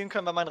wahrscheinlich nicht spielen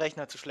können, weil mein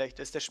Rechner zu schlecht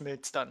ist. Der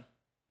schmilzt dann.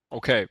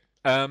 Okay.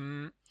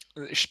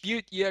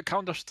 Spielt ihr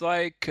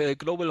Counter-Strike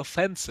Global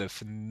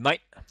Offensive? Nein.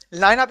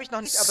 Nein, habe ich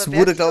noch nicht. Das Aber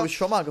wurde, glaube ich,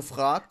 schon mal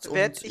gefragt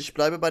werd und ich- ich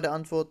bleibe bei der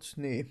Antwort,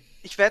 nee.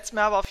 Ich werde es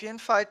mir aber auf jeden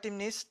Fall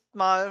demnächst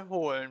mal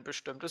holen,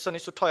 bestimmt. Ist ja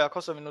nicht so teuer,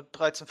 kostet ja nur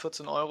 13,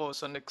 14 Euro,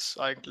 ist ja nix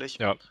eigentlich.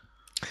 Ja.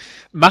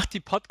 Macht die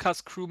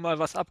Podcast-Crew mal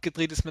was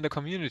Abgedrehtes mit der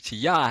Community?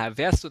 Ja,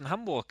 wärst du in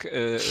Hamburg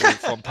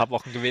vor ein paar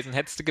Wochen gewesen,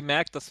 hättest du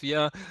gemerkt, dass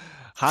wir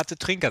harte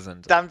Trinker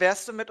sind. Dann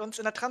wärst du mit uns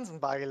in der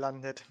Transenbar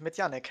gelandet, mit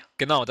Yannick.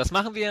 Genau, das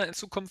machen wir in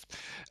Zukunft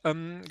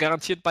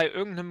garantiert bei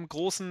irgendeinem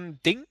großen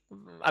Ding.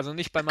 Also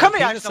nicht bei meinem Können wir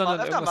ja Penis, eigentlich nochmal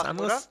sondern öfter irgendwas machen,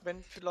 anderes. oder?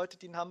 Wenn für Leute,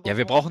 die in Hamburg Ja,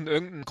 wir wohnen. brauchen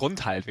irgendeinen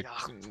Grund halt. Wir, Ja,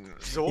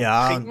 so,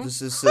 Ja, trinken?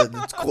 das ist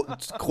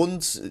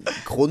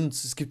Grund,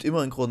 es gibt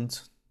immer einen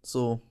Grund.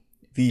 So,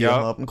 wie ihr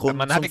Ja, habt einen Grund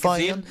man zum hatte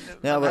Feiern. gesehen,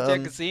 Ja, man aber, hat ja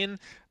gesehen,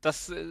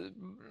 dass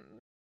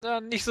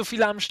nicht so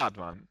viele am Start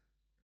waren.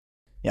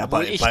 Ja,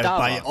 Obwohl ich da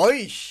bei war.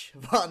 euch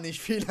waren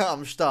nicht viele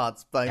am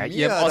Start. Bei Ja, mir,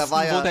 ihr im da Osten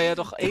war ja, wohnt ja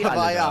doch da alle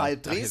war ja da.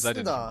 halt Ach, ihr seid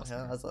Dresden ja nicht im da. Osten.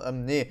 Ja, also,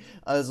 nee,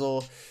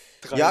 also,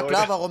 3 ja, Leute.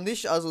 klar, warum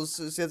nicht? Also, es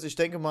ist jetzt, ich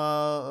denke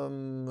mal,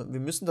 wir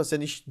müssen das ja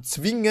nicht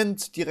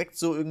zwingend direkt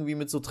so irgendwie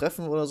mit so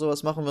Treffen oder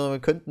sowas machen, sondern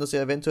wir könnten das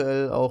ja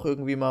eventuell auch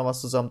irgendwie mal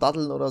was zusammen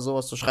daddeln oder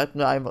sowas. So, schreibt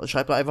mir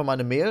einfach mal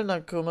eine Mail,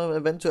 dann können wir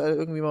eventuell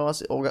irgendwie mal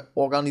was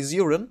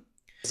organisieren.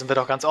 Da sind wir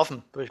doch ganz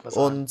offen, würde ich mal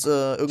sagen. Und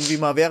irgendwie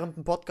mal während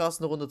dem Podcast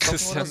eine Runde zocken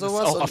Christian oder ist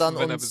sowas auch und offen,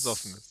 wenn er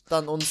besoffen ist.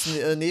 dann uns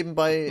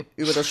nebenbei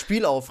über das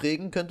Spiel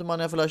aufregen, könnte man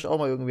ja vielleicht auch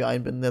mal irgendwie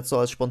einbinden, jetzt so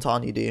als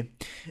Spontanidee.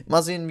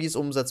 Mal sehen, wie es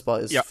umsetzbar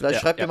ist. Ja, Vielleicht ja,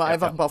 schreibt ihr mal ja,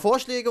 einfach ja. ein paar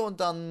Vorschläge und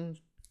dann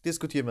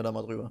diskutieren wir da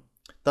mal drüber.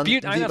 Dann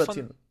Spielt einer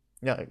debattieren.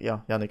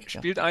 Ja, Janik. Ja.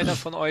 Spielt einer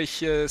von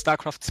euch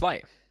StarCraft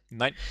 2?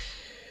 Nein.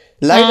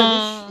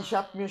 Leider nicht. Ich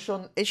habe mir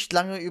schon echt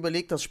lange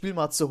überlegt, das Spiel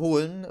mal zu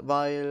holen,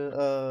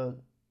 weil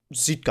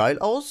sieht geil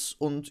aus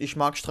und ich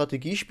mag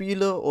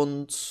Strategiespiele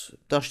und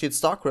da steht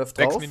StarCraft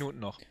drauf. 6 Minuten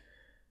noch.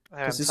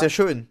 Das ist ja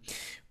schön.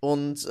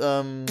 Und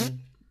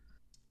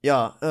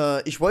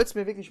ja, ich wollte es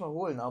mir wirklich mal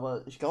holen,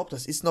 aber ich glaube,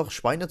 das ist noch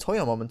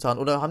schweineteuer momentan.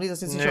 Oder haben die das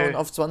jetzt nicht Nö. schon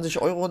auf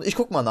 20 Euro? Ich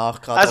guck mal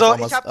nach, gerade Also,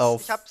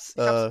 auf ich hab's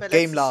mir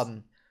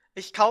Game-Laden.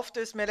 Ich kaufte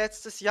es mir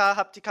letztes Jahr,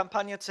 habe die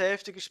Kampagne zur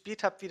Hälfte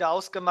gespielt, habe wieder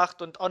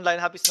ausgemacht und online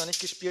habe ich es noch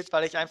nicht gespielt,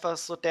 weil ich einfach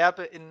so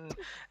derbe in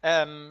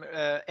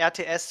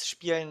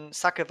RTS-Spielen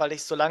sacke, weil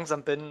ich so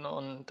langsam bin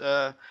und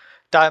da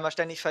immer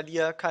ständig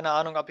verliere. Keine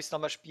Ahnung, ob ich es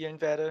nochmal spielen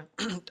werde.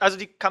 Also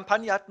die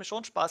Kampagne hat mir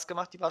schon Spaß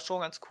gemacht, die war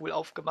schon ganz cool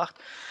aufgemacht.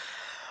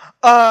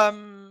 Aber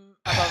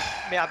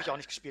mehr habe ich auch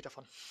nicht gespielt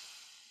davon.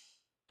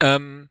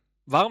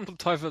 Warum zum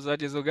Teufel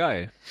seid ihr so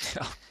geil?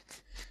 Ja,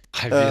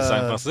 weil wir es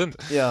einfach sind.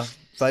 Ja,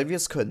 weil wir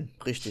es können,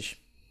 richtig.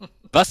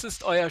 Was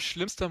ist euer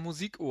schlimmster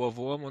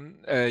Musikohrwurm?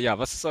 Und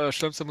was ist euer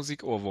schlimmster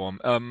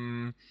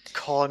Musikohrwurm?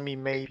 Call me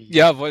maybe.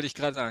 Ja, wollte ich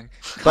gerade sagen.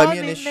 Bei Call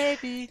mir me nicht.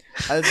 maybe.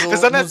 Also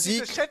Besonders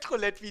Musik. dieses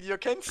Chatroulette-Video,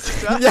 kennst du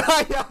das?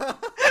 Ja.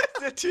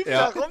 Der Typ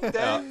Ja. da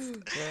rumdanzt.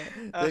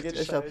 Ach, Der geht du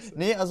echt ab. Scheiße.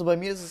 Nee, also bei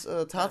mir ist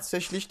es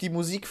tatsächlich die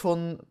Musik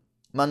von.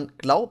 Man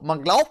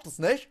glaubt es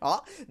nicht.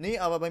 Ah, nee,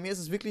 aber bei mir ist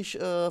es wirklich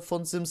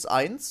von Sims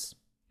 1.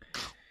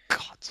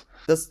 Gott.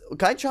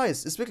 Kein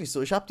Scheiß, ist wirklich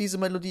so. Ich habe diese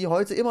Melodie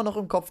heute immer noch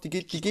im Kopf. Die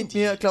geht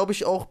mir, glaube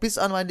ich, auch bis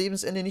an mein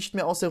Lebensende nicht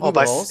mehr aus der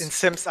Rübe raus. In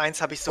Sims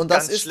 1 habe ich so Und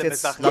das ganz ist schlimme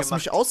jetzt, Sachen lass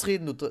gemacht. mich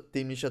ausreden, du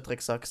dämlicher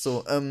Drecksack.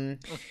 So,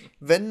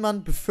 wenn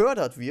man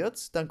befördert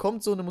wird, dann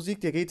kommt so eine Musik,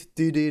 die geht.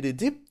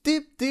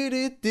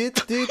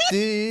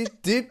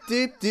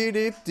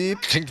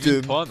 Klingt wie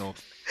ein Porno.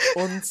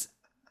 Und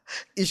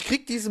ich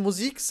krieg diese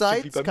Musik Wie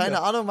seit, bei mir.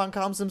 keine Ahnung, wann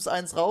kam Sims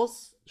 1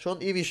 raus?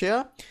 Schon ewig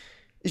her.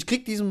 Ich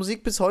krieg diese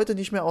Musik bis heute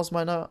nicht mehr aus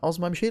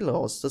meinem Schädel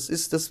raus. Das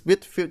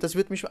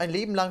wird mich ein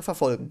Leben lang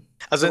verfolgen.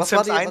 Also in was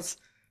war Sims die-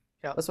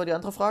 1, Was war die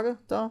andere Frage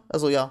da?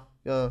 Also ja.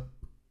 Ja.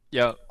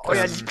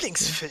 euer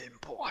Lieblingsfilm.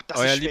 Boah, das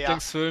Euer ist schwer.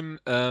 Lieblingsfilm,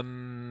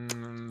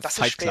 Das ist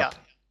Fight schwer. Club.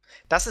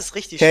 Das ist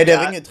richtig Herr schwer.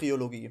 der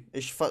Ringe-Trilogie.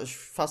 Ich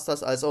fasse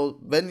das also,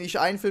 wenn ich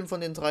einen Film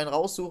von den dreien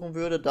raussuchen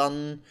würde,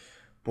 dann,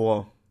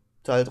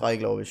 Teil 3,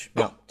 glaube ich.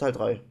 Ja, Teil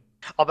 3.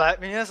 Aber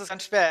mir ist es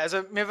ganz schwer.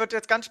 Also mir wird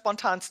jetzt ganz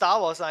spontan Star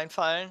Wars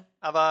einfallen,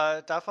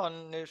 aber davon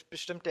eine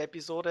bestimmte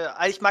Episode.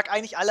 Ich mag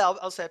eigentlich alle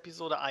außer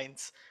Episode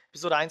 1.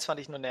 Episode 1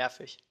 fand ich nur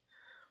nervig.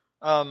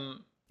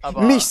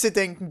 Aber Mich sie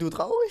denken, du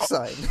traurig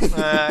sein.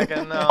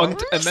 genau.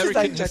 Und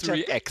American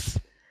History X.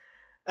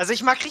 Also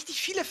ich mag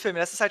richtig viele Filme,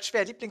 das ist halt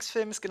schwer.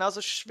 Lieblingsfilm ist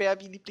genauso schwer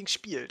wie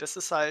Lieblingsspiel. Das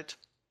ist halt.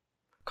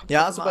 kommt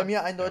Ja, drauf also an. bei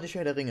mir eindeutig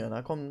Herr der Ringe.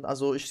 Da kommt,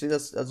 also ich sehe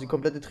das, also die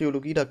komplette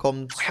Trilogie, da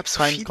kommt Ich hab so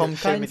kein viele Film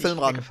Filme, die Film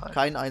mir ran. gefallen.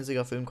 Kein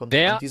einziger Film kommt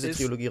Wer an diese ist-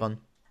 Trilogie ran.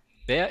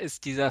 Wer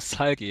ist dieser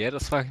Salge? Ja,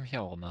 das frage ich mich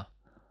auch immer.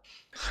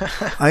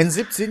 Ein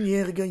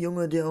 17-jähriger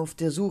Junge, der auf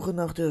der Suche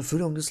nach der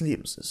Erfüllung des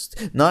Lebens ist.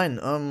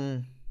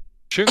 Nein,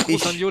 Schönen Gruß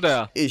Ich- an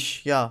Yoda.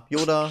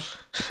 Yoda,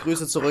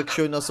 Grüße zurück,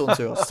 schön, dass du uns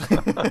hörst.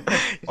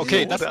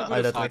 Okay, das ist eine gute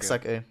Alter Frage.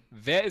 Drecksack, ey.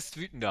 Wer ist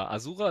wütender?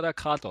 Asura oder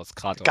Kratos?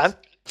 Kratos. Ganz,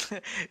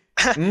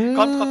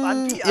 kommt drauf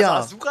an, wie. Also Ja.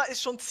 Asura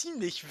ist schon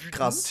ziemlich wütend.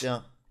 Krass,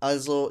 ja.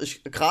 Also,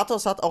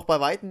 Kratos hat auch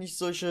bei Weitem nicht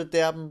solche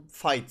derben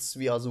Fights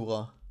wie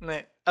Asura.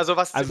 Nee. Also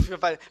was, Also-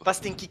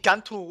 was den die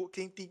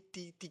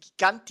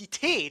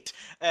Gigantität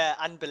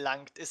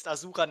anbelangt, ist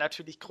Asura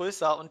natürlich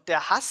größer und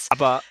der Hass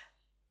Aber,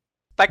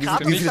 bei Wie,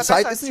 Kratos wie viel er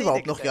Zeit besser ist in denn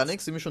überhaupt Szene noch, gesetzt.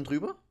 Janik? Sind wir schon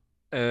drüber?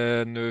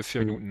 4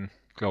 Minuten,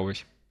 glaube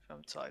ich. Wir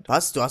haben Zeit.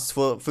 Was? Du hast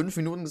vor 5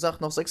 Minuten gesagt,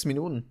 noch 6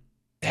 Minuten.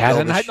 Ja, Glaub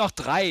dann ich. halt noch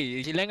 3.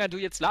 Je länger du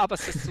jetzt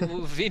laberst, desto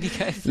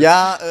weniger ist es.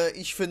 Ja,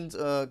 ich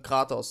finde,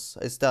 Kratos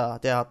ist da.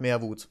 Der hat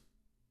mehr Wut.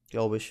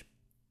 Glaube ich.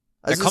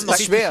 Da kommen noch es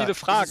ist richtig schwer. viele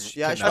Fragen. Es ist,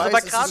 ja, ich Also Also weiß,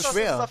 bei es Kratos ist ist es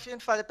schwer. auf jeden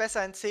Fall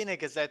besser in Szene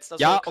gesetzt.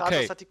 Also Ja, Kratos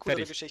okay, hat die coolere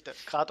fertig. Geschichte.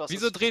 Kratos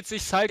Wieso ist, dreht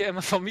sich Salge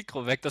immer vom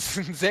Mikro weg? Das ist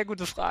eine sehr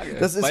gute Frage.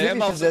 Das ist Weil er wirklich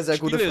immer eine auf sehr, so ein sehr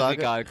gute Frage.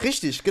 Spieleregal guckt.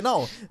 Richtig,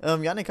 genau.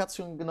 Janik hat es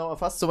schon genau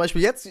erfasst. Zum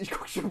Beispiel jetzt, ich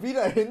gucke schon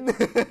wieder hin.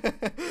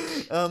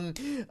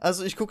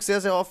 Also ich gucke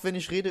sehr, sehr oft, wenn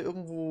ich rede,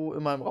 irgendwo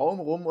in meinem Raum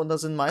rum und da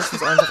sind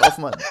meistens einfach auf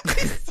meinem...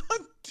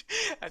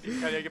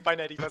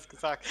 Beinahe hätte ich was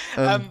gesagt.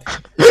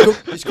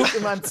 Ich guck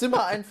in meinem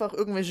Zimmer einfach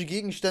irgendwelche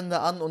Gegenstände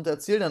an und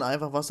erzähle dann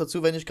einfach was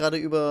dazu. Wenn ich gerade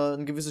über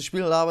ein gewisses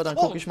Spiel laber, dann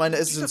gucke ich meine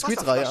Assassin's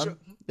Creed-Reihe an.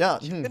 Ja,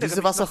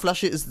 diese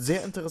Wasserflasche ist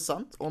sehr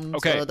interessant und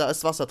da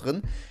ist Wasser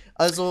drin.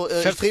 Also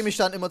ich drehe mich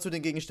dann immer zu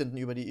den Gegenständen,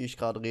 über die ich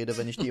gerade rede,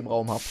 wenn ich die im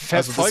Raum habe.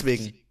 Also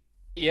deswegen.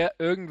 Ihr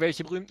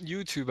irgendwelche berühmten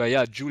YouTuber?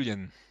 Ja,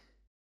 Julian.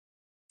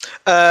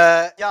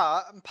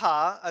 Ja, ein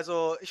paar.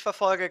 Also ich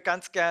verfolge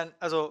ganz gern,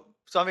 also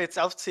sollen wir jetzt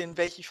aufzählen,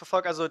 welche ich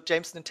verfolge? Also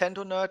James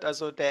Nintendo Nerd,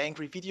 also der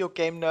Angry Video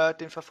Game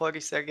Nerd, den verfolge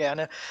ich sehr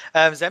gerne.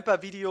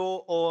 Semper Video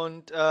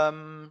und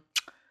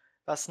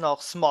was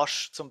noch?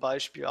 Smosh zum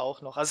Beispiel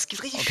auch noch. Also es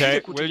gibt richtig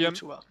viele gute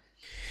YouTuber.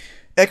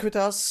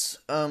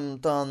 Equitas,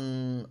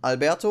 dann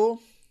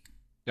Alberto.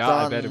 Ja, dann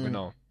Alberto,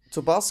 genau.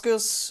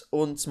 Tobaskis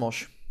und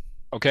Smosh.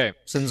 Okay.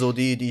 Sind so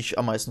die ich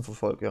am meisten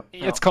verfolge, ja.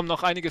 Jetzt kommen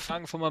noch einige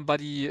Fragen von meinem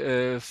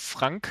Buddy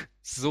Frank.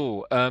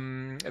 So,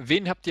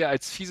 wen habt ihr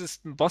als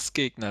fiesesten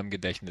Bossgegner im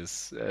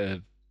Gedächtnis?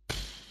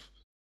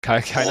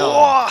 Keine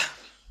Ahnung.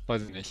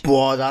 Weiß ich nicht.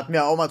 Boah, da hatten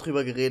wir auch mal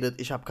drüber geredet.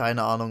 Ich habe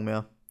keine Ahnung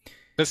mehr.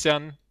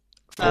 Christian?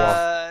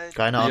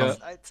 Keine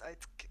Ahnung. Als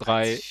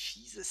 3,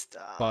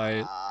 fiesester.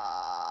 2,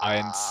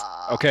 1.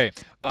 Okay.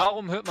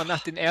 Warum hört man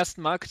nach den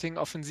ersten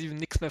Marketingoffensiven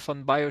nichts mehr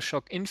von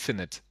Bioshock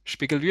Infinite?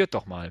 Spekuliert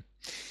doch mal.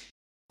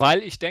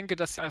 Weil ich denke,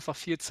 dass sie einfach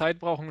viel Zeit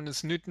brauchen und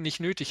es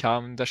nicht nötig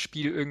haben, das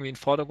Spiel irgendwie in den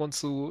Vordergrund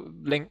zu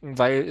lenken,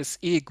 weil es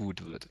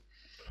gut wird.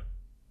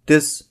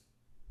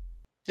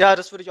 Ja,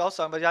 das würde ich auch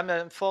sagen, weil die haben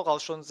ja im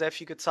Voraus schon sehr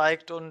viel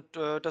gezeigt und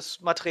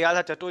das Material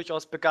hat ja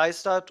durchaus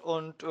begeistert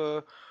und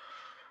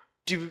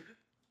die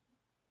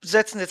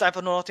setzen jetzt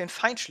einfach nur noch den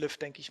Feinschliff,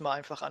 denke ich mal,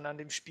 einfach an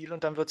dem Spiel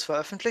und dann wird es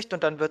veröffentlicht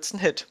und dann wird es ein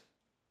Hit.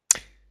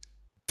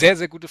 Sehr,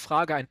 sehr gute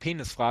Frage, eine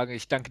Penisfrage.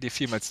 Ich danke dir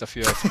vielmals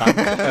dafür, Frank.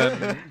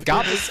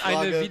 Gab es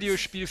eine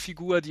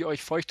Videospielfigur, die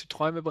euch feuchte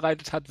Träume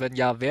bereitet hat? Wenn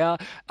ja, wer?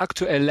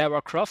 Aktuell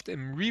Lara Croft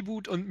im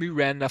Reboot und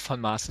Miranda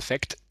von Mass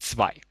Effect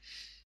 2.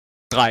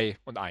 3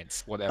 und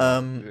 1,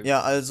 whatever.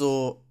 Ja,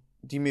 also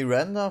die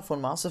Miranda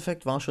von Mass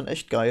Effect war schon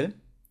echt geil.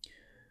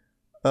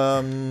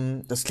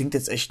 Das klingt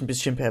jetzt echt ein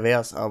bisschen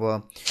pervers,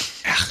 aber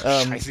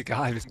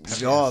scheißegal, wir sind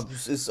pervers. Ja,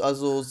 es ist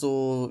also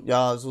so,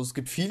 es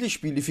gibt viele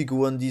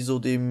Spielefiguren, die so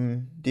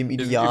dem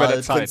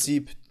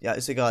Idealprinzip, ja,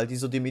 ist egal, die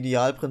so dem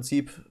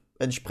Idealprinzip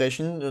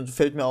entsprechen. Und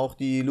fällt mir auch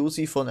die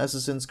Lucy von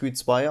Assassin's Creed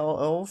 2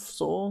 auf,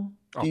 so.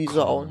 Die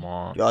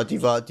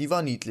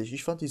war niedlich,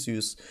 ich fand die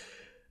süß.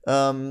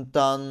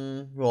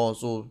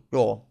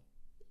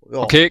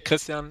 Okay,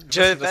 Christian.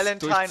 Jill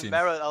Valentine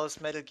Meryl aus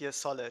Metal Gear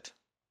Solid.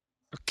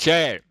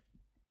 Okay.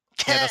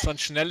 Ja, das waren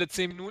schnelle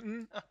 10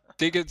 Minuten.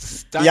 Digga,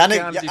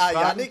 danke an die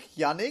Fragen.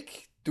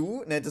 Yannick,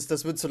 du,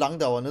 das wird zu lang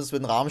dauern, das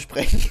wird einen Rahmen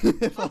sprengen.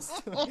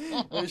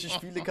 Welche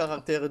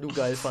Spielecharaktere du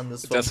geil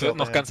fandest. Das wird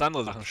noch ganz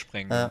andere Sachen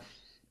sprengen. Ja.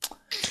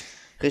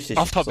 Richtig.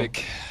 Off-Topic.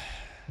 So.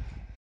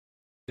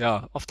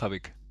 Ja,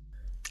 Off-Topic.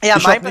 Ja,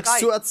 ich habe nichts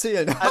zu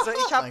erzählen. Also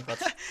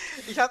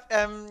ich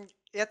habe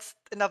jetzt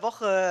in der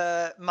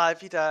Woche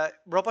mal wieder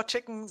Robot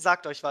Chicken,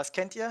 sagt euch was,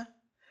 kennt ihr?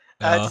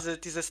 Ja.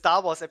 Diese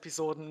Star Wars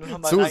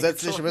Episoden.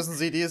 Zusätzlich müssen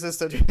sie dieses.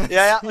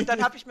 Ja, und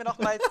dann habe ich mir noch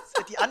mal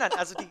die anderen,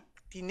 also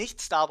die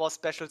Nicht-Star Wars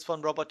Specials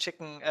von Robot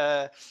Chicken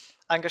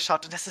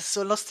angeschaut und das ist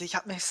so lustig. Ich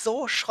habe mich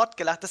so Schrott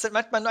gelacht. Das sind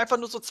manchmal einfach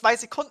nur so 2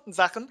 Sekunden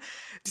Sachen,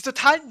 die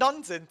total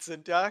Nonsens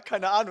sind, ja,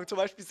 keine Ahnung. Zum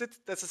Beispiel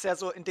das ist ja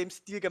so in dem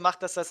Stil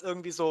gemacht, dass das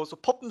irgendwie so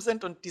Puppen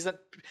sind und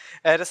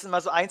das sind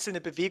mal so einzelne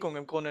Bewegungen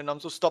im Grunde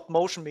genommen, so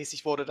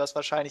Stop-Motion-mäßig wurde das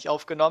wahrscheinlich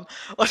aufgenommen.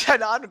 Und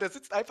keine Ahnung, da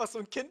sitzt einfach so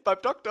ein Kind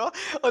beim Doktor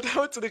und er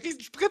holt so eine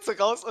riesen Spritze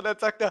raus und dann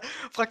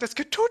fragt das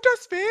Kind, tut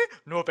das weh?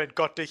 Nur wenn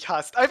Gott dich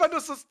hasst. Einfach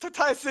nur so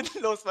total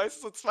sinnlos, weißt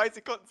du, so 2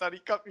 Sekunden,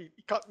 ich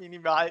konnte mich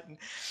nicht mehr halten.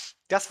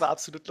 Das war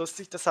absolut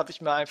lustig, das habe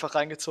ich mir einfach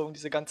reingezogen,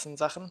 diese ganzen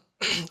Sachen.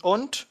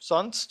 Und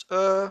sonst,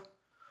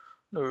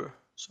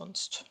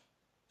 sonst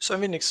ist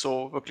irgendwie nichts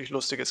so wirklich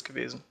Lustiges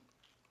gewesen.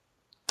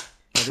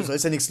 Ja, du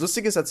sollst ja nichts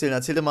Lustiges erzählen,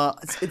 erzähle mal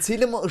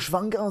einen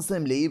Schwank aus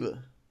deinem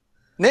Leben.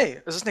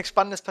 Nee, es ist nichts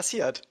Spannendes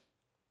passiert.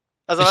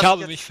 Also, ich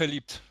habe mich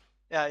verliebt.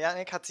 Ja,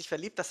 Janik hat sich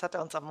verliebt, das hat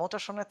er uns am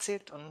Montag schon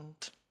erzählt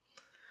und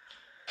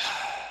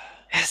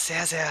er ist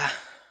sehr, sehr...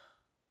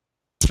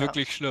 Das ist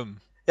wirklich schlimm.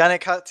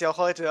 Janik hat sie auch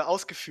heute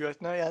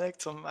ausgeführt, ne,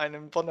 Janik, zum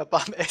einem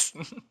wunderbaren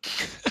Essen.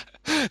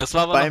 Das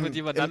war aber noch mit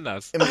jemand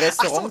anders. Im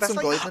Restaurant zum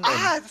Goldenen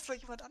N. Das war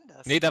jemand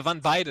anders. Nee, da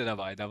waren beide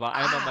dabei. Da war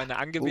einmal meine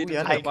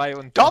Angebetete dabei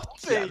und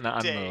eine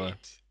andere.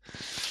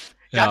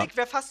 Janik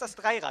wäre fast das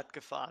Dreirad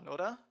gefahren,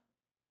 oder?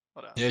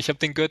 Ja, ich habe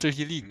den Gürtel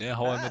hier liegen, ne?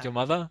 How I Met Your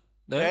Mother.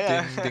 Ne?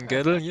 Ja. Den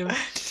Gürtel hier.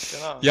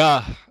 Genau.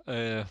 Ja,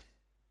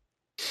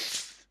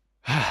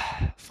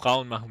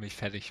 Frauen machen mich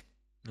fertig.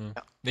 Ja.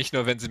 Nicht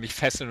nur, wenn sie mich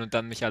fesseln und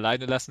dann mich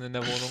alleine lassen in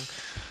der Wohnung,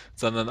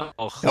 sondern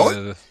auch.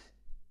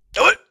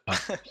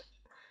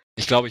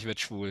 Ich glaube, ich werde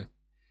schwul.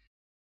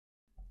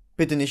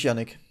 Bitte nicht,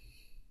 Yannick.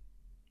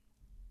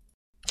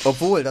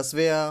 Obwohl, das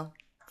wäre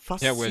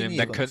faszinierend. Ja, William,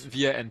 dann könnten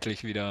wir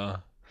endlich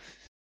wieder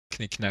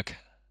Knickknack.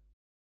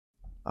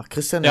 Ach,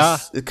 Christian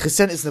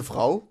ist eine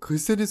Frau?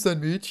 Christian ist ein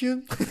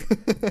Mädchen?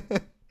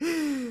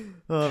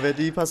 Wer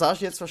die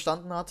Passage jetzt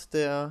verstanden hat,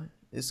 der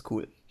ist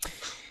cool.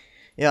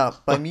 Ja,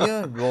 bei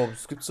mir, ja,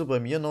 was gibt's so bei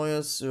mir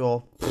Neues?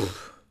 Ja,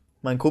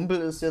 mein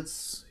Kumpel ist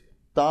jetzt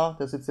da,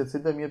 der sitzt jetzt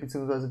hinter mir,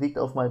 beziehungsweise liegt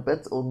auf meinem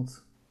Bett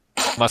und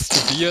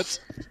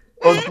Masturbiert.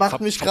 macht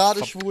mich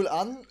gerade schwul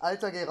an.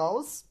 Alter, geh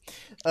raus.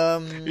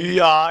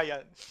 Ja.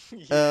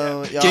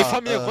 Geh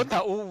von mir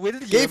runter, oh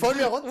William. Geh von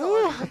mir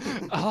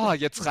runter.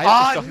 Jetzt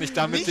reiß dich doch nicht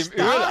da mit nicht dem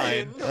Öl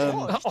dahin.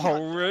 ein.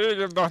 Oh,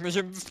 William, doch nicht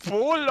ins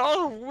Pol.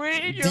 Oh,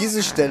 William.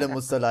 Diese Stelle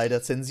muss da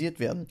leider zensiert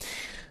werden.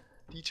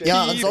 DJ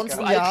Ja, Piep, ansonsten,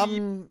 Digga. wir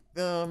haben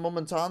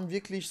momentan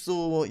wirklich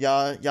so,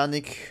 ja,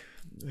 Yannick,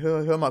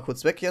 hör mal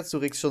kurz weg jetzt, du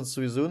regst schon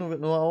sowieso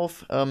nur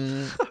auf. In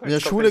der Jetzt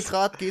kommt Schule nichts.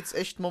 gerade geht's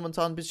echt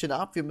momentan ein bisschen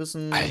ab. Wir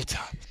müssen. Alter.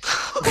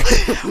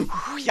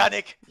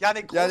 Yannick, Ja,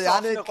 große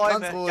offene Yannick,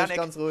 Räume.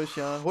 ganz ruhig,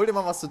 ja. Hol dir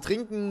mal was zu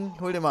trinken,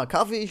 hol dir mal einen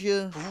Kaffee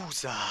hier,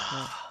 Busa.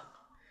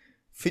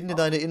 finde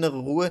deine innere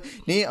Ruhe.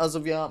 Nee,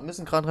 also wir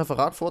müssen gerade ein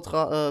Referat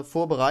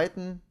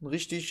vorbereiten,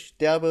 richtig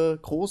derbe,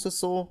 großes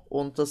so,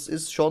 und das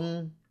ist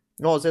schon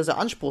sehr, sehr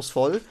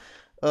anspruchsvoll.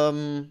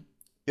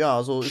 Ja,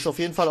 also ist auf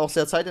jeden Fall auch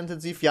sehr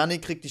zeitintensiv.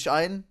 Yannick, krieg dich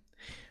ein.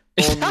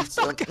 Und,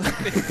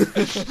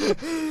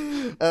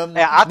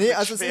 Er atmet nee,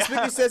 also es schwer. ist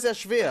wirklich sehr, sehr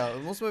schwer.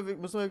 Muss man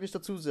wirklich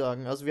dazu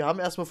sagen. Also wir haben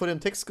erstmal vor dem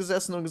Text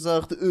gesessen und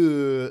gesagt, Seit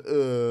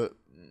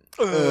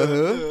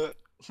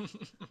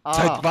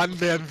wann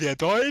werden wir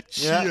Deutsch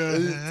Ja,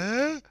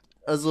 hier?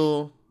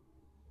 also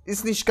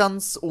ist nicht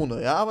ganz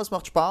ohne, ja, aber es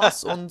macht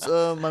Spaß und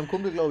meinem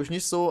Kumpel glaube ich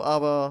nicht so,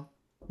 aber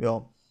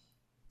ja.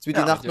 Jetzt wird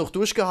die Nacht noch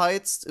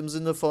durchgeheizt im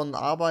Sinne von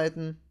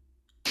arbeiten,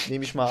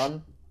 nehme ich mal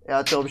an. Er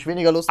hat, glaube ich,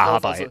 weniger Lust drauf.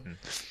 Arbeiten.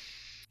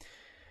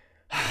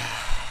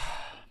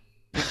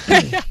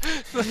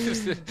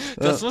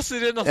 Das musst du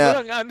dir noch so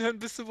lange anhören,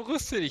 bis du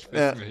berufstätig bist,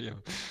 Ja.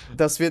 William.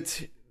 Das wird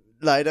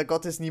leider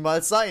Gottes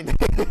niemals sein.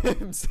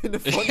 Im Sinne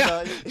von,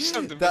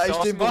 Stimmt, du da bist ich ja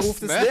aus den dem Beruf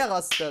Osten, des ne?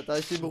 Lehrers, da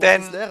ich den Beruf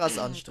des Lehrers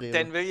anstrebe.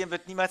 Denn William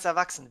wird niemals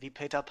erwachsen, wie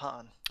Peter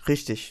Pan.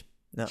 Richtig.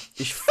 Ja.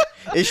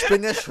 Ich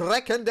bin der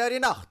Schrecken, der die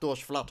Nacht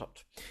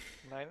durchflattert.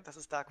 Nein, das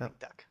ist Darkwing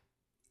Duck.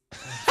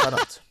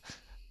 Verdammt.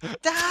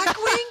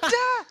 Darkwing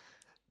Duck!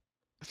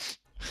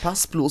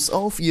 Pass bloß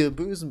auf, ihr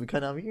Bösen.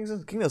 Keine Ahnung, wie ging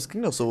das?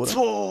 Ging doch so, oder?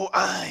 2,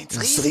 1,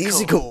 Das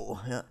Risiko.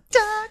 Ja.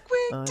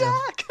 Darkwing Ja.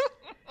 Duck!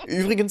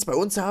 Übrigens, bei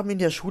uns haben in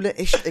der Schule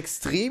echt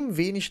extrem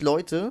wenig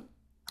Leute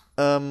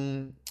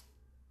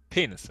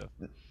Penisse.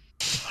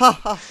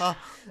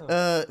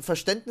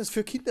 Verständnis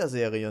für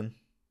Kinderserien.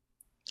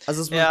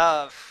 Also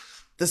Ja,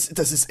 das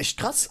ist echt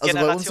krass. Also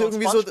bei uns Generation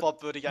irgendwie so.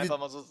 SpongeBob, würde ich einfach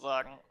mal so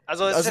sagen.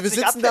 Also, es ist Also wir jetzt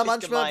nicht sitzen da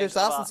abfällig manchmal, wir gemeint,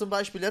 saßen aber zum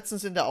Beispiel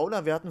letztens in der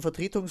Aula, wir hatten Das können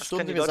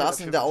Vertretungsstunde, die wir Leute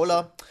saßen in dafür der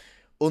Aula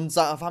und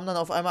haben dann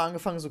auf einmal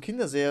angefangen, so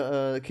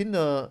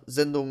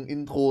Kindersendungen,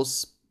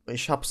 Intros.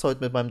 Ich hab's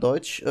heute mit meinem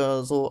Deutsch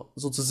so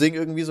zu singen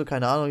irgendwie, so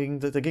keine Ahnung,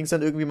 da ging's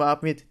dann irgendwie mal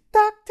ab mit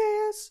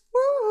DuckTales.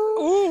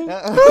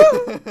 Ja.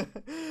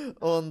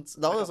 Und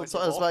lauter so,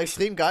 das war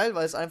extrem geil,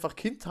 weil es einfach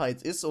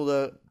Kindheit ist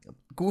oder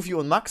Goofy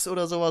und Max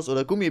oder sowas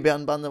oder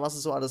Gummibärenbande, was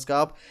es so alles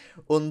gab.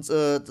 Und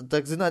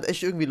da sind halt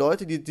echt irgendwie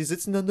Leute, die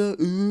sitzen dann da.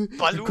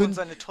 Baloo und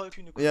seine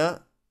tollkühne Kuh.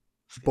 Ja.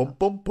 Bom,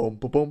 bom, bom,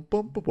 bom, bom,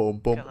 bom,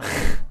 bom, bom. Genau.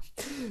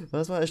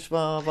 Das war echt,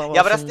 war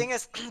Ja, aber das schon Ding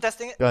ist,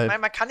 geil.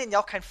 man kann denen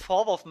ja auch keinen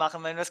Vorwurf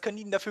machen, weil was können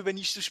die denn dafür, wenn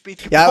die zu spät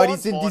geboren Ja, aber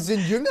die worden?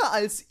 sind jünger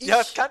als ich. Ja,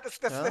 das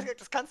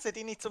kannst du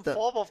denen nicht zum Da-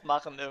 Vorwurf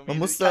machen irgendwie. Man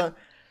muss Ich kann-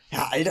 da.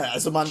 Ja, Alter,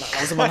 also man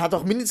hat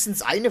doch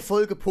mindestens eine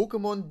Folge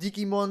Pokémon,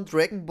 Digimon,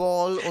 Dragon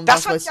Ball und Das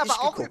was fand weiß ich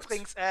aber auch geguckt.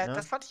 übrigens, Ja?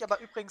 das fand ich aber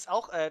übrigens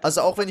auch, Also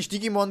auch wenn ich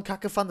Digimon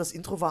kacke fand, das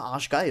Intro war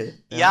arschgeil.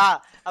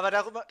 ja, aber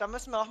da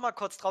müssen wir auch mal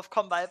kurz drauf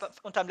kommen, weil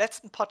unterm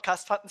letzten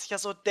Podcast fanden sich ja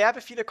so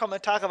derbe viele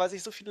Kommentare, weil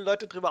sich so viele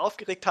Leute drüber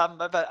aufgeregt haben,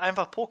 weil wir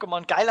einfach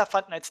Pokémon geiler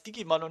fanden als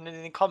Digimon und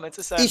in den Comments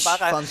ist ja Ich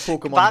fand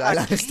Pokémon wahrer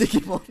geiler als Krieg.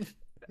 Digimon.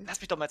 Lass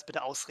mich doch mal jetzt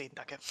bitte ausreden,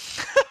 danke.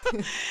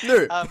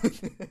 Nö.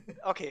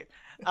 Okay.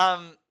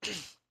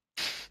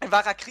 Ein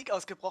wahrer Krieg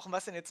ausgebrochen,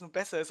 was denn jetzt nun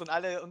besser ist und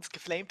alle uns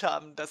geflamed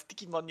haben, dass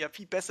Digimon ja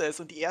viel besser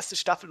ist und die erste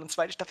Staffel und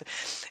zweite Staffel.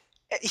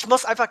 Ich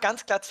muss einfach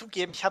ganz klar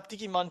zugeben, ich habe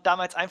Digimon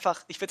damals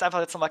einfach, ich will es einfach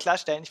jetzt nochmal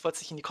klarstellen, ich wollte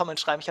es nicht in die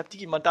Comments schreiben, ich habe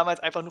Digimon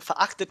damals einfach nur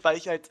verachtet, weil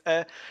ich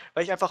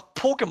einfach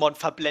Pokémon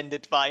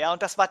verblendet war, ja,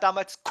 und das war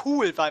damals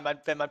cool,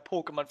 wenn man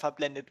Pokémon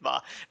verblendet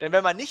war. Denn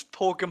wenn man nicht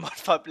Pokémon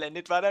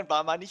verblendet war, dann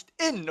war man nicht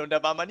in und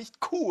da war man nicht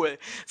cool.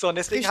 So, und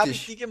deswegen habe ich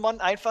Richtig. Digimon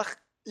einfach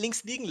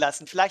links liegen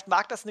lassen. Vielleicht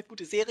mag das eine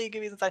gute Serie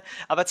gewesen sein,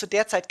 aber zu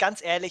der Zeit,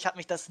 ganz ehrlich, hat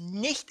mich das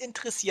nicht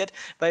interessiert,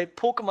 weil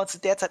Pokémon zu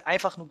der Zeit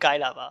einfach nur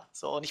geiler war.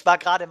 So, und ich war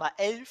gerade mal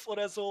 11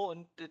 oder so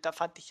und da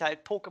fand ich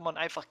halt Pokémon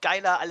einfach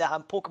geiler. Alle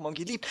haben Pokémon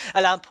geliebt,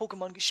 alle haben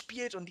Pokémon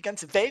gespielt und die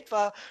ganze Welt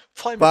war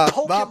voll mit War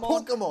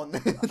Pokémon.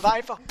 Pokémon. War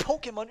einfach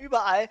Pokémon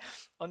überall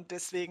und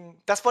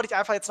deswegen, das wollte ich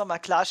einfach jetzt nochmal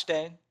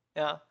klarstellen.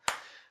 Ja,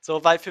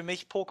 so, weil für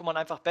mich Pokémon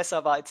einfach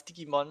besser war als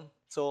Digimon.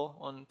 So,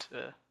 und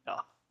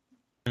ja,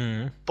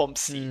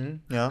 Bombsi.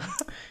 Mhm, ja.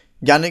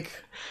 Yannick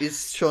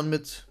ist schon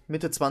mit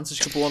Mitte 20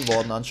 geboren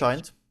worden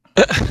anscheinend.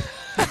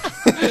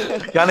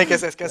 Janik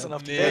ist erst gestern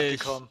auf die Welt Nee,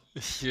 gekommen.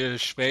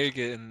 ich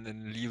schwelge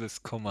in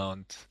Liebeskummer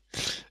und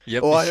ihr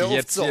habt Oh, mich hör auf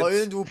jetzt, zu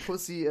heulen, du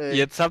Pussy, ey.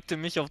 jetzt habt ihr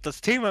mich auf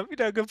das Thema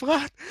wieder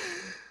gebracht.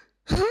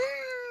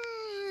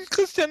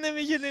 Christian, nimm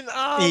mich in den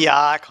Arm.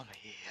 Ja, komm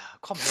her.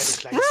 Komm her, du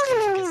kleines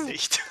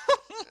Gesicht.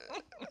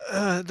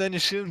 Deine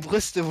schönen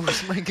Brüste, wo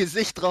ich mein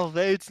Gesicht drauf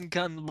wälzen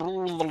kann.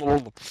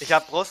 Ich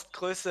habe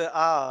Brustgröße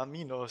A-.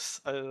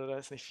 Also da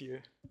ist nicht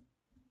viel.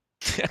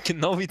 Ja,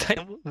 genau wie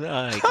dein...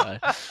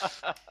 egal.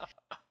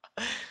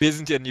 Wir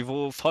sind ja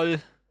Niveau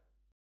voll.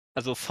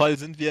 Also voll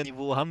sind wir,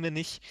 Niveau haben wir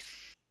nicht.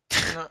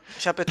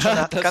 Ich habe jetzt schon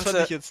eine Das fand ich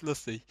ganze... jetzt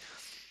lustig.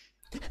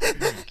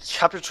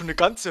 Ich habe jetzt schon eine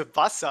ganze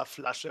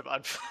Wasserflasche im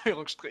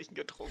Anführungsstrichen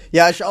getrunken.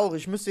 Ja, ich auch.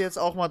 Ich müsste jetzt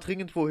auch mal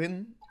dringend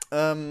wohin.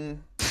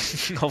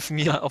 Auf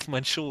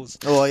meinen Schoß.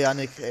 Oh,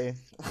 Janik, ey.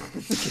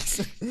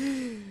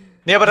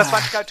 Nee, aber das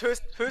fand ich halt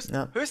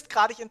Ja.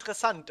 höchstgradig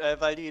interessant,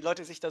 weil die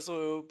Leute sich da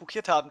so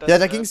bukiert haben. Dass, Ja,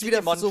 da ging es wieder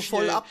Digimon so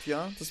voll viel- ab,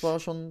 ja. Das war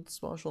schon.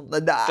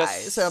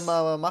 Ist ja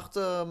mal, macht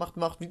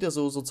wieder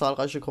so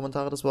zahlreiche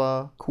Kommentare, das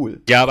war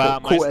cool. Ja, aber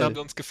am meisten Cool. haben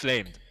wir uns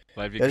geflamed.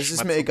 Weil wir Ja, das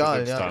ist mir geschmatzt und egal,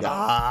 gerülpst ja. haben.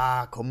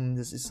 Ja, komm,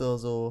 das ist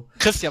so.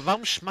 Christian,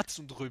 warum schmatzt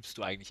und rülpst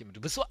du eigentlich immer?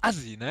 Du bist so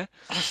assi, ne?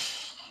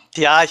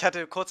 Ja, ich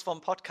hatte kurz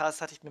vorm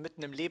Podcast, hatte ich mir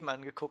mitten im Leben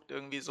angeguckt,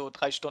 irgendwie so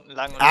 3 Stunden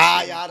lang. Und Ah,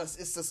 deswegen- ja, das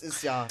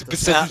ist ja. Du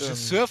bist der Ja.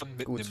 Regisseur von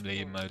mitten gut. im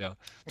Leben, Alter.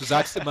 Du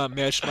sagst immer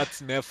mehr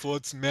schmatzen, mehr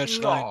furzen, mehr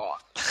schreien. No.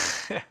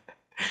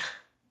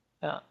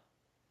 Ja.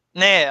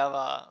 Nee,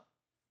 aber...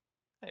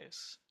 Nee,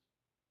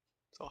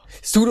 so.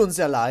 Es tut uns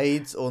ja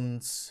leid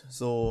und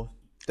so.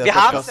 Der Wir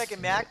haben es Podcast- ja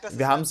gemerkt, dass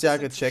wir es haben es ja ein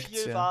bisschen zu gecheckt,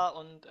 viel ja. war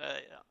und ja.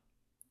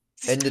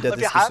 Ende der Und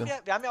wir haben,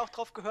 Diskussion. wir haben ja auch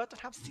drauf gehört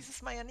und haben es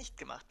dieses Mal ja nicht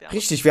gemacht. Wir haben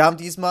Richtig, wir haben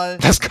diesmal.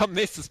 Das kommt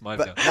nächstes Mal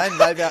wieder. Nein,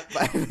 weil wir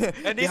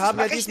nächstes haben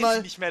Mal ja rechnen diesmal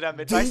sie nicht mehr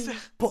damit, weißt du? den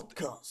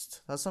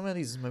Podcast. Das haben wir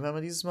dieses Mal. Wir haben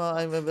ja dieses Mal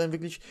ein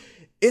wirklich.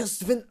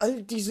 Erst wenn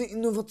all diese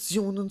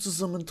Innovationen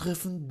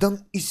zusammentreffen,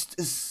 dann ist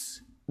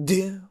es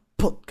der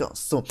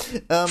Podcast. So.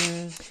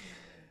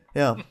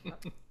 Ja.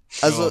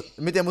 Also Ja.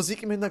 mit der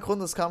Musik im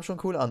Hintergrund, das kam schon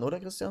cool an, oder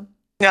Christian?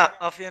 Ja,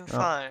 auf jeden Ja.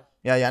 Fall.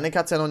 Ja, Yannick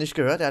hat es ja noch nicht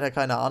gehört, er hat ja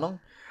keine Ahnung.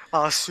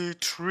 I see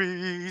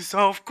trees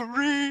of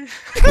green.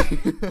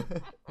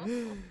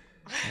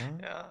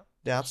 Ja.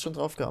 Der hat's schon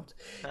drauf gehabt.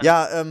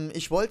 Ja,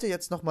 ich wollte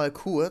jetzt noch mal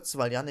kurz,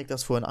 weil Yannick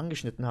das vorhin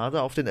angeschnitten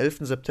hatte, auf den 11.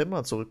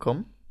 September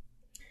zurückkommen.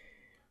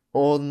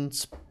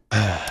 Und.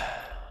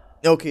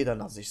 Ja, okay, dann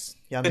lass ich's.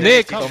 Yannick, Nee,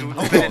 Ich komm,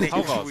 bin ja nicht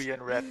hau in raus.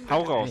 Julian Rap.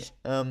 Hau raus.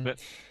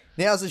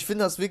 Nee, also ich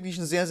finde das wirklich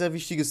ein sehr, sehr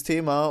wichtiges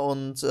Thema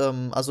und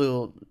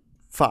also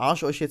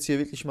verarsche euch jetzt hier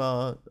wirklich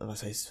mal,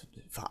 was heißt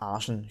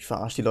verarschen? Ich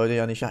verarsche die Leute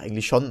ja nicht, ja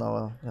eigentlich schon,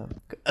 aber ja.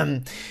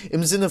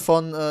 Im Sinne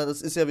von,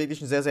 das ist ja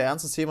wirklich ein sehr, sehr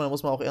ernstes Thema, da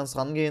muss man auch ernst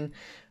rangehen.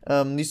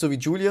 Nicht so wie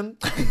Julian,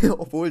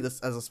 obwohl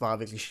das war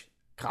wirklich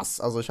krass.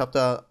 Also ich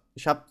habe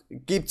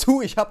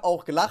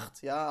auch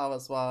gelacht, ja, aber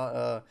es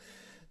war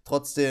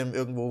trotzdem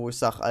irgendwo, wo ich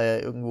sage,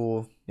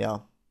 irgendwo,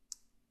 ja,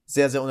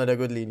 sehr, sehr unter der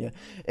Gürtellinie.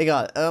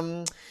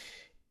 Egal,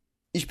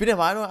 ich bin der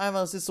Meinung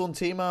einfach, es ist so ein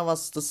Thema,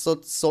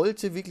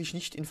 sollte wirklich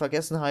nicht in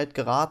Vergessenheit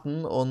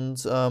geraten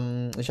und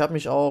ich habe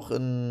mich auch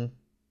in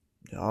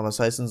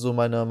so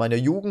meiner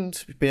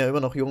Jugend, ich bin ja immer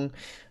noch jung,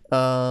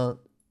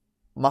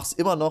 mach's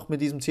immer noch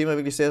mit diesem Thema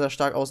wirklich sehr, sehr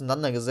stark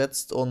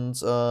auseinandergesetzt und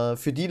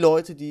für die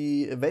Leute,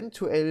 die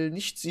eventuell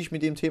nicht sich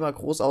mit dem Thema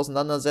groß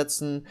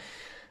auseinandersetzen,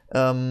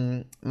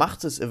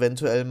 macht es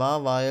eventuell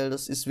mal, weil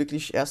das ist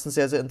wirklich erstens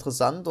sehr, sehr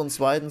interessant und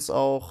zweitens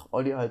auch,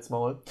 Olli, halt's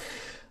Maul,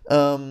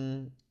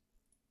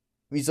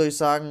 wie soll ich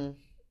sagen,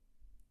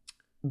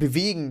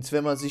 bewegend,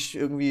 wenn man sich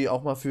irgendwie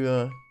auch mal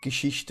für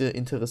Geschichte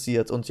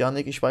interessiert. Und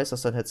Yannick, ich weiß,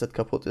 dass dein Headset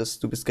kaputt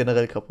ist. Du bist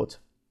generell kaputt.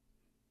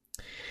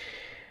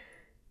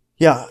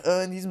 Ja,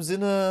 in diesem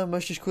Sinne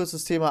möchte ich kurz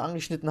das Thema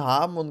angeschnitten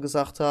haben und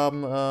gesagt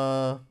haben,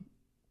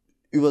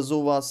 über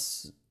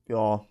sowas,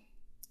 ja,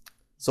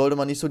 sollte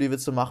man nicht so die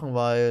Witze machen,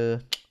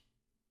 weil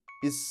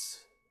ist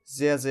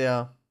sehr,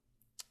 sehr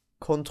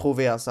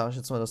kontrovers, sage ich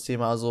jetzt mal das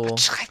Thema. Also,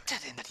 Was schreibt er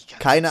denn da die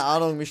ganze keine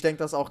Ahnung, mich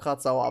lenkt das auch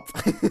gerade sauer ab.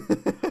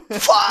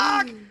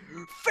 Fuck!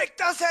 Fick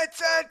das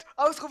Headset!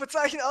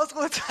 Ausrufezeichen,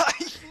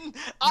 Ausrufezeichen!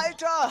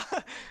 Alter!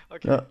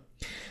 Okay. Ja.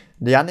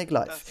 Yannick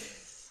live.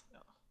 Das, ja.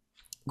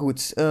 Gut,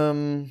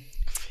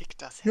 Fick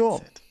das Ja.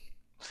 Headset.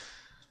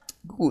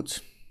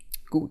 gut.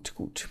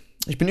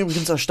 Ich bin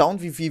übrigens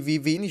erstaunt,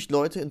 wie wenig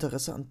Leute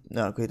Interesse an.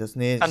 Na, okay, das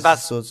An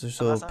was? ist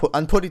so An was?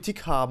 an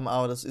Politik haben,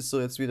 aber das ist so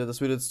jetzt wieder,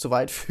 das würde jetzt zu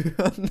weit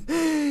führen.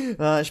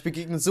 Ich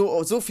begegne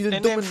so vielen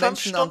In dem dummen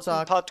Menschen am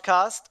Tag.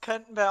 5-Stunden-Podcast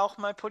könnten wir auch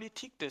mal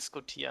Politik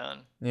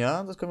diskutieren.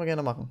 Ja, das können wir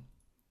gerne machen.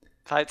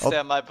 Falls Ob-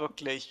 der mal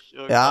wirklich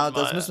irgendwann Ja,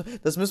 mal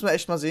das müssen wir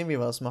echt mal sehen, wie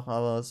wir das machen,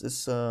 aber es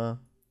ist, zu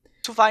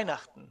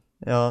Weihnachten.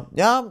 ja. Ist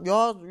ja nicht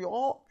mehr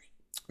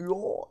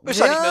so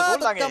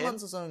das lange kann man hin.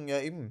 so sagen, ja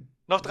eben.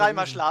 Noch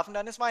 3-mal eben. schlafen,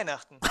 dann ist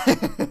Weihnachten. Ja,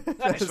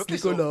 Das ist ist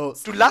wirklich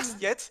Nikolaus. so. Du lachst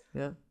jetzt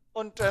Ja.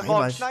 und Dreimal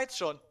morgen sch- schneit's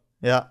schon.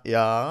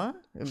 Ja,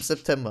 im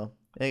September.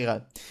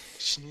 Egal.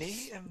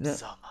 Schnee im Ja.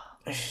 Sommer.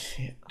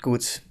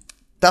 Gut.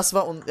 Das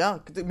war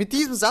mit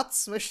diesem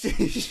Satz möchte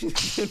ich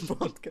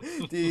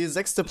die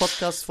 6.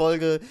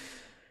 Podcast-Folge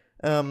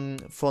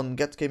von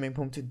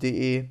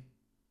getgaming.de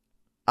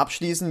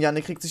abschließen.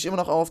 Janne kriegt sich immer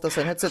noch auf, dass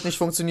sein Headset nicht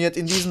funktioniert.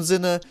 In diesem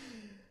Sinne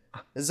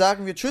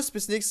sagen wir Tschüss,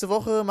 bis nächste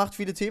Woche. Macht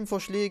viele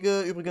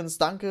Themenvorschläge. Übrigens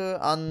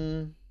danke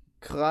an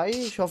Krei,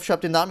 ich hoffe, ich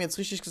habe den Namen jetzt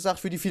richtig gesagt,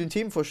 für die vielen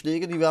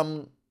Themenvorschläge, die wir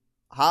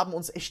haben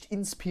uns echt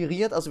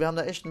inspiriert. Also wir haben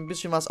da echt ein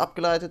bisschen was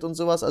abgeleitet und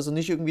sowas. Also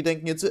nicht irgendwie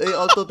denken jetzt, ey,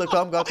 Alter, da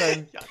kam gar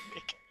kein,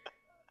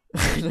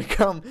 da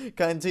kam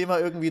kein Thema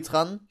irgendwie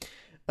dran.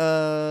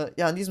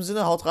 Ja, in diesem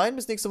Sinne, haut rein,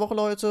 bis nächste Woche,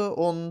 Leute.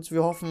 Und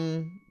wir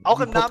hoffen... Auch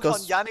im Namen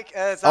von Yannick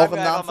sagen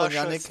wir einfach mal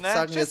Tschüss, ne?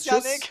 Sagen wir jetzt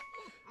Tschüss. Yannick.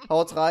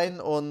 Haut rein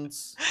und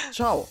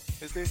ciao.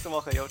 Bis nächste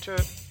Woche, jo, tschö.